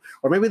easier.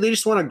 Or maybe they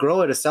just want to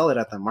grow it to sell it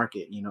at the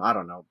market. I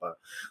don't know. But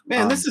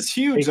man, this is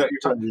huge that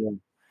you're talking.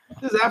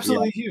 This is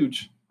absolutely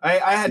huge.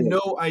 I had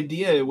no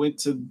idea it went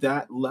to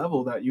that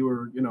level that you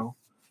were,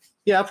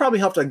 Yeah, I've probably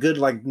helped a good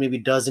maybe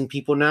dozen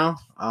people now.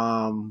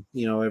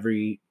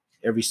 Every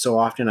every so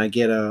often I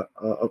get a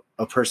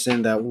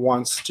person that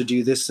wants to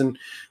do this, and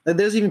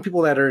there's even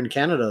people that are in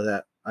Canada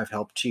that I've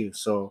helped too.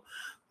 So,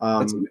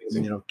 That's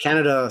amazing.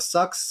 Canada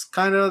sucks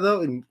kind of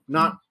though, and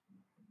not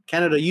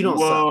Canada. You don't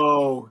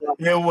suck.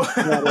 Whoa.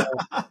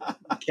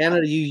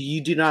 Canada, you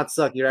do not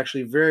suck. You're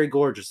actually very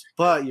gorgeous,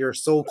 but you're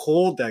so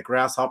cold that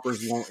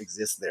grasshoppers won't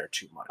exist there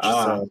too much.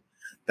 So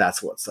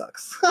that's what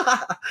sucks.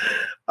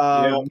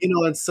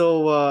 And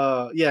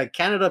so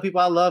Canada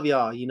people, I love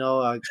y'all.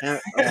 Canada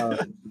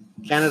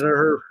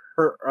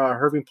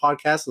Herping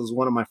Podcast was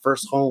one of my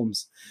first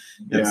homes,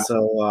 and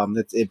so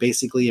it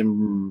basically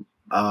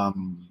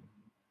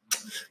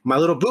my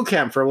little boot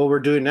camp for what we're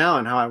doing now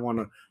and how I want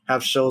to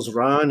have shows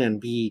run and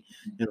be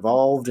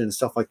involved and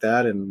stuff like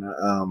that, and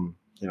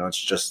it's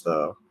just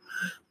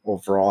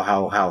overall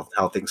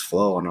how things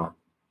flow on a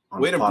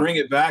way to bring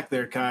it back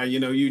there, Kai. You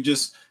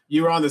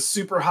were on the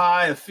super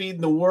high of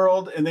feeding the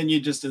world, and then you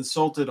just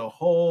insulted a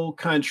whole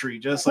country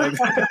just like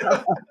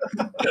that.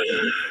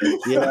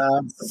 Yeah,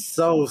 I'm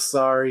so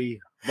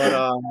sorry, but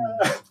I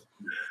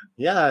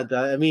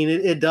mean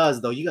it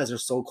does though. You guys are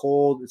so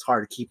cold. It's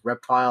hard to keep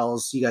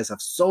reptiles. You guys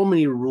have so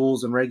many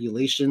rules and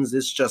regulations.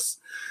 It's just,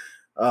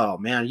 oh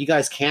man, you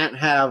guys can't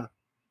have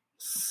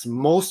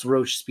most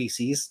roach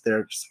species.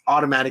 They're just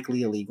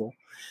automatically illegal.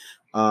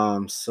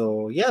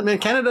 So yeah, man,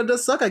 Canada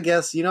does suck, I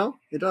guess. It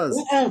does.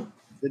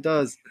 It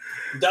does.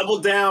 Double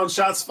down,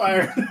 shots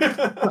fired.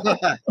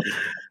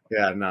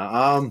 Yeah,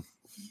 no.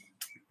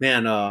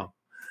 Man,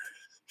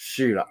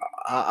 shoot.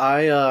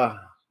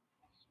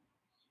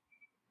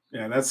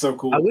 Yeah, that's so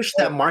cool. I wish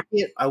that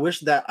market, I wish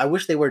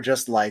they were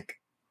just like,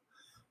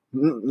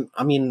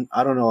 I mean,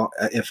 I don't know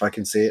if I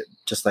can say it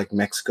just like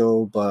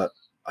Mexico, but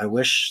I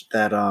wish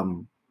that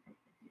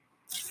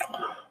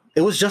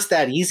it was just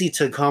that easy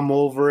to come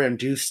over and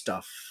do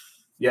stuff.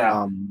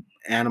 Yeah.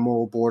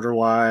 Animal border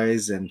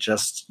wise and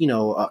just,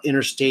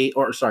 interstate,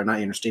 or sorry, not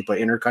interstate, but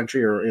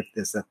intercountry, or if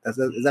is that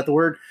the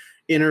word?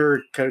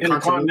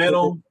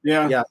 Intercontinental.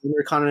 Yeah.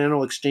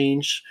 Intercontinental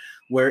exchange,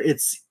 where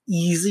it's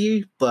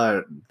easy,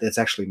 but it's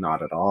actually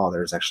not at all.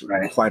 There's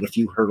actually quite a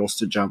few hurdles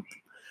to jump.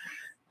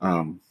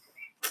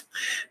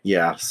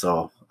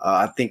 So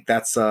I think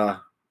that's I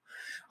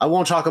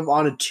won't talk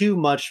on it too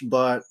much,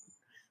 but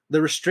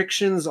the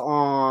restrictions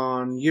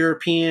on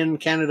European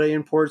Canada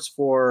imports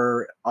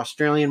for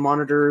Australian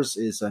monitors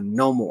is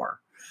no more.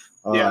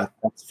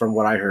 That's from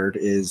what I heard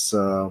is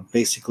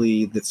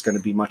basically that's going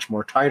to be much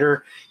more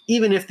tighter,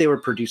 even if they were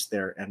produced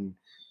there and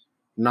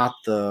not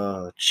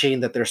the chain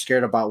that they're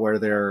scared about where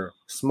they're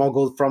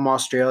smuggled from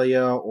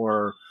Australia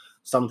or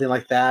something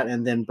like that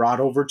and then brought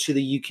over to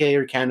the UK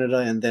or Canada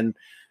and then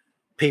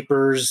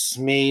papers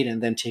made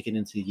and then taken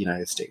into the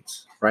United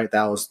States. Right.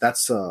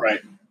 That's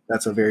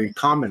a very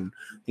common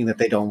thing that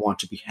they don't want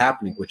to be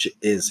happening, which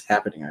is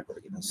happening, I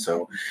believe.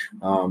 So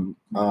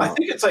I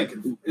think it's like,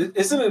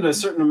 isn't it a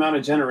certain amount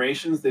of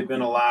generations they've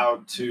been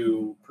allowed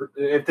to,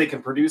 if they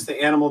can produce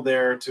the animal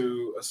there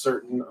to a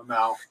certain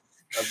amount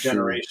of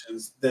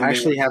generations? Then I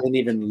actually haven't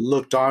even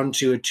looked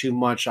onto it too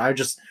much. I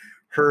just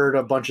heard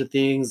a bunch of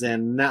things,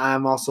 and now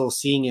I'm also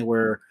seeing it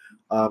where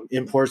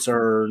imports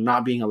are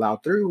not being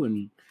allowed through,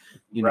 and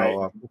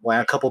why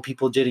a couple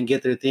people didn't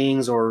get their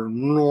things, or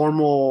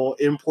normal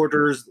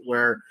importers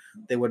where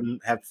they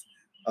wouldn't have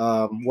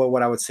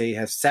what I would say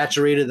have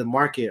saturated the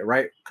market,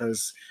 right?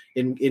 Because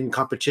in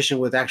competition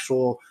with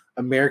actual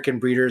American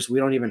breeders, we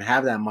don't even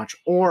have that much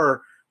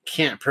or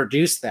can't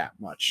produce that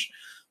much.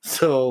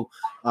 So,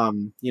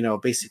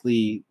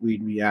 basically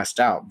we asked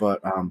out,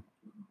 but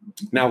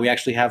now we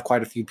actually have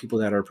quite a few people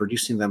that are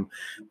producing them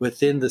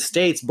within the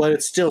States, but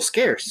it's still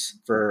scarce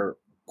for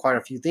quite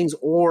a few things,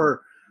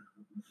 or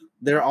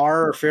there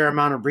are a fair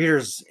amount of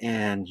breeders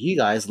and you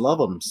guys love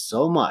them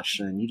so much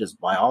and you just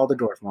buy all the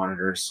dwarf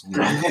monitors. And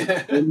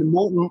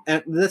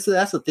that's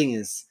the thing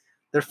is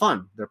they're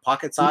fun. They're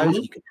pocket size.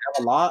 Mm-hmm. You can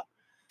have a lot.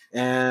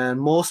 And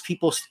most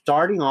people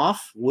starting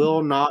off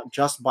will not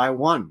just buy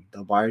one.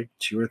 They'll buy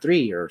 2 or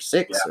 3 or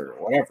 6 or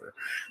whatever.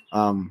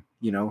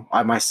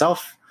 I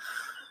myself,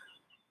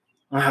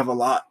 I have a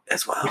lot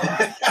as well.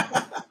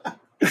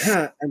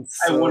 And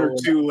so, I have 1 or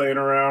 2 laying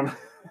around.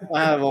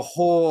 I have a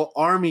whole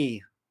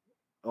army.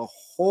 Oh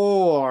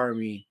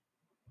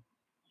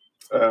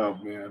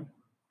man,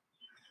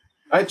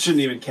 I shouldn't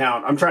even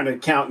count. I'm trying to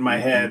count in my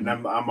head, and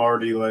I'm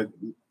already like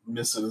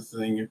missing a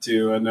thing or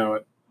two. I know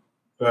it,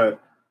 but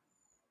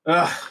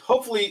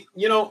hopefully,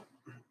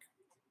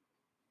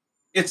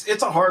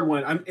 it's a hard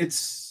one.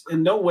 It's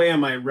in no way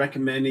am I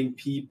recommending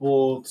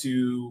people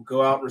to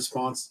go out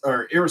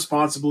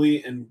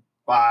irresponsibly and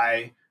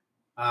buy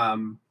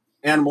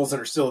animals that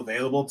are still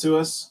available to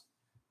us.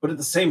 But at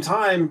the same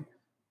time,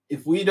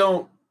 if we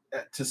don't,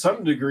 to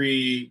some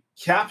degree,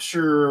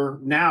 capture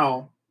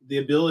now the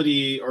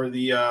ability or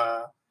the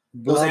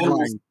those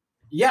animals,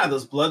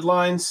 those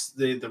bloodlines,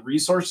 the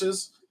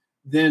resources,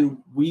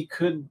 then we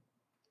could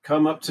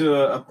come up to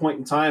a point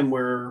in time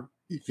where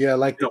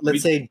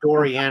let's say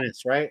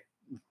Dorianus, right?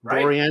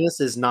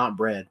 Dorianus is not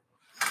bred,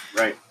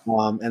 right?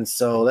 And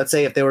so let's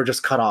say if they were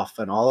just cut off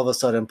and all of a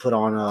sudden put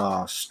on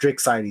a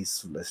strict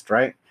CITES list,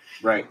 right?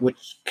 Right.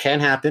 which can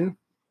happen.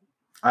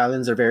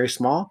 Islands are very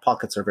small.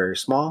 Pockets are very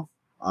small.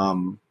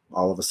 All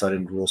of a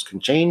sudden, rules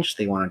can change.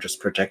 They want to just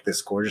protect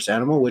this gorgeous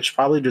animal, which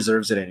probably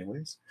deserves it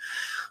anyways.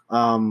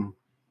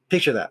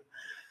 Picture that.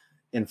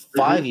 In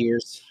 5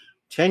 years,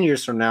 10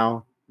 years from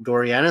now,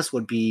 Dorianus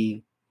would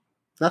be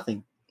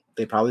nothing.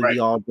 They'd probably be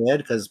all dead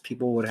because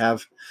people would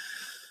have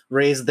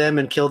raised them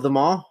and killed them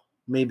all.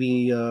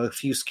 Maybe a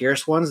few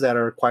scarce ones that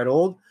are quite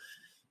old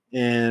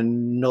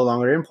and no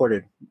longer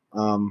imported.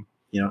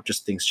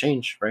 Just things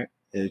change, right?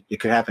 It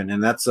could happen.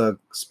 And that's a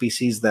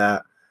species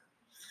that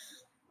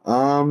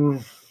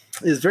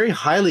is very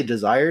highly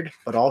desired,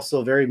 but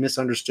also very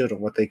misunderstood on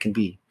what they can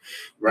be.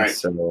 Right. And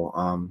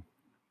so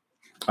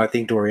I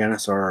think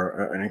Dorianus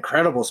are an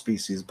incredible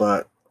species,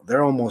 but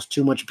they're almost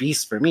too much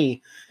beast for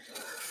me.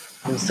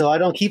 And so I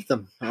don't keep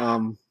them.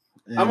 I'm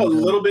a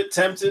little bit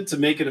tempted to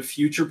make it a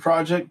future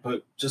project,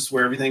 but just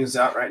where everything's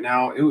at right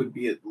now, it would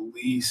be at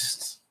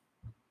least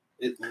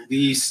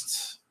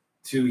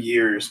 2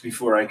 years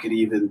before I could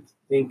even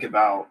think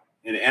about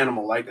an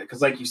animal like that.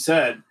 Because like you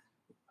said,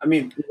 I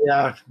mean...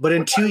 Yeah, but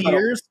in 2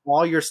 years,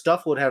 all your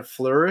stuff would have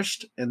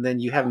flourished, and then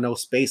you have no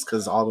space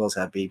because all those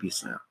have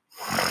babies now.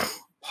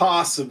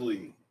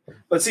 Possibly.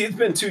 But see, it's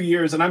been 2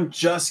 years, and I'm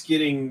just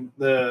getting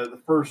the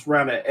first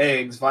round of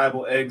eggs,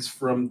 viable eggs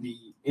from the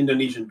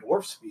Indonesian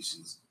dwarf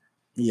species.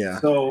 Yeah.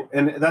 So,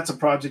 and that's a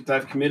project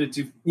I've committed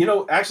to.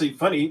 Actually,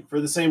 funny,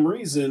 for the same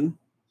reason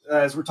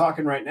as we're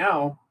talking right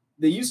now,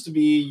 they used to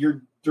be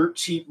your dirt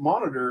cheap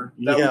monitor.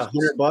 That was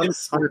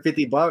 $100,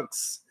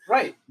 $150.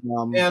 Right.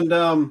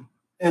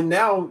 And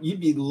now you'd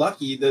be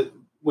lucky that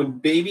when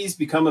babies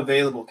become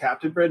available,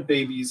 captive bred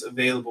babies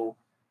available,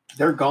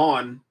 they're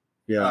gone.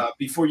 Yeah.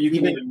 Before you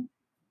can even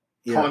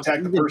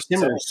contact the person.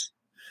 Chimmers.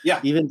 Yeah.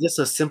 Even just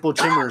a simple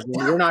chimmers.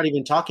 We're not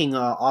even talking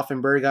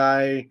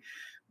Offenburgi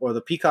or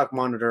the Peacock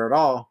monitor at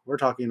all. We're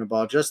talking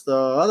about just the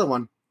other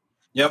one.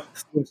 Yep.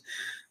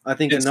 I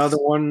think another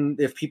one,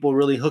 if people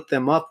really hook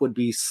them up, would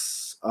be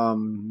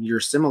your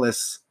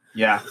Similis.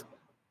 Yeah.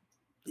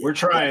 We're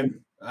trying.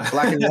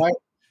 Black and white.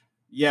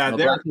 Yeah.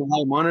 Black and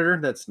white monitor.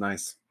 That's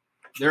nice.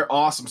 They're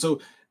awesome.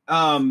 So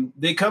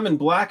they come in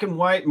black and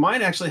white.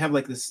 Mine actually have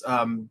like this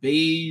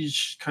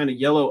beige kind of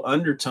yellow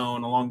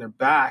undertone along their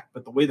back,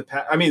 but the way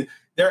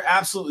they're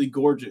absolutely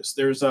gorgeous.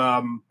 There's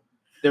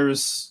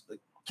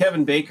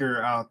Kevin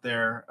Baker out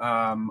there.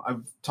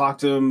 I've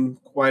talked to him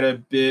quite a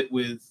bit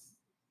with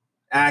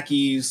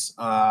Ackies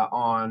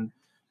on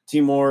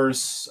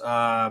Timor's,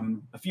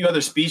 a few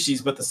other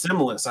species, but the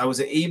Similis, I was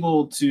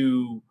able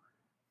to.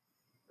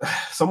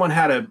 Someone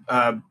had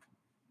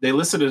they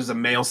listed it as a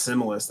male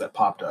Similis that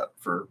popped up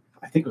for,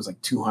 I think it was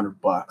like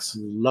 $200.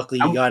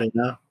 Luckily, you got it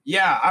now.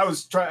 Yeah, I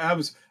was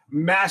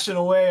mashing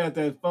away at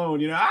that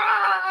phone.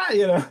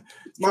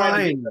 It's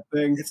mine.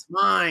 It's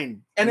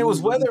mine. And it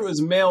was whether it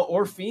was male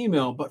or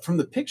female, but from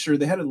the picture,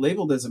 they had it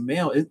labeled as a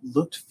male. It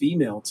looked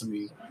female to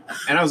me,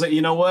 and I was like,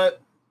 you know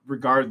what?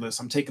 Regardless,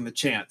 I'm taking the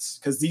chance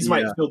because these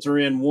might filter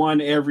in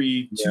one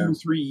every 2-3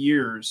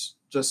 years,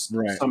 just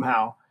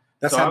somehow.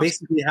 That's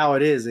basically how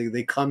it is.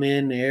 They come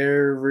in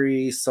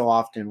every so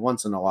often,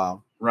 once in a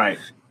while. Right.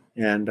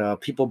 And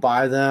people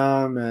buy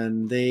them,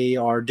 and they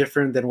are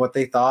different than what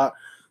they thought.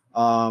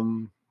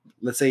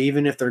 Let's say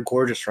even if they're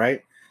gorgeous,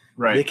 right?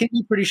 Right. They can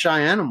be pretty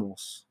shy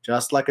animals,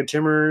 just like a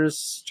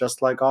Timmers,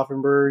 just like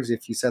Offenburgs,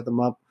 if you set them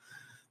up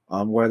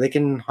where they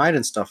can hide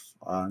and stuff.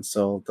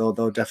 So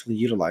they'll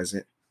definitely utilize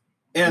it.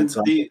 And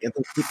so I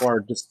think people are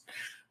just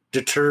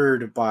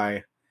deterred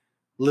by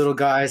little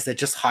guys that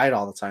just hide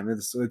all the time.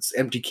 It's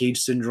empty cage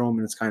syndrome,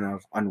 and it's kind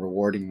of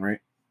unrewarding, right?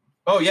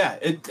 Oh yeah,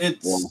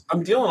 it's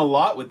I'm dealing a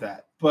lot with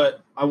that,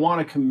 but I want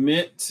to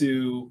commit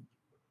to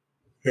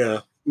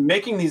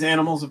making these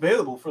animals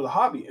available for the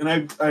hobby,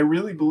 and I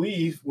really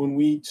believe when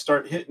we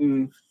start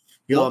hitting,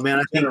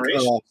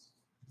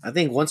 I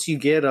think once you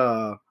get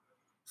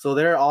so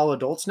they're all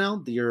adults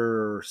now.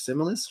 Your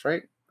Similis,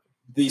 right?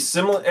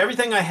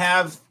 Everything I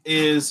have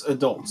is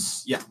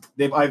adults. Yeah,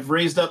 I've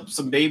raised up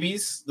some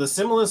babies. The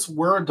Similis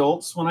were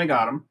adults when I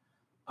got them.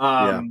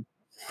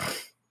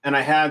 And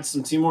I had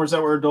some Timors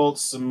that were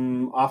adults,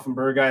 some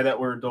Offenburgi that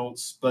were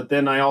adults, but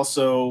then I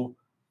also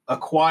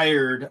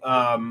acquired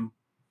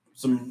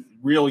some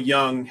real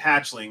young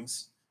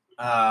hatchlings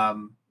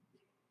of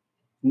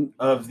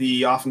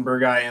the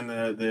Offenburgi and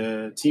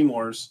the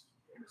Timors.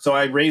 So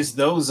I raised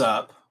those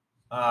up.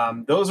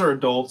 Those are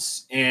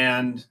adults,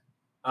 and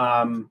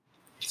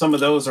some of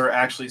those are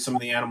actually some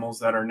of the animals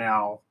that are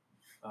now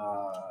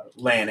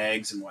laying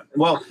eggs and whatnot.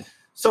 Well,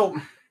 so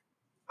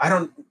I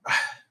don't.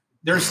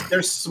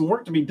 There's some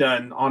work to be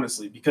done,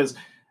 honestly, because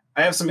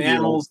I have some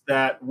animals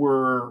that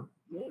were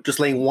just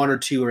laying 1 or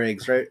 2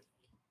 eggs, right?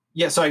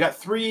 Yeah, so I got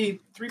three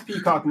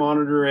peacock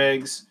monitor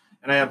eggs,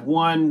 and I have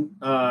 1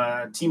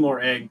 Timor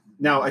egg.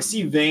 Now I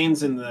see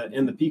veins in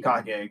the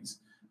peacock eggs.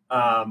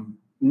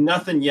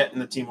 Nothing yet in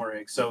the Timor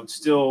egg, so it's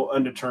still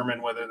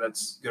undetermined whether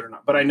that's good or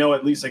not. But I know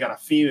at least I got a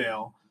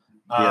female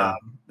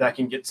that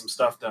can get some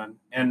stuff done.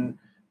 And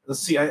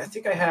let's see, I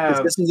think I have.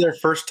 If this is their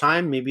first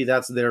time, maybe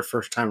that's their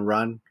first time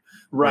run.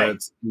 Right.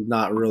 It's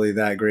not really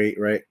that great,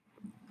 right?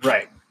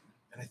 Right.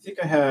 And I think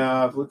I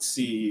have, let's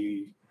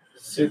see,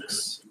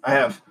 6.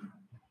 I'm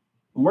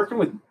working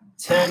with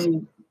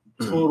 10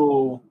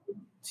 total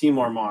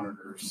Timor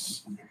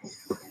monitors.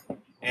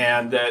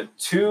 And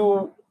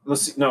 2,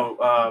 let's see,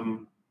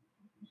 no,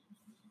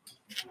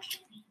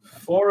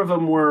 4 of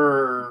them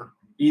were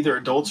either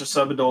adults or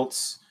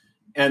subadults.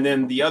 And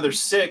then the other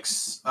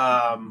 6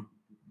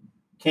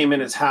 came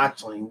in as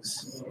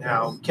hatchlings.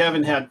 Now,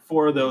 Kevin had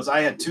 4 of those.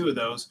 I had 2 of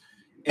those.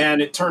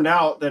 And it turned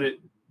out that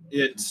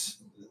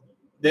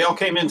they all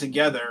came in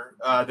together.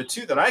 The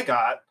 2 that I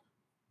got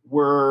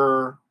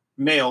were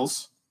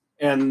males,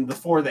 and the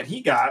 4 that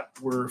he got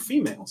were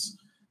females.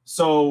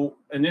 So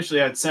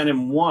initially I'd sent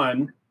him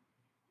 1,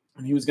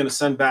 and he was going to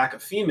send back a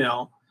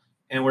female,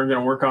 and we're going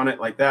to work on it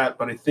like that.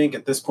 But I think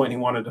at this point he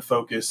wanted to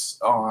focus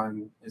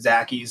on his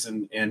Ackies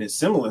and his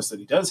Similis that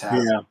he does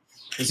have. Yeah.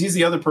 Because he's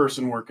the other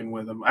person working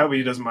with him. I hope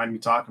he doesn't mind me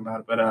talking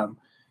about it, but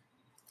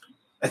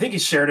I think he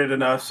shared it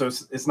enough, so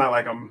it's not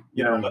like I'm,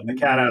 letting the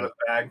cat out of the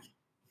bag.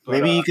 But,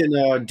 maybe you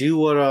can do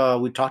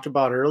what we talked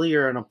about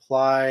earlier and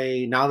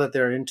apply now that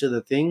they're into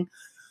the thing.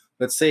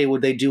 Let's say,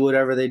 would they do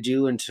whatever they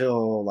do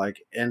until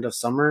like end of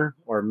summer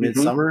or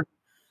midsummer,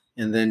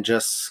 and then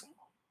just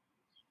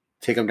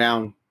take them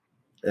down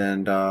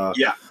and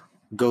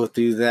go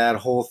through that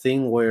whole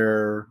thing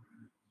where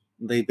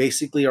they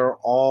basically are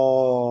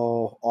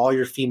all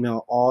your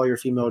female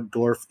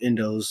dwarf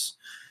endos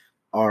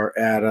are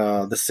at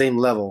the same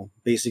level,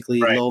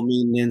 basically Right. low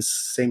maintenance,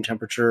 same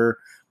temperature,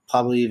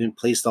 probably even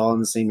placed all in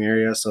the same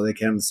area so they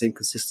can have the same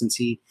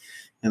consistency,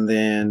 and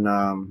then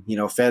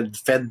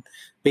fed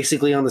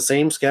basically on the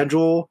same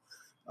schedule,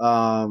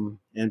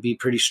 and be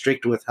pretty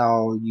strict with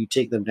how you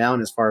take them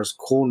down as far as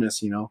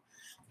coolness.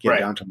 Get Right.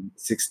 down to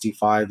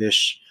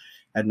 65-ish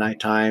at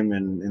nighttime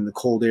and in the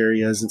cold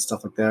areas and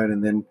stuff like that,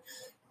 and then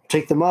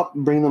take them up,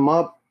 bring them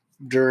up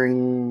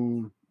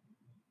during,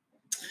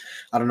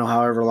 I don't know,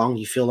 however long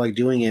you feel like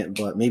doing it,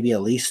 but maybe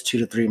at least 2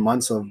 to 3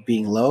 months of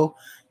being low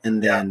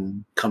and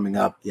then coming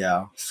up.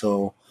 Yeah.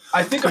 So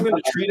I think I'm going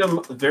to treat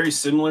them very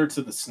similar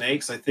to the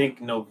snakes. I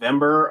think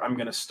November I'm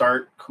going to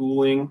start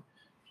cooling.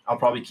 I'll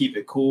probably keep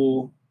it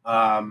cool.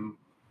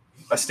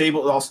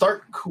 I'll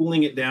start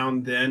cooling it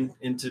down then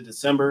into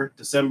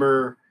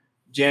December,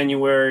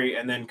 January,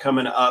 and then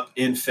coming up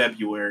in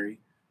February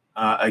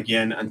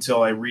again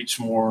until I reach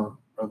more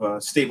of a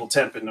stable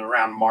temp in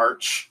around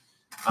March.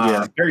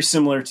 Very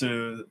similar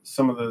to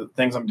some of the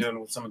things I'm doing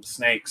with some of the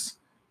snakes.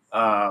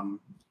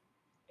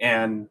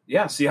 And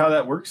see how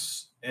that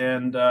works.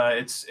 And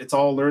it's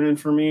all learning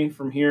for me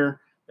from here.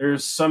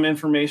 There's some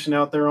information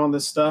out there on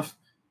this stuff,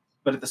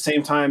 but at the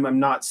same time, I'm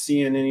not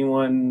seeing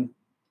anyone.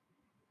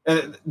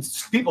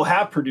 People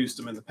have produced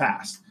them in the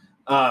past,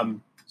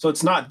 so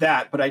it's not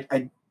that. But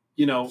I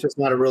it's just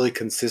not a really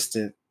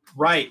consistent.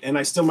 Right, and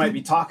I still might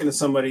be talking to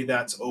somebody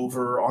that's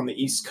over on the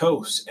East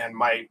Coast, and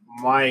my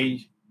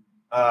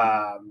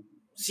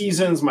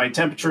seasons, my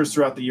temperatures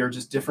throughout the year are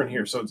just different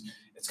here. So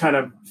it's kind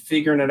of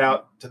figuring it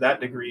out to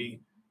that degree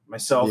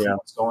myself and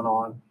what's going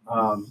on.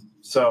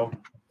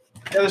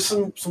 There's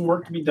some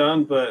work to be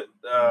done, but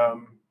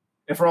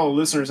and for all the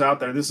listeners out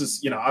there, this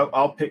is,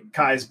 I'll pick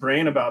Kai's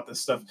brain about this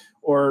stuff,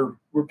 or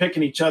we're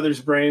picking each other's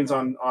brains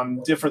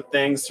on different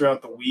things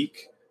throughout the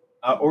week,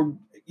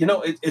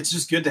 it's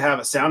just good to have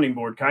a sounding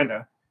board. Kind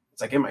of,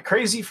 it's like, am I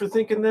crazy for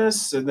thinking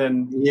this? And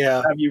then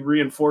have you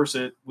reinforce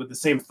it with the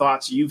same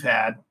thoughts you've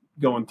had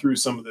going through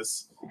some of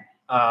this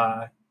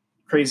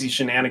crazy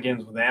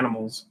shenanigans with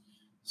animals.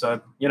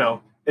 So,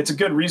 it's a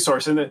good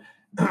resource. And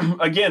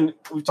again,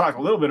 we've talked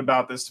a little bit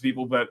about this to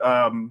people, but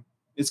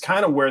it's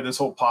kind of where this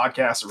whole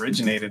podcast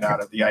originated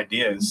out of. The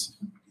idea is,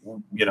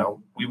 we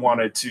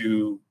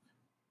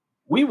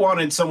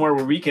wanted somewhere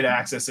where we could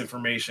access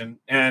information,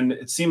 and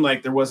it seemed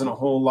like there wasn't a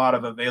whole lot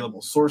of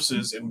available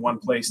sources in one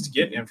place to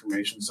get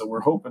information. So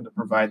we're hoping to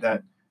provide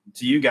that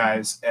to you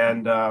guys.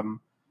 And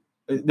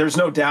there's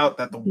no doubt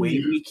that the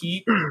way we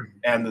keep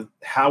and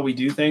how we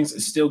do things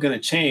is still going to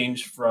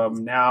change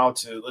from now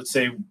to, let's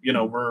say,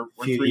 we're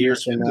 3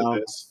 years from now.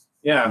 This.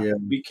 Yeah,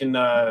 we can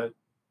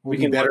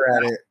be better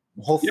at it.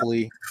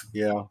 Hopefully.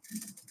 Yep. Yeah.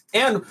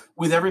 And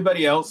with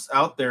everybody else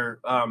out there,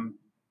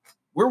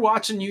 we're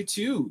watching you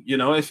too.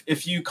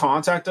 If you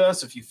contact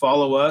us, if you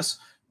follow us,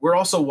 we're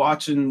also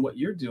watching what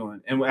you're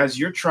doing. And as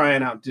you're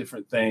trying out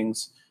different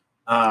things,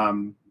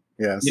 how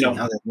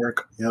they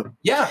work. Yep.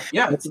 Yeah.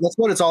 That's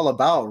what it's all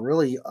about,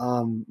 really.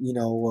 I'm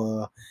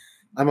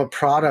a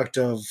product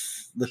of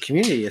the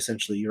community,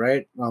 essentially,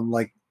 right? I'm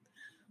like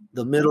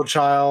the middle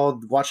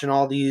child, watching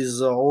all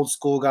these old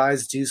school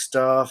guys do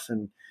stuff,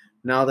 and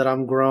now that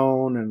I'm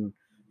grown, and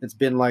it's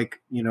been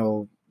like,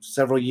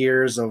 several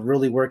years of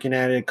really working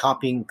at it,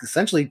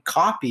 essentially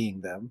copying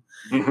them,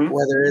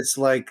 whether it's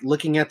like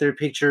looking at their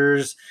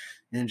pictures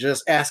and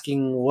just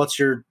asking, what's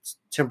your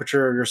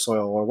temperature of your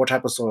soil, or what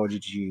type of soil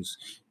did you use,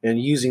 and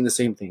using the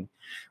same thing,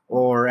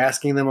 or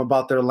asking them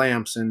about their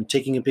lamps and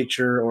taking a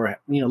picture, or,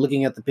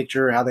 looking at the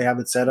picture, how they have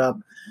it set up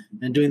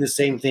and doing the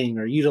same thing,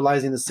 or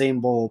utilizing the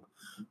same bulb.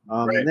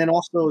 And then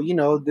also,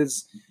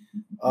 there's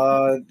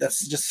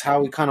that's just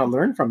how we kind of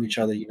learn from each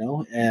other,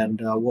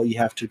 and what you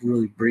have to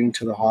really bring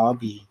to the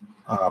hobby.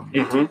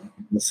 In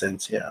a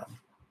sense, yeah.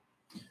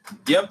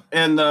 Yep.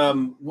 And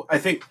I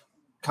think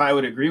Kai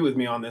would agree with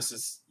me on this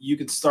is you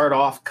could start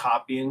off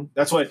copying.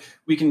 That's what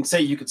we can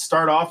say. You could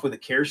start off with a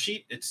care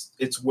sheet.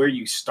 It's where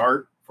you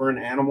start for an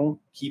animal,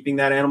 keeping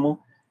that animal.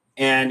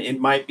 And it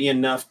might be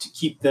enough to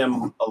keep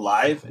them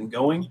alive and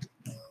going.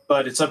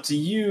 But it's up to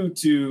you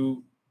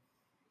to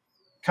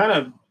kind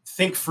of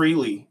think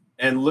freely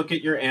and look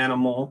at your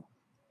animal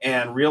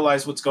and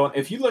realize what's going on.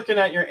 If you're looking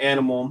at your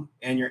animal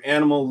and your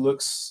animal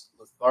looks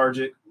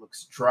lethargic,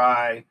 looks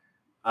dry,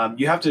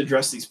 you have to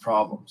address these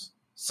problems.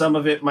 Some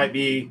of it might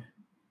be,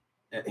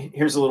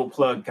 here's a little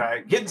plug,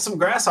 Kai, getting some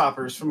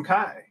grasshoppers from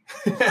Kai.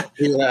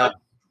 Yeah.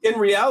 In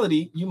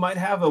reality, you might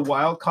have a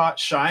wild caught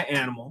shy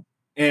animal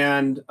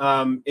and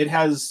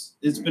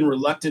it's been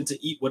reluctant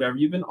to eat whatever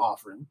you've been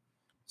offering.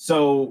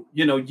 So,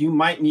 you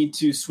might need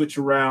to switch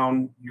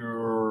around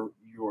your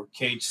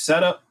cage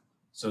setup.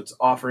 So it's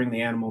offering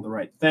the animal the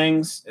right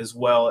things, as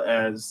well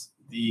as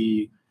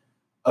the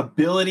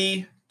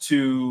ability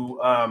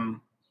to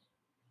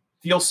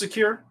feel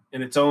secure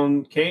in its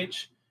own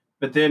cage,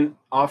 but then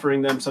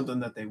offering them something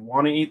that they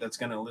want to eat that's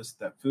going to elicit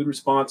that food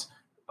response.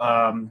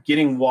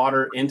 Getting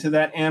water into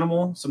that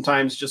animal.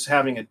 Sometimes just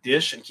having a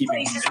dish and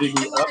keeping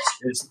humidity up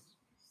is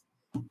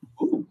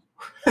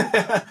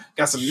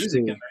got some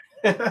music in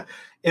there.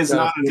 Is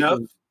not enough.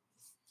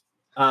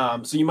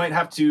 So you might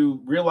have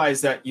to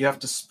realize that you have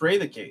to spray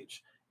the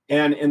cage.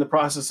 And in the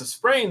process of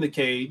spraying the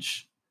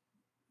cage,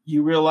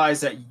 you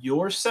realize that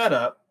your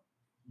setup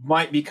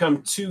might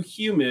become too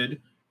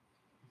humid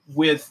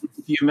with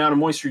the amount of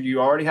moisture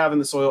you already have in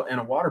the soil and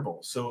a water bowl.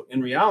 So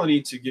in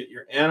reality, to get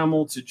your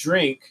animal to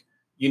drink,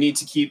 you need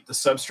to keep the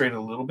substrate a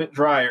little bit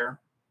drier.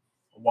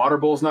 A water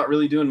bowl is not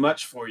really doing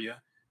much for you.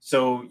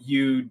 So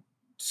you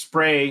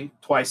spray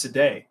twice a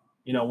day.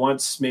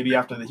 Once maybe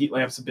after the heat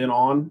lamps have been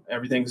on,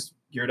 everything's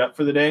geared up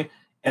for the day.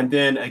 And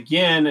then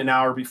again, an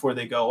hour before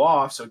they go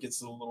off. So it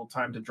gets a little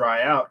time to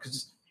dry out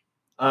because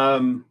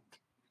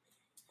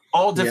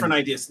all different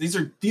ideas. These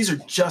are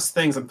just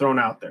things I'm throwing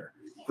out there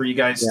for you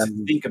guys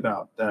to think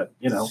about that,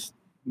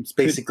 It's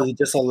basically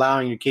just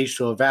allowing your cage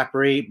to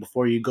evaporate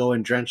before you go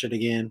and drench it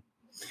again.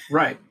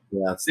 Right.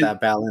 Yeah, it's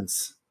that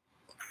balance.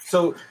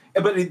 So,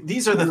 but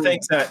these are the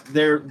things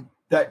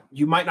that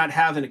you might not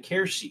have in a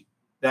care sheet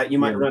that you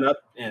might run up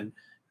in.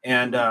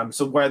 And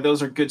so while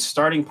those are good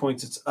starting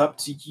points, it's up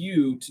to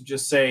you to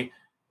just say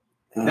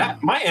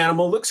that my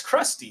animal looks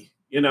crusty.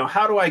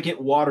 How do I get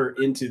water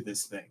into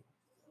this thing?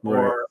 Right.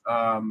 Or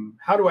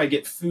how do I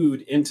get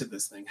food into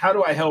this thing? How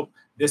do I help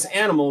this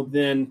animal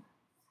then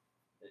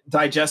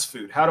digest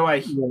food? How do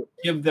I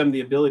give them the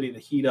ability to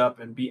heat up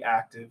and be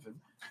active?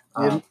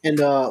 And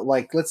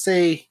like, let's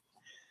say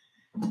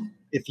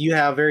if you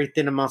have very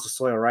thin amounts of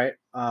soil, right?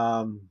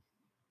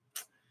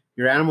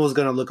 Your animal is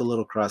going to look a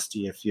little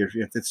crusty if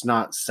it's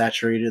not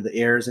saturated. The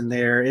air is in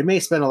there. It may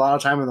spend a lot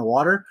of time in the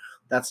water.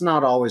 That's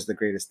not always the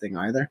greatest thing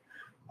either.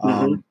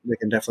 They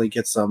can definitely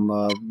get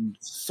some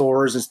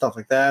sores and stuff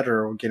like that,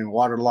 or getting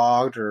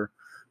waterlogged, or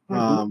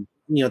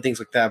things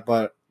like that.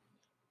 But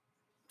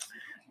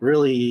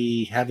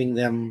really, having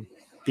them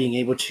being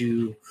able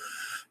to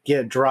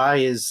get dry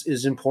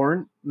is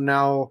important.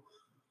 Now,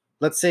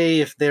 let's say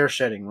if they're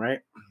shedding,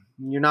 right?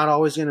 You're not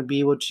always going to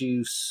be able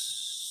to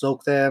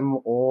soak them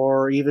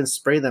or even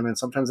spray them, and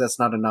sometimes that's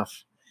not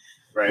enough.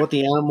 Right. What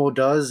the animal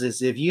does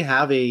is if you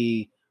have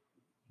a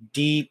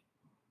deep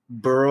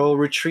burrow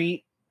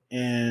retreat,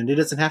 and it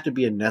doesn't have to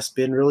be a nest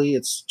bin, really.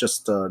 It's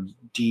just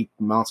deep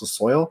amounts of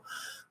soil.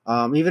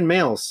 Even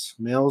males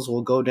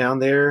will go down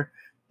there,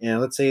 and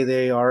let's say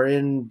they are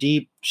in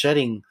deep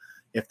shedding.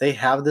 If they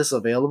have this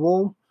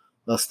available,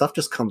 the stuff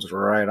just comes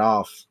right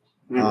off.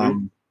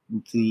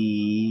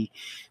 The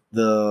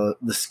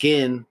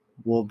skin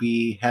will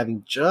be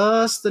having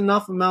just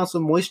enough amounts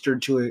of moisture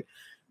to it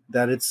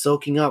that it's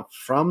soaking up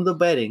from the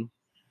bedding,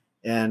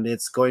 and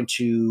it's going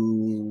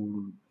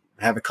to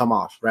have it come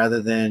off rather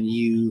than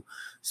you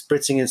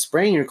spritzing and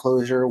spraying your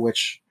closure,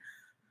 which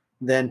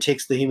then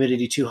takes the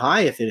humidity too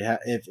high if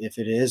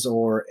it is,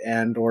 or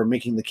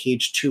making the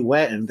cage too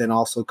wet, and then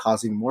also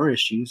causing more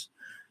issues.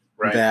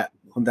 Right. That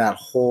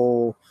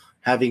whole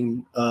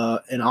having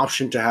an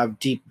option to have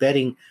deep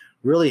bedding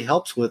really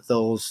helps with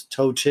those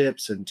toe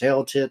tips and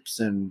tail tips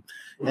and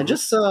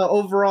just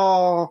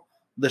overall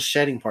the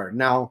shedding part.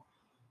 Now,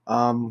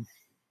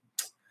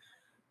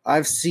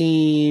 I've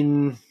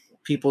seen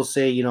people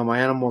say, my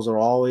animals are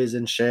always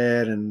in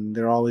shed and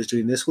they're always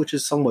doing this, which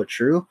is somewhat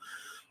true,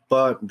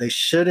 but they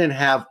shouldn't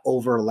have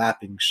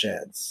overlapping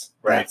sheds.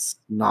 Right. That's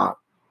not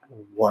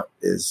what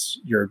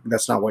your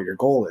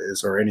goal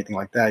is or anything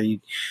like that.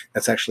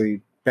 That's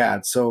actually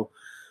bad. So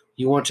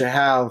you want to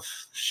have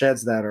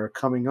sheds that are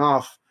coming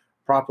off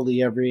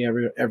properly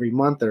every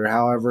month or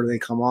however they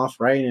come off,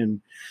 right?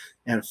 And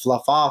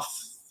fluff off,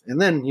 and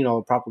then,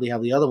 properly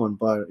have the other one.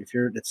 But if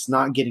it's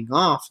not getting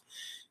off,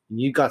 and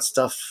you got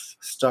stuff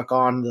stuck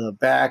on the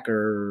back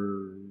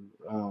or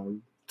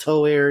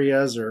toe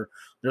areas, or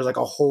there's like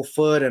a whole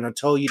foot and a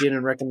toe you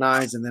didn't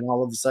recognize, and then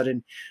all of a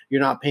sudden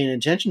you're not paying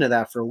attention to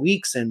that for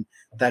weeks, and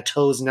that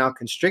toe is now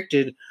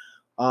constricted.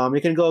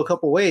 It can go a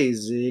couple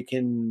ways. It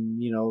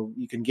can,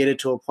 you can get it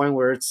to a point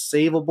where it's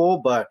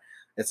savable, but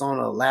it's on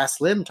a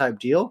last limb type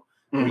deal,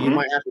 where you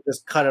might have to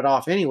just cut it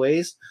off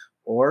anyways,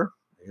 or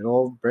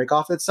it'll break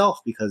off itself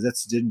because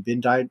it's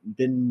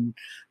been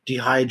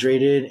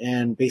dehydrated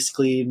and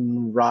basically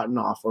rotten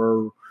off,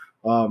 or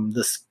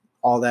this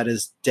all that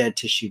is dead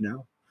tissue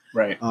now.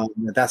 Right.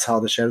 That's how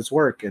the sheds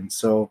work, and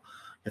so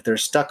if they're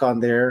stuck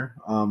on there,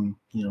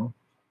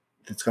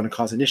 it's going to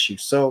cause an issue.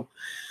 So,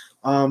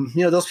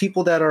 those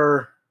people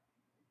that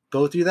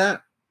go through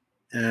that,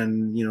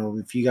 and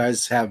if you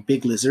guys have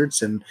big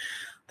lizards and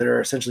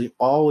they're essentially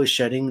always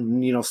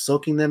shedding,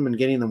 soaking them and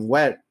getting them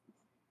wet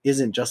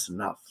isn't just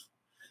enough.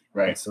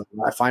 Right. And so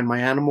I find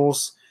my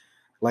animals,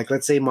 like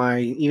let's say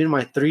even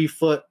my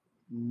 3-foot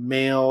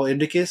male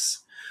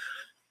Indicus,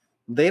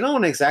 they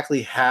don't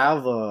exactly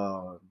have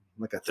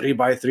like a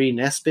 3x3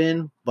 nest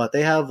bin, but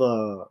they have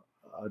a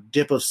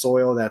dip of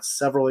soil that's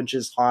several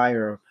inches high,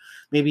 or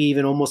maybe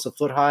even almost a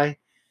foot high.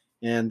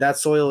 And that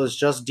soil is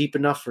just deep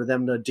enough for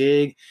them to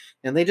dig,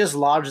 and they just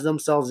lodge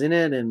themselves in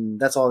it, and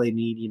that's all they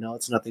need.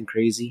 It's nothing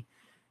crazy.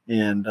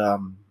 And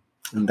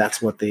that's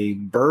what they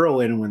burrow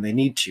in when they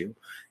need to.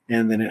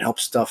 And then it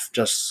helps stuff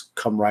just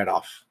come right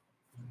off.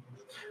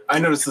 I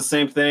noticed the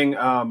same thing.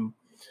 I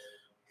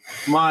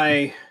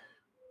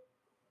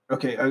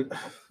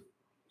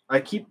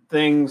keep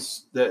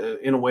things that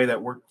in a way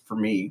that work for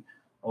me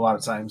a lot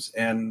of times,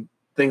 and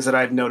things that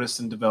I've noticed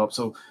and developed.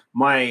 So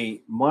my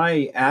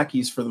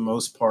Ackies, for the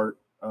most part,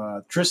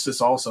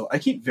 Tristis also, I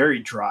keep very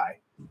dry.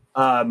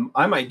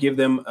 I might give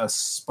them a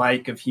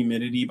spike of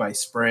humidity by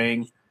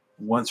spraying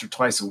once or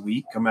twice a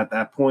week. I'm at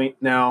that point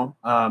now.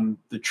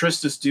 The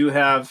Tristis do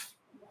have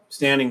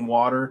standing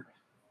water.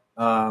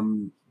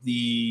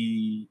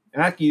 The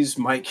Ackies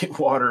might get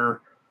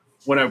water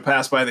when I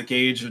pass by the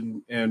cage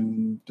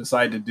and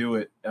decide to do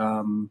it.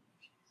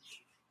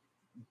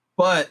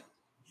 But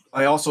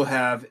I also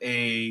have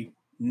a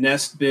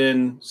nest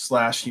bin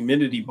 /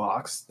 humidity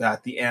box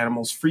that the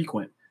animals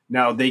frequent.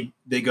 Now they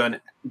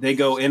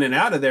go in and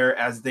out of there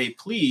as they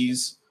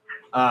please.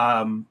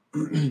 And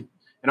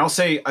I'll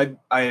say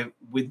I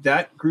with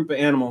that group of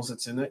animals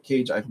that's in that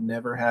cage, I've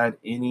never had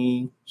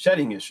any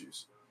shedding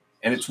issues,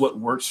 and it's what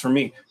works for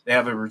me. They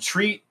have a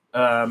retreat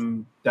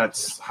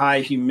that's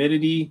high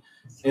humidity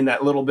in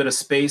that little bit of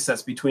space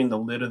that's between the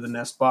lid of the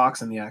nest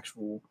box and the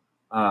actual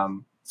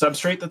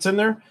substrate that's in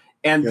there.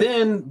 And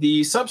then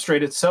the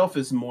substrate itself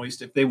is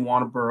moist if they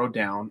want to burrow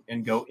down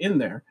and go in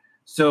there.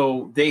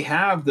 So they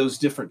have those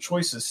different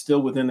choices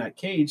still within that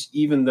cage,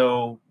 even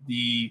though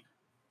the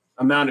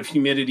amount of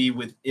humidity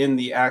within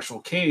the actual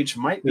cage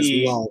might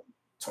be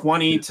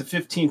 20 to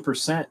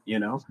 15%,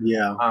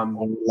 Yeah.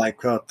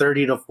 Like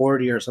 30 to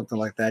 40 or something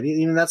like that.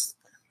 Even that's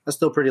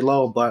still pretty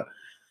low, but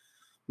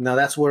now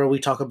that's where we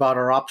talk about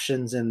our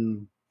options.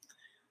 And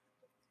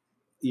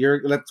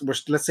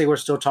let's say we're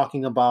still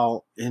talking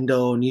about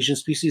Indonesian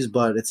species,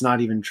 but it's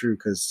not even true,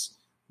 because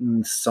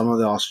some of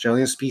the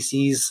Australian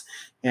species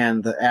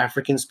and the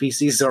African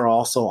species are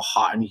also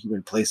hot and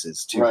humid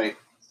places too. Right.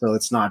 So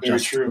it's not Very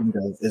just true.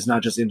 It's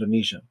not just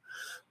Indonesia.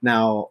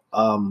 Now,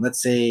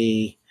 let's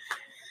say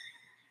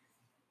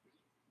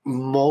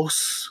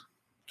most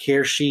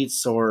care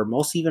sheets or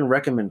most even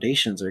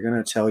recommendations are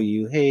going to tell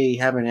you, hey,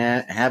 have an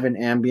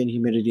ambient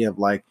humidity of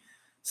like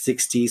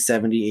 60,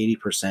 70,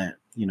 80%,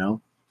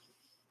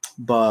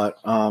 but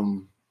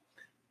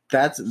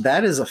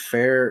that is a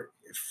fair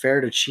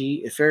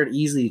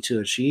easily to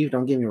achieve.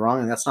 Don't get me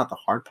wrong. And that's not the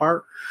hard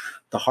part.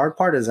 The hard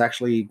part is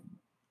actually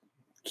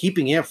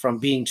keeping it from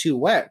being too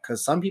wet,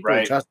 because some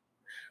people just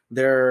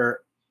they're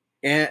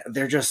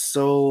just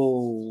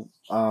so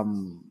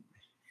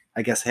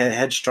I guess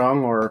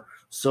headstrong, or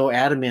so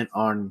adamant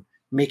on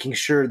making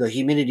sure the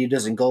humidity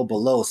doesn't go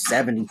below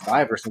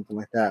 75 or something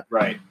like that.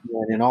 Right.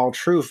 And in all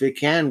truth, it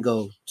can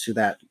go to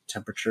that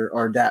temperature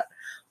or that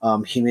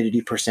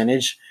humidity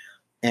percentage,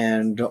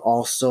 and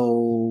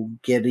also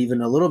get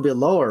even a little bit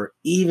lower.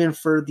 Even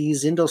for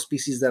these Indo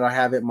species that I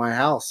have at my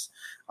house,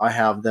 I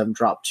have them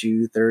drop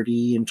to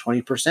 30 and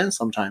 20%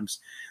 sometimes,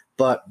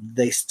 but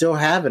they still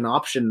have an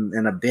option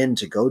and a bin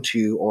to go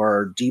to,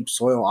 or deep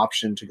soil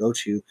option to go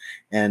to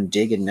and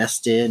dig and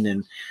nest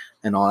in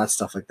and all that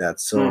stuff like that.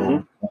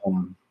 So,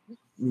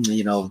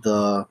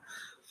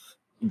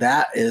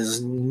 that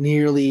is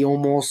nearly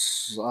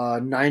almost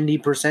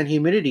 90%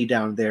 humidity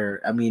down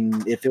there. I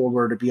mean, if it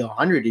were to be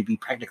 100, it'd be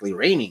practically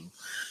raining.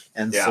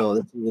 And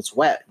so it's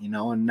wet,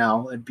 and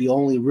now it'd be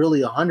only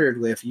really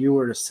 100 if you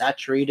were to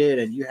saturate it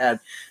and you had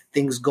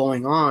things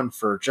going on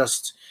for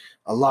just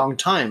a long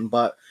time.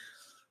 But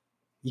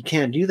you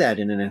can't do that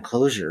in an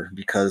enclosure,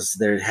 because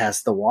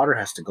the water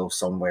has to go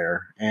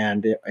somewhere,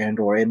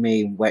 or it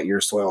may wet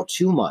your soil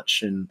too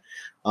much, and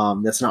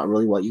that's not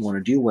really what you want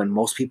to do. When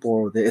most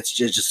people, it's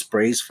just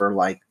sprays for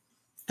like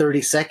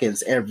 30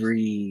 seconds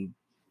every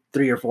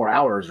 3 or 4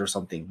 hours or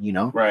something,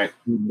 Right.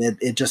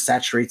 It just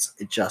saturates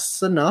it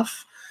just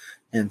enough,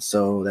 And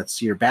so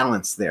that's your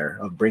balance there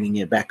of bringing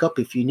it back up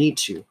if you need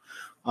to.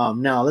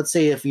 Now, let's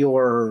say if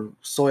your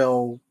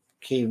soil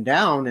came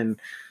down and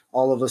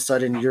all of a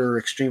sudden you're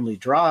extremely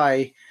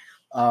dry,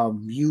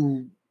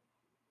 you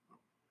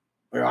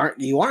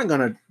aren't going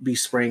to be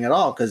spraying at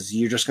all, because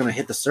you're just going to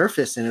hit the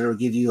surface and it'll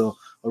give you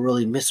a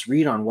really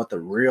misread on what the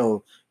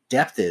real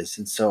depth is.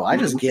 And so I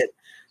just get,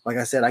 like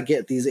I said, I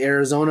get these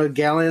Arizona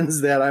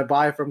gallons that I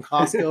buy from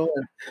Costco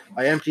and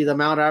I empty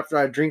them out after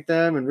I drink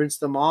them and rinse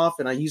them off,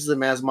 and I use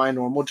them as my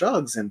normal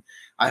jugs, and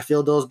I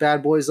fill those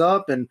bad boys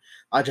up and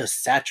I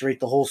just saturate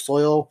the whole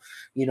soil,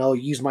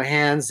 use my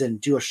hands and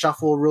do a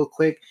shuffle real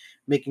quick,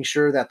 making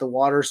sure that the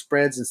water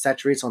spreads and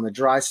saturates on the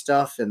dry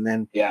stuff, and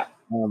then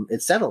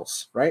it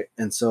settles, right?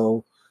 And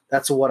so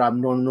that's what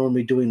I'm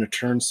normally doing to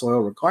turn soil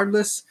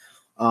regardless.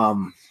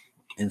 And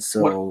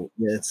so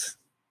it's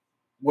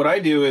what I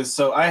do is,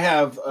 so I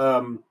have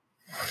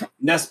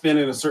nest bin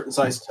in a certain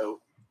size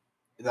tote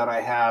that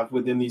I have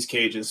within these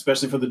cages,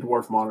 especially for the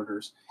dwarf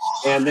monitors.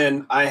 And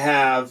then I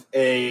have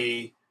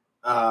a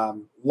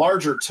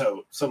larger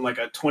tote, something like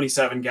a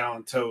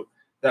 27-gallon tote,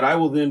 that I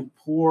will then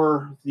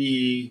pour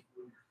the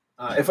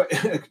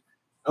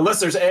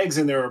unless there's eggs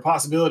in there or a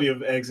possibility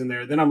of eggs in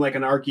there, then I'm like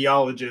an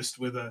archaeologist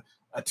with a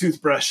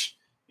toothbrush,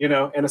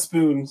 and a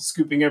spoon,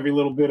 scooping every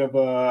little bit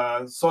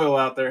of soil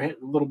out there,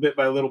 little bit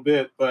by little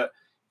bit. But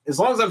as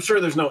long as I'm sure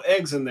there's no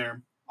eggs in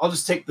there, I'll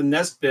just take the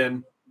nest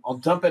bin, I'll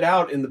dump it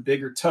out in the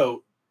bigger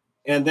tote,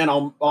 and then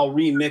I'll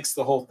remix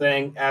the whole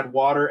thing, add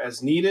water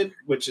as needed,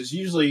 which is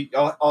usually,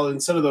 I'll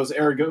instead of those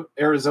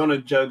Arizona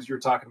jugs you're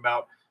talking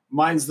about,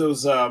 mine's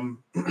those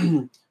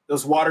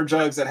those water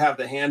jugs that have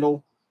the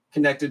handle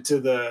connected to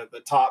the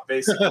top,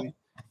 basically.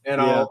 And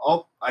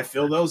I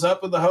fill those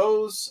up with the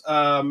hose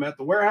at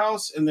the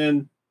warehouse, and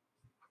then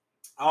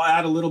I'll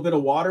add a little bit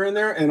of water in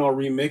there and I'll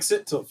remix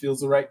it till it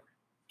feels the right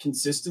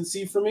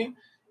consistency for me.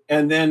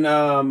 And then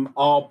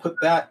I'll put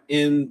that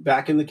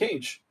back in the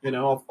cage.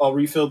 I'll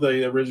refill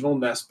the original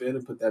nest bin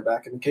and put that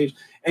back in the cage.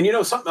 And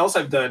something else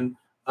I've done,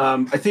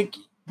 I think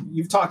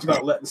you've talked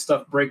about letting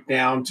stuff break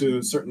down to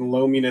a certain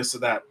loaminess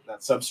of that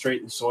substrate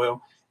and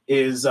soil,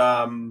 is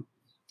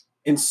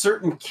in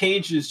certain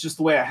cages, just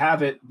the way I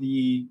have it,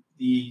 the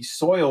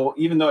soil,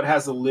 even though it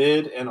has a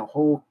lid and a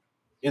hole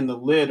in the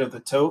lid of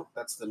the tote,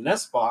 that's the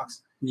nest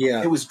box,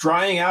 it was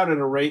drying out at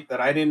a rate that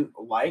I didn't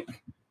like.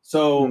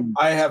 So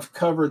I have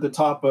covered the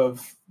top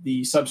of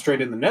the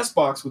substrate in the nest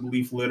box with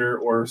leaf litter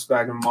or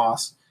sphagnum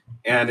moss,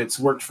 and it's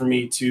worked for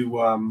me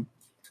to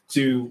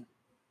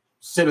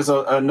sit as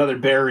another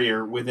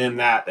barrier within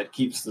that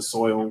keeps the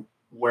soil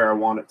where I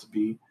want it to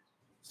be.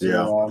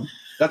 So,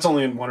 that's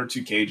only in 1 or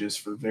 2 cages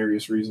for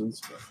various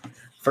reasons. But.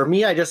 For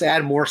me, I just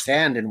add more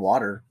sand and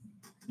water.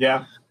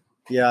 Yeah.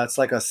 Yeah, it's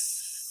like a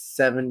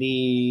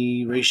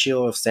 70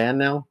 ratio of sand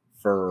now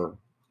for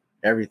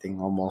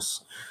everything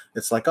almost.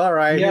 It's like, all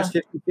right, here's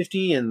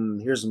 50-50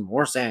 and here's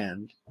more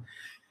sand.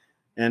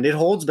 And it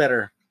holds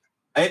better.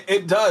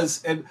 It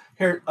does. And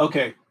here,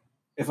 okay,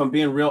 if I'm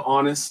being real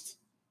honest,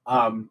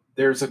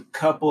 there's a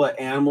couple of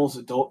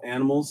adult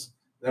animals,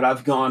 that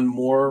I've gone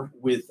more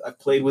with. I've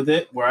played with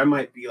it where I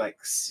might be like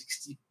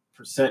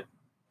 60%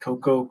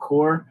 cocoa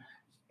core,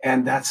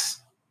 and that's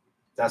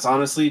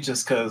honestly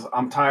just because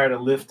I'm tired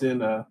of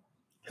lifting a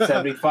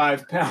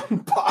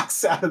 75-pound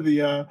box out of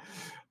the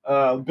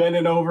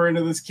bending over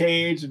into this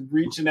cage and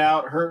reaching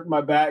out, hurting my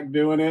back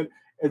doing it.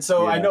 And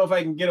so I know if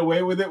I can get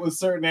away with it with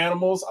certain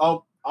animals,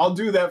 I'll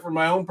do that for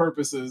my own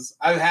purposes.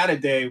 I've had a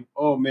day.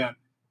 Oh man,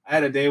 I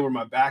had a day where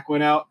my back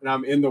went out and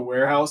I'm in the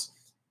warehouse.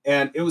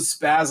 And it was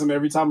spasm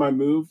every time I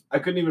moved. I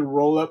couldn't even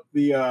roll up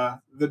the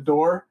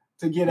door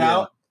to get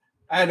out.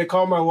 I had to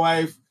call my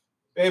wife,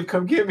 babe,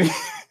 come get me.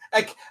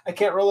 I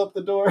can't roll up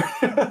the door.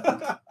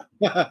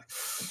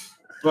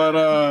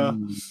 But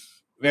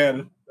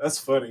man, that's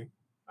funny.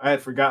 I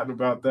had forgotten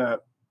about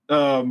that.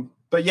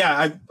 But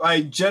yeah,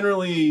 I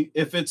generally,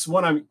 if it's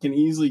one I can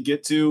easily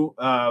get to,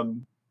 I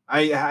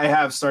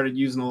have started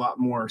using a lot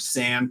more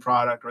sand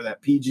product, or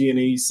that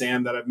PG&E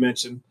sand that I've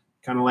mentioned,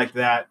 kind of like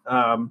that.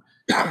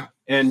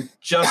 And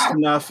just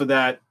enough of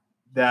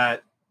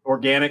that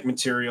organic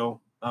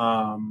material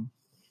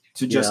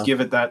to just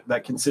give it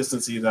that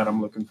consistency that I'm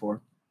looking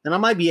for. And I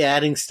might be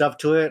adding stuff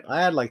to it.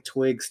 I add like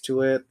twigs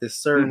to it. This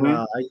certain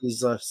I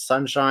use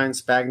Sunshine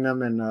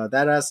Sphagnum, and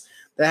that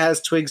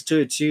has twigs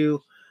to it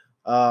too.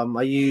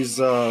 I use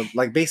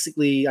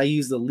basically I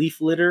use the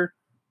leaf litter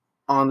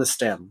on the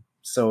stem,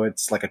 so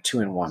it's like a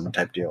 2-in-1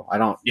 type deal. I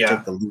don't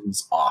take the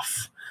leaves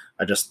off.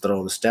 I just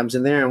throw the stems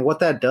in there, and what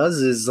that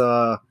does is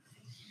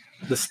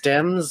the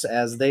stems,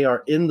 as they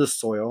are in the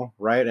soil,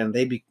 right, and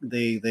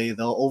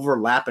they'll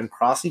overlap and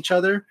cross each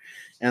other,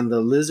 and the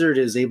lizard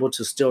is able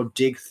to still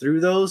dig through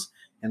those,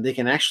 and they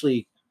can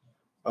actually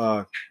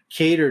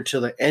cater to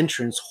the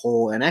entrance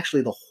hole and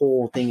actually the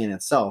whole thing in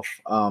itself.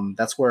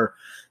 That's where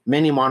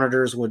many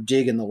monitors would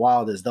dig in the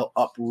wild, is they'll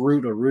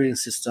uproot a rooting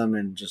system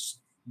and just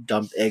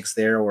dump eggs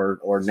there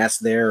or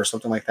nest there or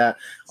something like that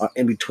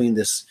in between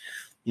this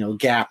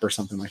gap or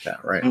something like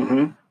that, right?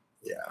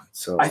 Yeah.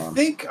 So I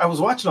think I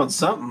was watching on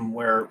something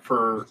where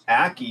for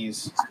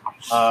Aki's,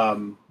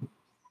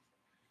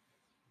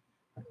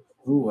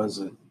 who was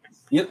it?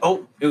 Yeah,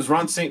 it was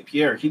Ron St.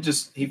 Pierre. He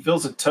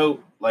fills a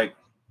tote like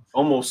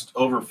almost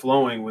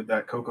overflowing with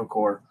that coco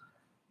core,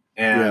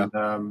 yeah,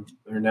 and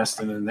they're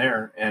nesting in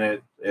there. And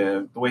it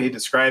the way he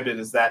described it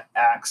is that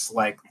acts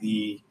like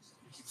the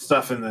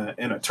stuff in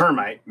a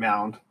termite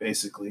mound,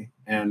 basically,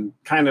 and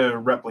kind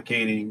of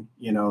replicating,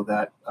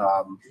 that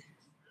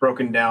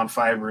broken down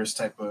fibrous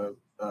type of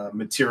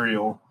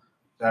material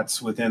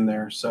that's within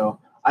there. So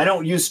I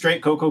don't use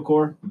straight coco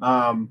core.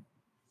 I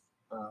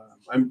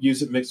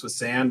use it mixed with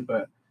sand,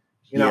 but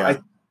yeah. I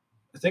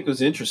think it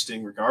was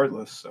interesting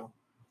regardless. So,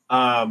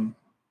 man,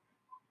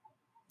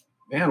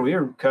 we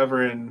are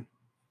covering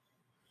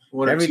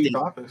one or two Everything.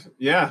 topics.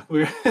 Yeah,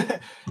 we're Yeah,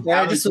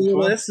 having just some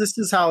fun. this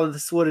is how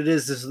this is what it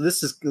is.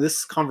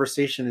 This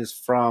conversation is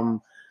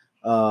from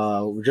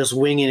just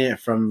winging it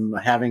from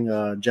having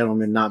a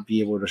gentleman not be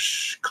able to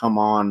come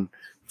on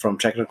from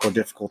technical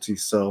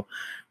difficulties. So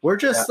we're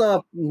just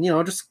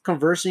just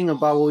conversing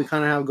about what we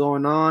kind of have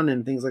going on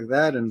and things like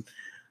that. And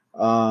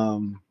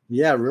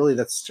yeah, really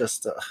that's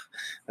just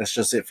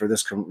it for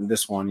this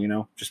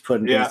one, just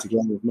putting things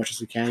together as much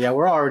as we can. Yeah,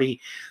 we're already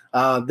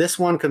this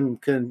one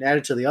can add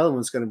it to the other one.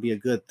 It's going to be a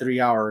good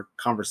 3-hour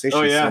conversation.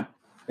 Oh yeah. So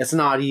it's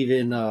not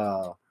even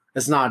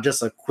it's not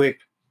just a quick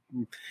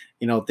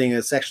thing.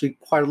 It's actually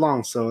quite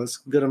long, so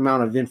it's a good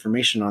amount of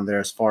information on there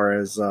as far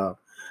as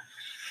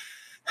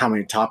how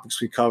many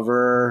topics we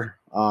cover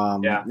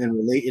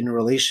in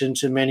relation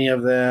to many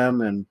of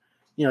them, and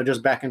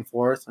just back and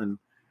forth, and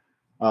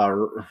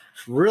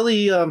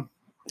really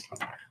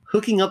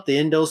hooking up the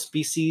Indo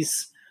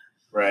species,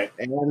 right,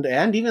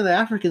 and even the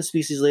African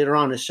species later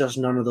on. It's just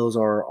none of those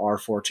are our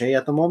forte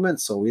at the moment,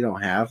 so we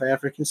don't have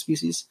African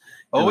species.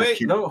 Oh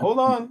wait, no, hold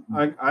on.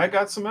 I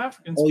got some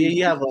African species.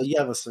 Yeah, you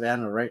have a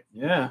savanna, right?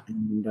 Yeah.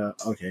 And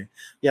okay,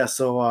 yeah.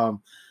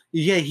 So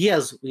he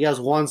has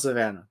one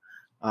savanna.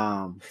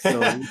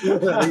 So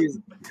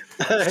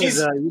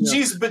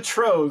she's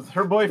betrothed.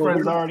 Her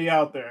boyfriend's already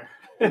out there.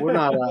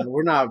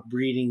 we're not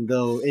breeding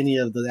though any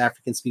of the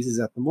African species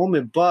at the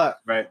moment,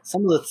 but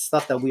some of the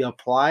stuff that we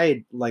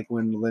applied, like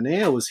when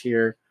Linnea was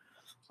here,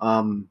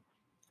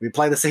 we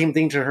apply the same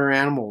thing to her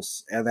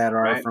animals that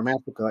are from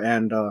Africa.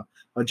 And a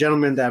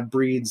gentleman that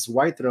breeds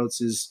white throats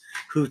is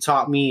who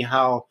taught me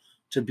how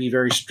to be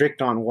very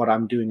strict on what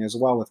I'm doing as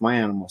well with my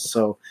animals.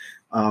 So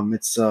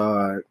it's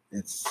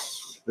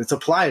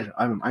applied.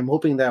 I'm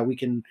hoping that we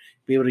can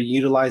be able to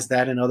utilize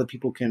that, and other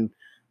people can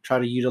try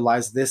to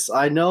utilize this.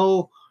 I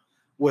know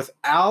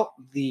without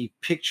the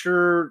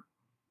picture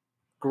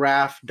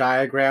graph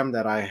diagram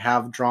that I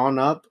have drawn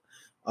up,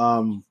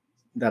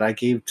 that I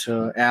gave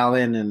to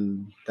Alan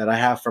and that I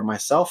have for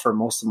myself for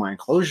most of my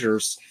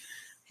enclosures,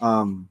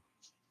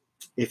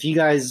 if you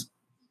guys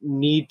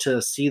need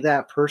to see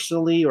that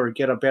personally or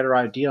get a better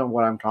idea on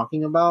what I'm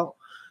talking about,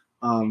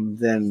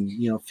 then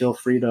feel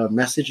free to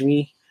message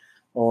me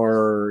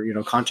or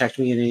contact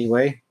me in any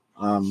way.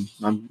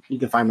 You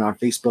can find me on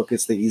Facebook.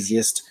 It's the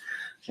easiest,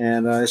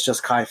 and it's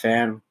just Kai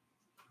Fan.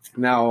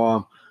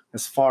 Now,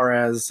 as far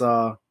as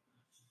that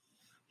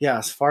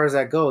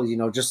goes,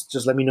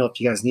 just let me know if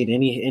you guys need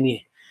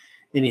any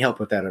help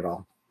with that at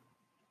all.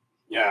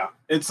 Yeah,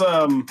 it's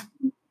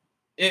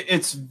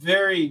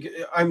very.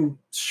 I'm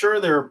sure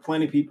there are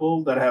plenty of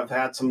people that have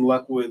had some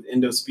luck with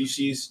Indo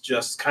species,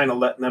 just kind of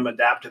letting them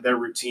adapt to their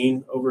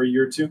routine over a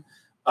year or two.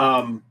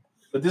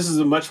 But this is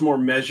a much more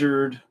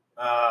measured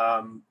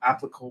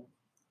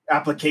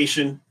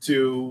application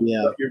to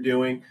what you're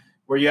doing,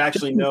 where you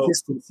actually know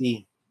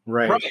consistency.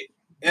 Right.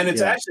 And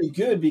it's actually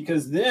good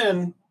because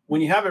then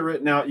when you have it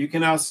written out, you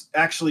can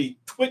actually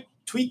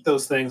tweak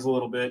those things a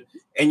little bit,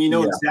 and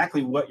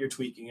exactly what you're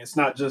tweaking. It's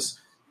not just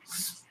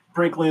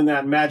sprinkling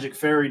that magic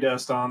fairy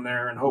dust on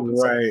there and hoping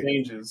something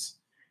changes.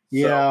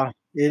 Yeah, so,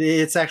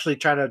 it's actually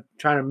trying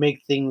to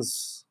make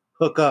things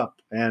hook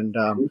up, and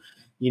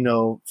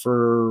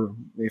for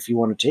if you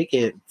want to take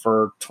it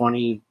for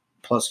 20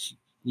 plus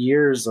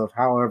years of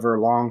however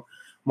long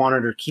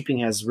monitor keeping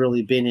has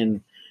really been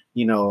in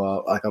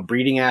like a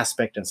breeding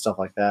aspect and stuff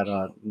like that.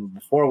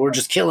 Before we're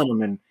just killing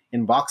them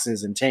in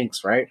boxes and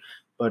tanks, right?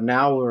 But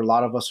now a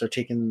lot of us are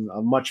taking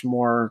a much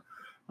more,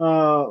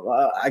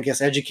 I guess,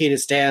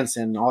 educated stance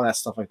and all that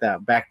stuff like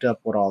that, backed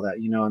up with all that,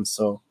 and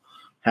so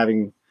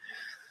having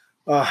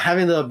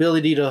the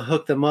ability to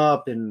hook them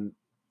up and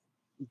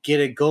get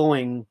it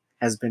going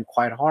has been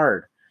quite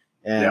hard.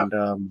 And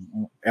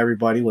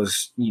everybody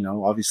was,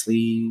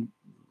 obviously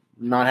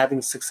not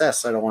having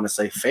success. I don't want to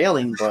say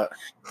failing, but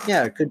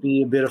yeah, it could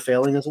be a bit of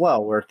failing as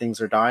well, where things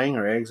are dying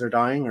or eggs are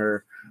dying,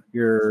 or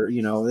you're,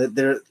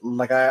 they're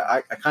like,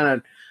 I kind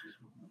of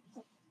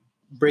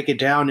break it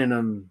down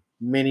in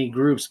many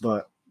groups,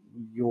 but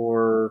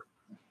you're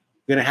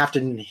going to have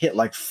to hit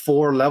like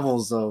 4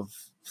 levels of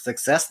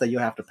success that you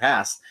have to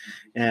pass.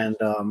 And,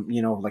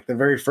 like the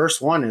very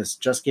first one is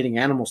just getting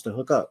animals to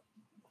hook up,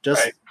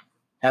 just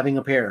having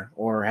a pair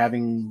or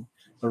having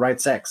the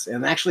right sex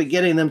and actually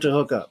getting them to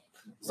hook up.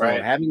 So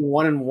having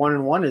one and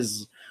one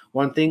is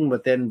one thing,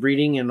 but then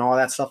breeding and all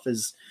that stuff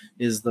is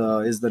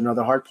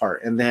another hard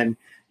part. And then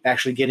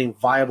actually getting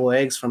viable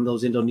eggs from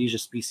those Indonesia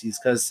species,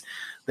 because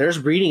there's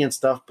breeding and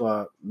stuff,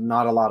 but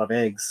not a lot of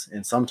eggs.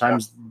 And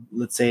sometimes,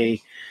 let's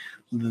say,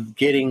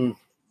 getting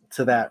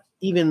to that,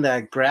 even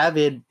that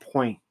gravid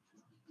point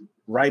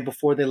right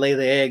before they lay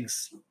the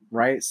eggs,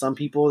 right? Some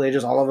people, they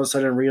just all of a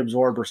sudden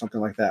reabsorb or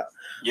something like that.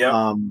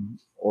 Yeah.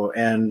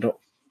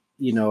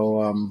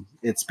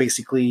 It's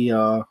basically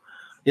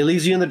it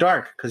leaves you in the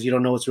dark because you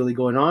don't know what's really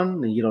going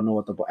on, and you don't know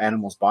what the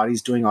animal's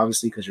body's doing,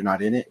 obviously, because you're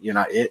not in it. You're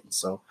not it.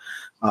 So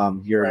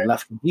you're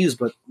left confused.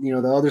 But, the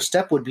other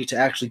step would be to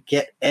actually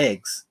get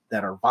eggs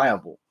that are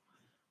viable.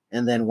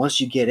 And then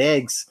once you get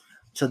eggs,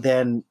 to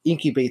then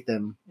incubate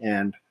them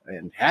and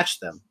hatch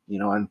them,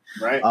 and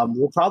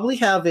we'll probably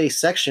have a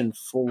section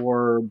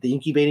for the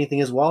incubating thing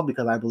as well,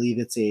 because I believe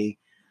it's a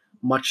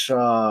much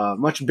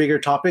bigger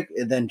topic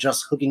than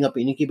just hooking up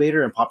an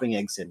incubator and popping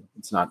eggs in.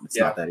 It's not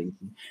that easy.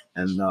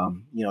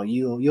 And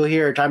you'll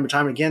hear time and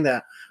time again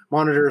that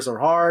monitors are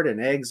hard and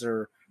eggs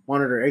are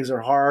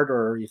hard.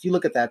 Or if you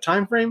look at that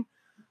time frame,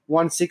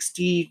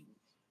 160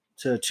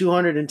 to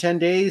 210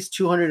 days,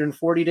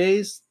 240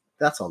 days,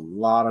 that's a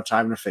lot of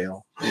time to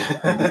fail.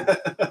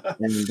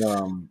 And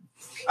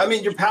I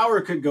mean, your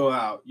power could go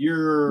out.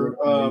 You'll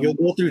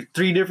go through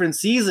 3 different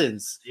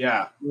seasons.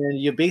 Yeah. And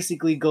you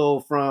basically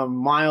go from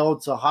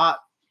mild to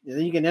hot, and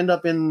then you can end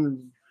up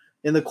in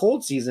the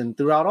cold season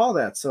throughout all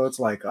that. So it's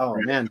like,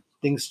 man,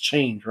 things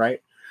change,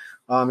 right?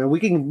 And we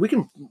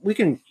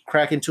can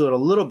crack into it a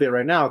little bit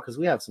right now because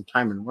we have some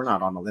time and we're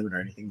not on a limit or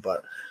anything.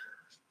 But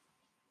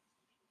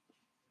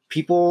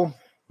people,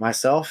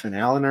 myself and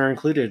Alan are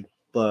included,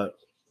 but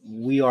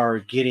we are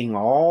getting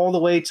all the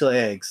way to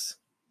eggs.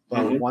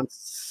 But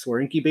once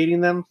we're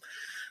incubating them,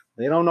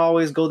 they don't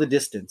always go the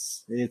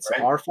distance. It's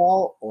our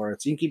fault, or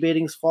it's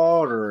incubating's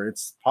fault, or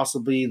it's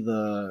possibly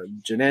the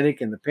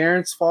genetic and the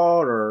parents'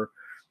 fault, or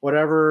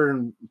whatever,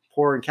 and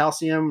poor in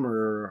calcium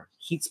or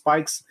heat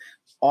spikes.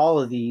 All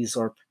of these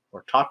are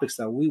topics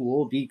that we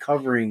will be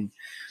covering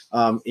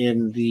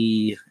in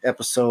the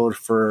episode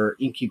for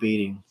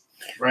incubating.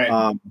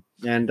 Right.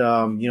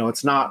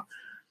 It's not,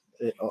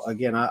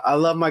 again, I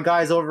love my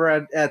guys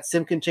over at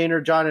Sim Container,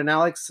 John and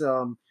Alex,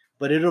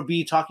 but it'll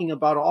be talking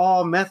about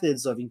all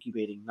methods of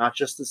incubating, not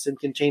just the Sim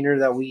Container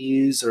that we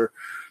use,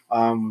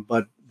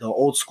 but the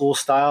old school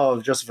style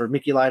of just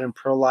vermiculite and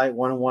perlite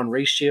 1-to-1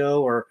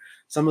 ratio, or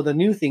some of the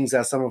new things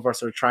that some of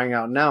us are trying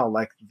out now,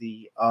 like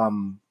the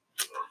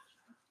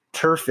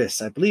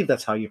Turfis. I believe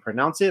that's how you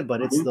pronounce it,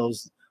 but it's the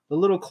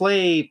little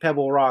clay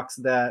pebble rocks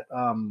that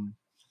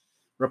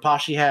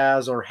Rapashi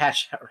has, or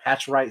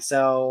Hatchright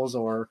sells,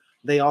 or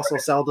they also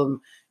sell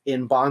them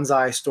in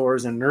bonsai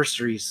stores and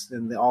nurseries,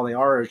 and all they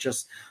are is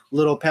just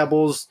little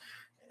pebbles.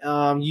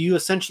 You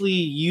essentially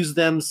use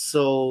them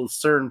so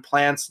certain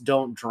plants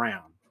don't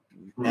drown,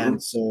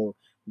 and so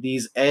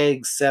these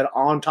eggs set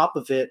on top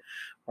of it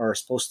are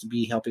supposed to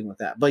be helping with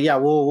that. But yeah,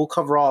 we'll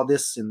cover all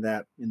this in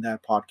that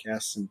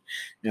podcast, and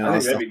I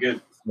think that'd be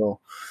good. So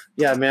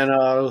yeah, man.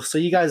 So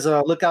you guys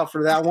look out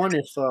for that one.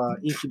 If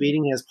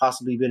incubating has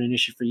possibly been an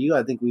issue for you,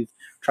 I think we've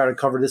tried to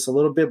cover this a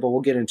little bit, but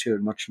we'll get into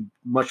it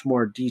much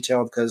more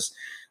detailed, because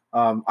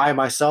I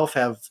myself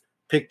have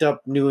picked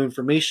up new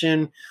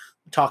information,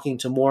 talking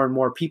to more and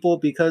more people,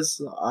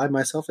 because I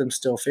myself am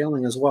still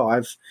failing as well.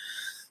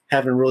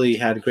 Haven't really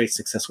had great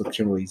success with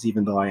Kimberleys,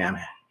 even though I am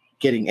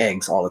getting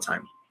eggs all the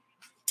time.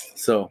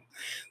 So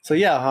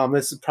yeah,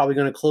 this is probably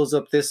going to close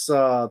up this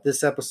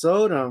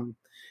episode.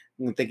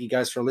 Thank you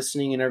guys for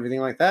listening and everything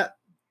like that.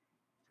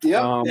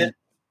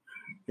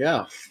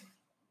 Yeah.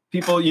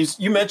 People,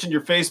 you mentioned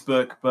your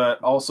Facebook,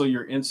 but also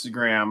your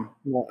Instagram.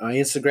 Well, my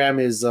Instagram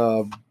is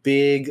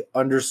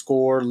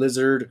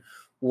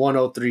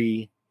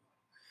big_lizard103.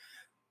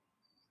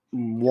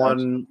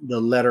 One,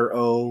 the letter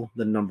O,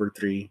 the number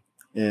 3.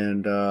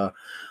 And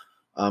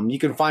you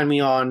can find me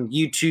on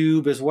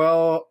YouTube as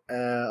well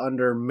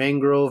under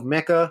Mangrove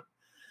Mecca.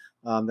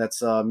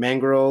 That's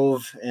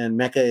Mangrove, and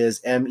Mecca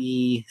is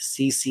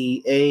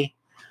MECCA.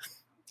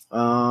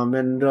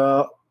 And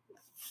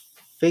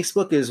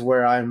Facebook is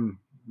where I'm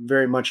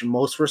very much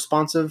most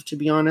responsive, to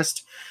be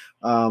honest.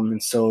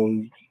 And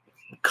so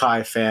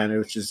Kai Fan,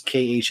 which is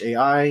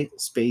KHAI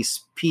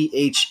space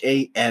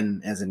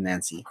PHAN as in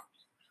Nancy.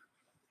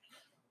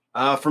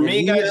 For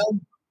me, guys,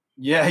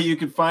 you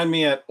can find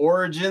me at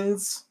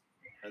Origins.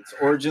 It's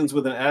Origins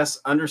with an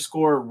S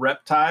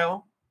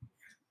 _reptile.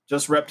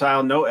 Just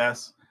reptile, no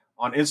S,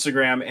 on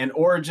Instagram, and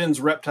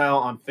Origins Reptile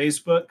on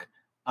Facebook.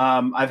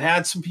 I've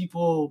had some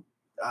people,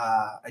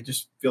 I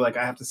just feel like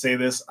I have to say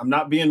this. I'm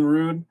not being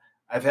rude.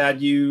 I've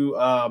had you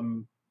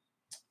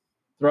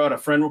throw out a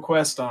friend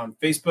request on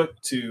Facebook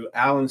to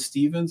Alan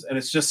Stevens, and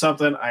it's just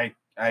something I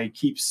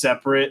keep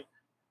separate,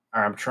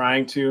 or I'm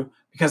trying to,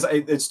 because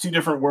it's 2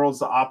 different worlds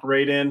to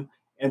operate in.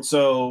 And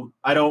so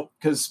I don't,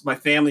 because my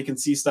family can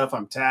see stuff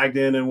I'm tagged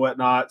in and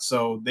whatnot,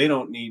 so they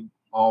don't need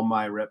all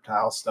my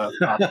reptile stuff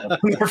on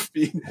their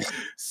feed.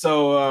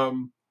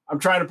 So I'm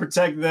trying to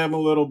protect them a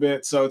little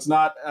bit, so it's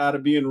not out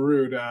of being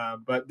rude.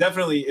 But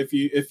definitely, if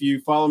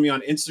you follow me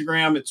on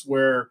Instagram, it's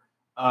where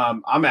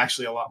I'm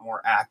actually a lot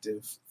more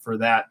active for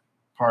that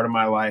part of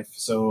my life.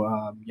 So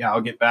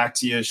I'll get back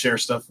to you, share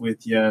stuff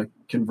with you,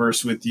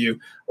 converse with you,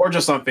 or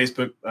just on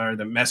Facebook or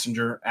the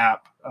Messenger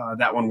app.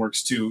 That one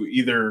works too,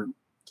 either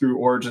through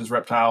Origins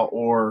Reptile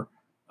or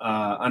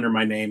under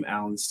my name,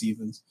 Alan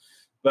Stevens.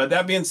 But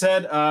that being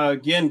said,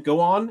 again, go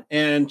on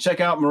and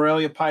check out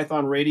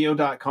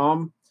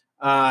MoreliaPythonRadio.com.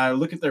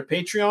 Look at their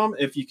Patreon.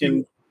 If you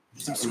can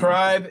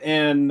subscribe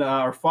and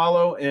or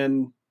follow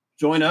and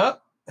join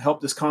up, help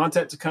this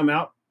content to come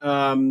out.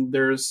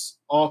 There's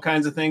all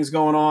kinds of things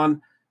going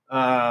on.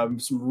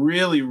 Some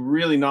really,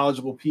 really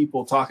knowledgeable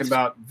people talking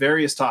about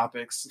various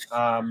topics,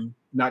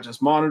 not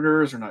just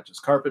monitors or not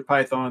just carpet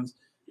pythons,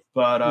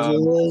 but there's a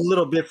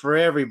little bit for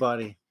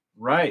everybody.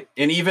 Right.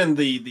 And even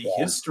the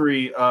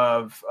history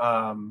of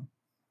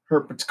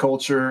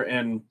herpetoculture,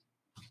 and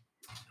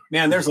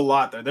man, there's a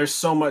lot there. There's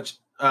so much.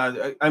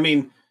 I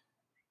mean,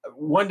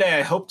 one day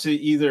I hope to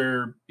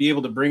either be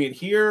able to bring it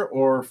here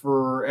or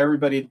for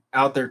everybody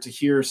out there to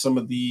hear some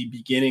of the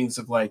beginnings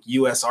of like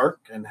US ARC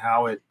and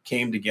how it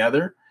came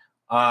together.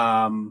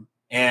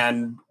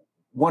 And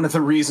one of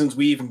the reasons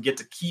we even get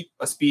to keep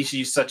a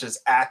species such as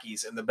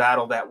Ackies in the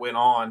battle that went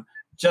on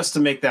just to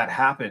make that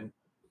happen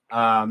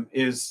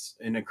is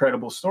an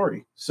incredible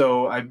story.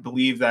 So I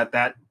believe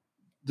that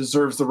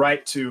deserves the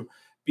right to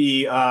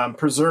be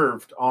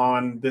preserved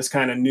on this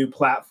kind of new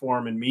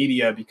platform and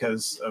media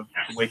because of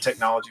the way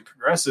technology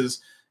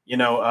progresses. You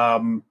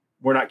know,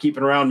 we're not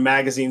keeping around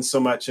magazines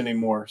so much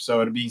anymore. So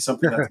it'll be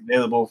something that's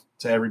available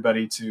to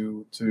everybody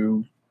to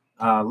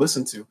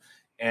listen to.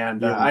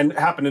 And I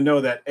happen to know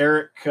that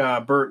Eric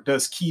Burt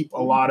does keep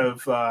a lot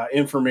of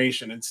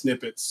information and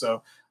snippets.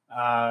 So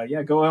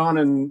go on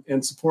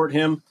and support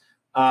him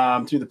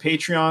through the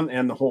Patreon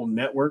and the whole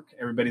network,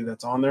 everybody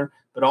that's on there.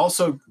 But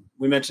also,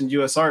 we mentioned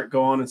US ARC.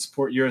 Go on and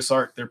support US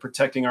ARC. They're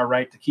protecting our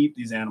right to keep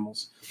these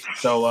animals.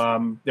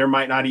 So there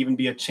might not even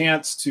be a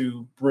chance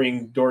to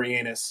bring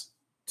Dorianus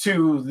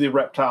to the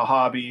reptile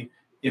hobby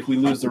if we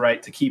lose the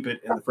right to keep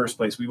it in the first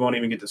place. We won't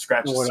even get to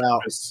scratch the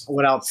surface.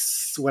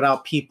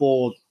 Without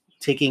people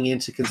taking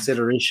into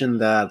consideration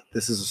that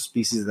this is a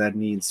species that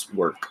needs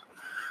work.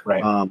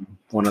 Right.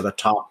 One of the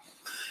top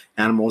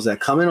animals that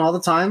come in all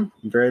the time,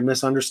 very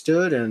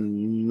misunderstood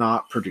and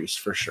not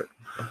produced for sure.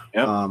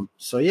 Yep.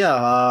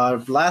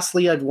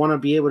 Lastly, I'd want to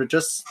be able to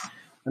just,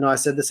 I know I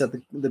said this at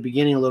the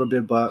beginning a little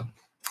bit, but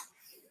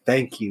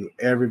thank you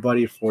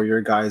everybody for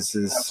your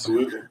guys'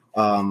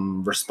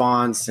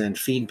 response and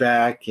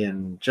feedback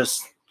and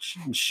just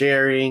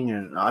sharing.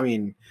 And I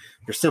mean,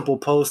 your simple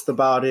post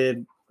about it.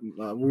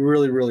 We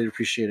really, really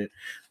appreciate it.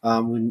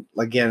 We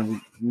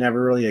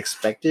never really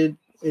expected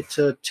it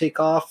to take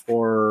off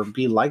or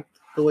be liked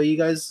the way you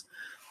guys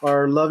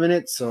are loving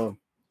it. So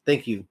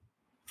thank you.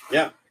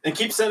 Yeah. And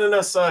keep sending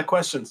us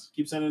questions.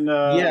 Keep sending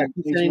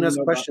us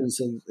questions.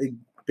 And it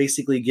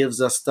basically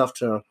gives us stuff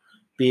to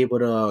be able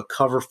to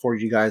cover for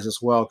you guys as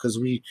well. Because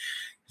we,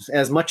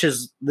 as much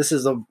as this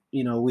is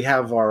we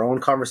have our own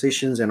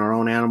conversations and our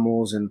own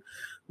animals, and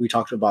we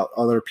talked about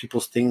other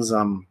people's things.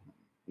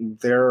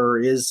 There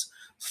is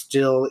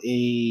still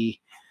a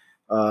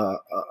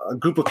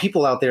group of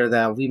people out there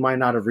that we might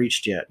not have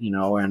reached yet,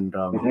 and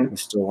we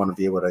still want to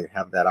be able to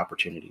have that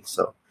opportunity.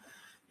 So,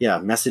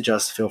 message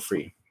us. Feel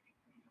free.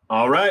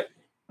 All right.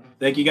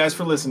 Thank you guys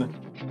for listening.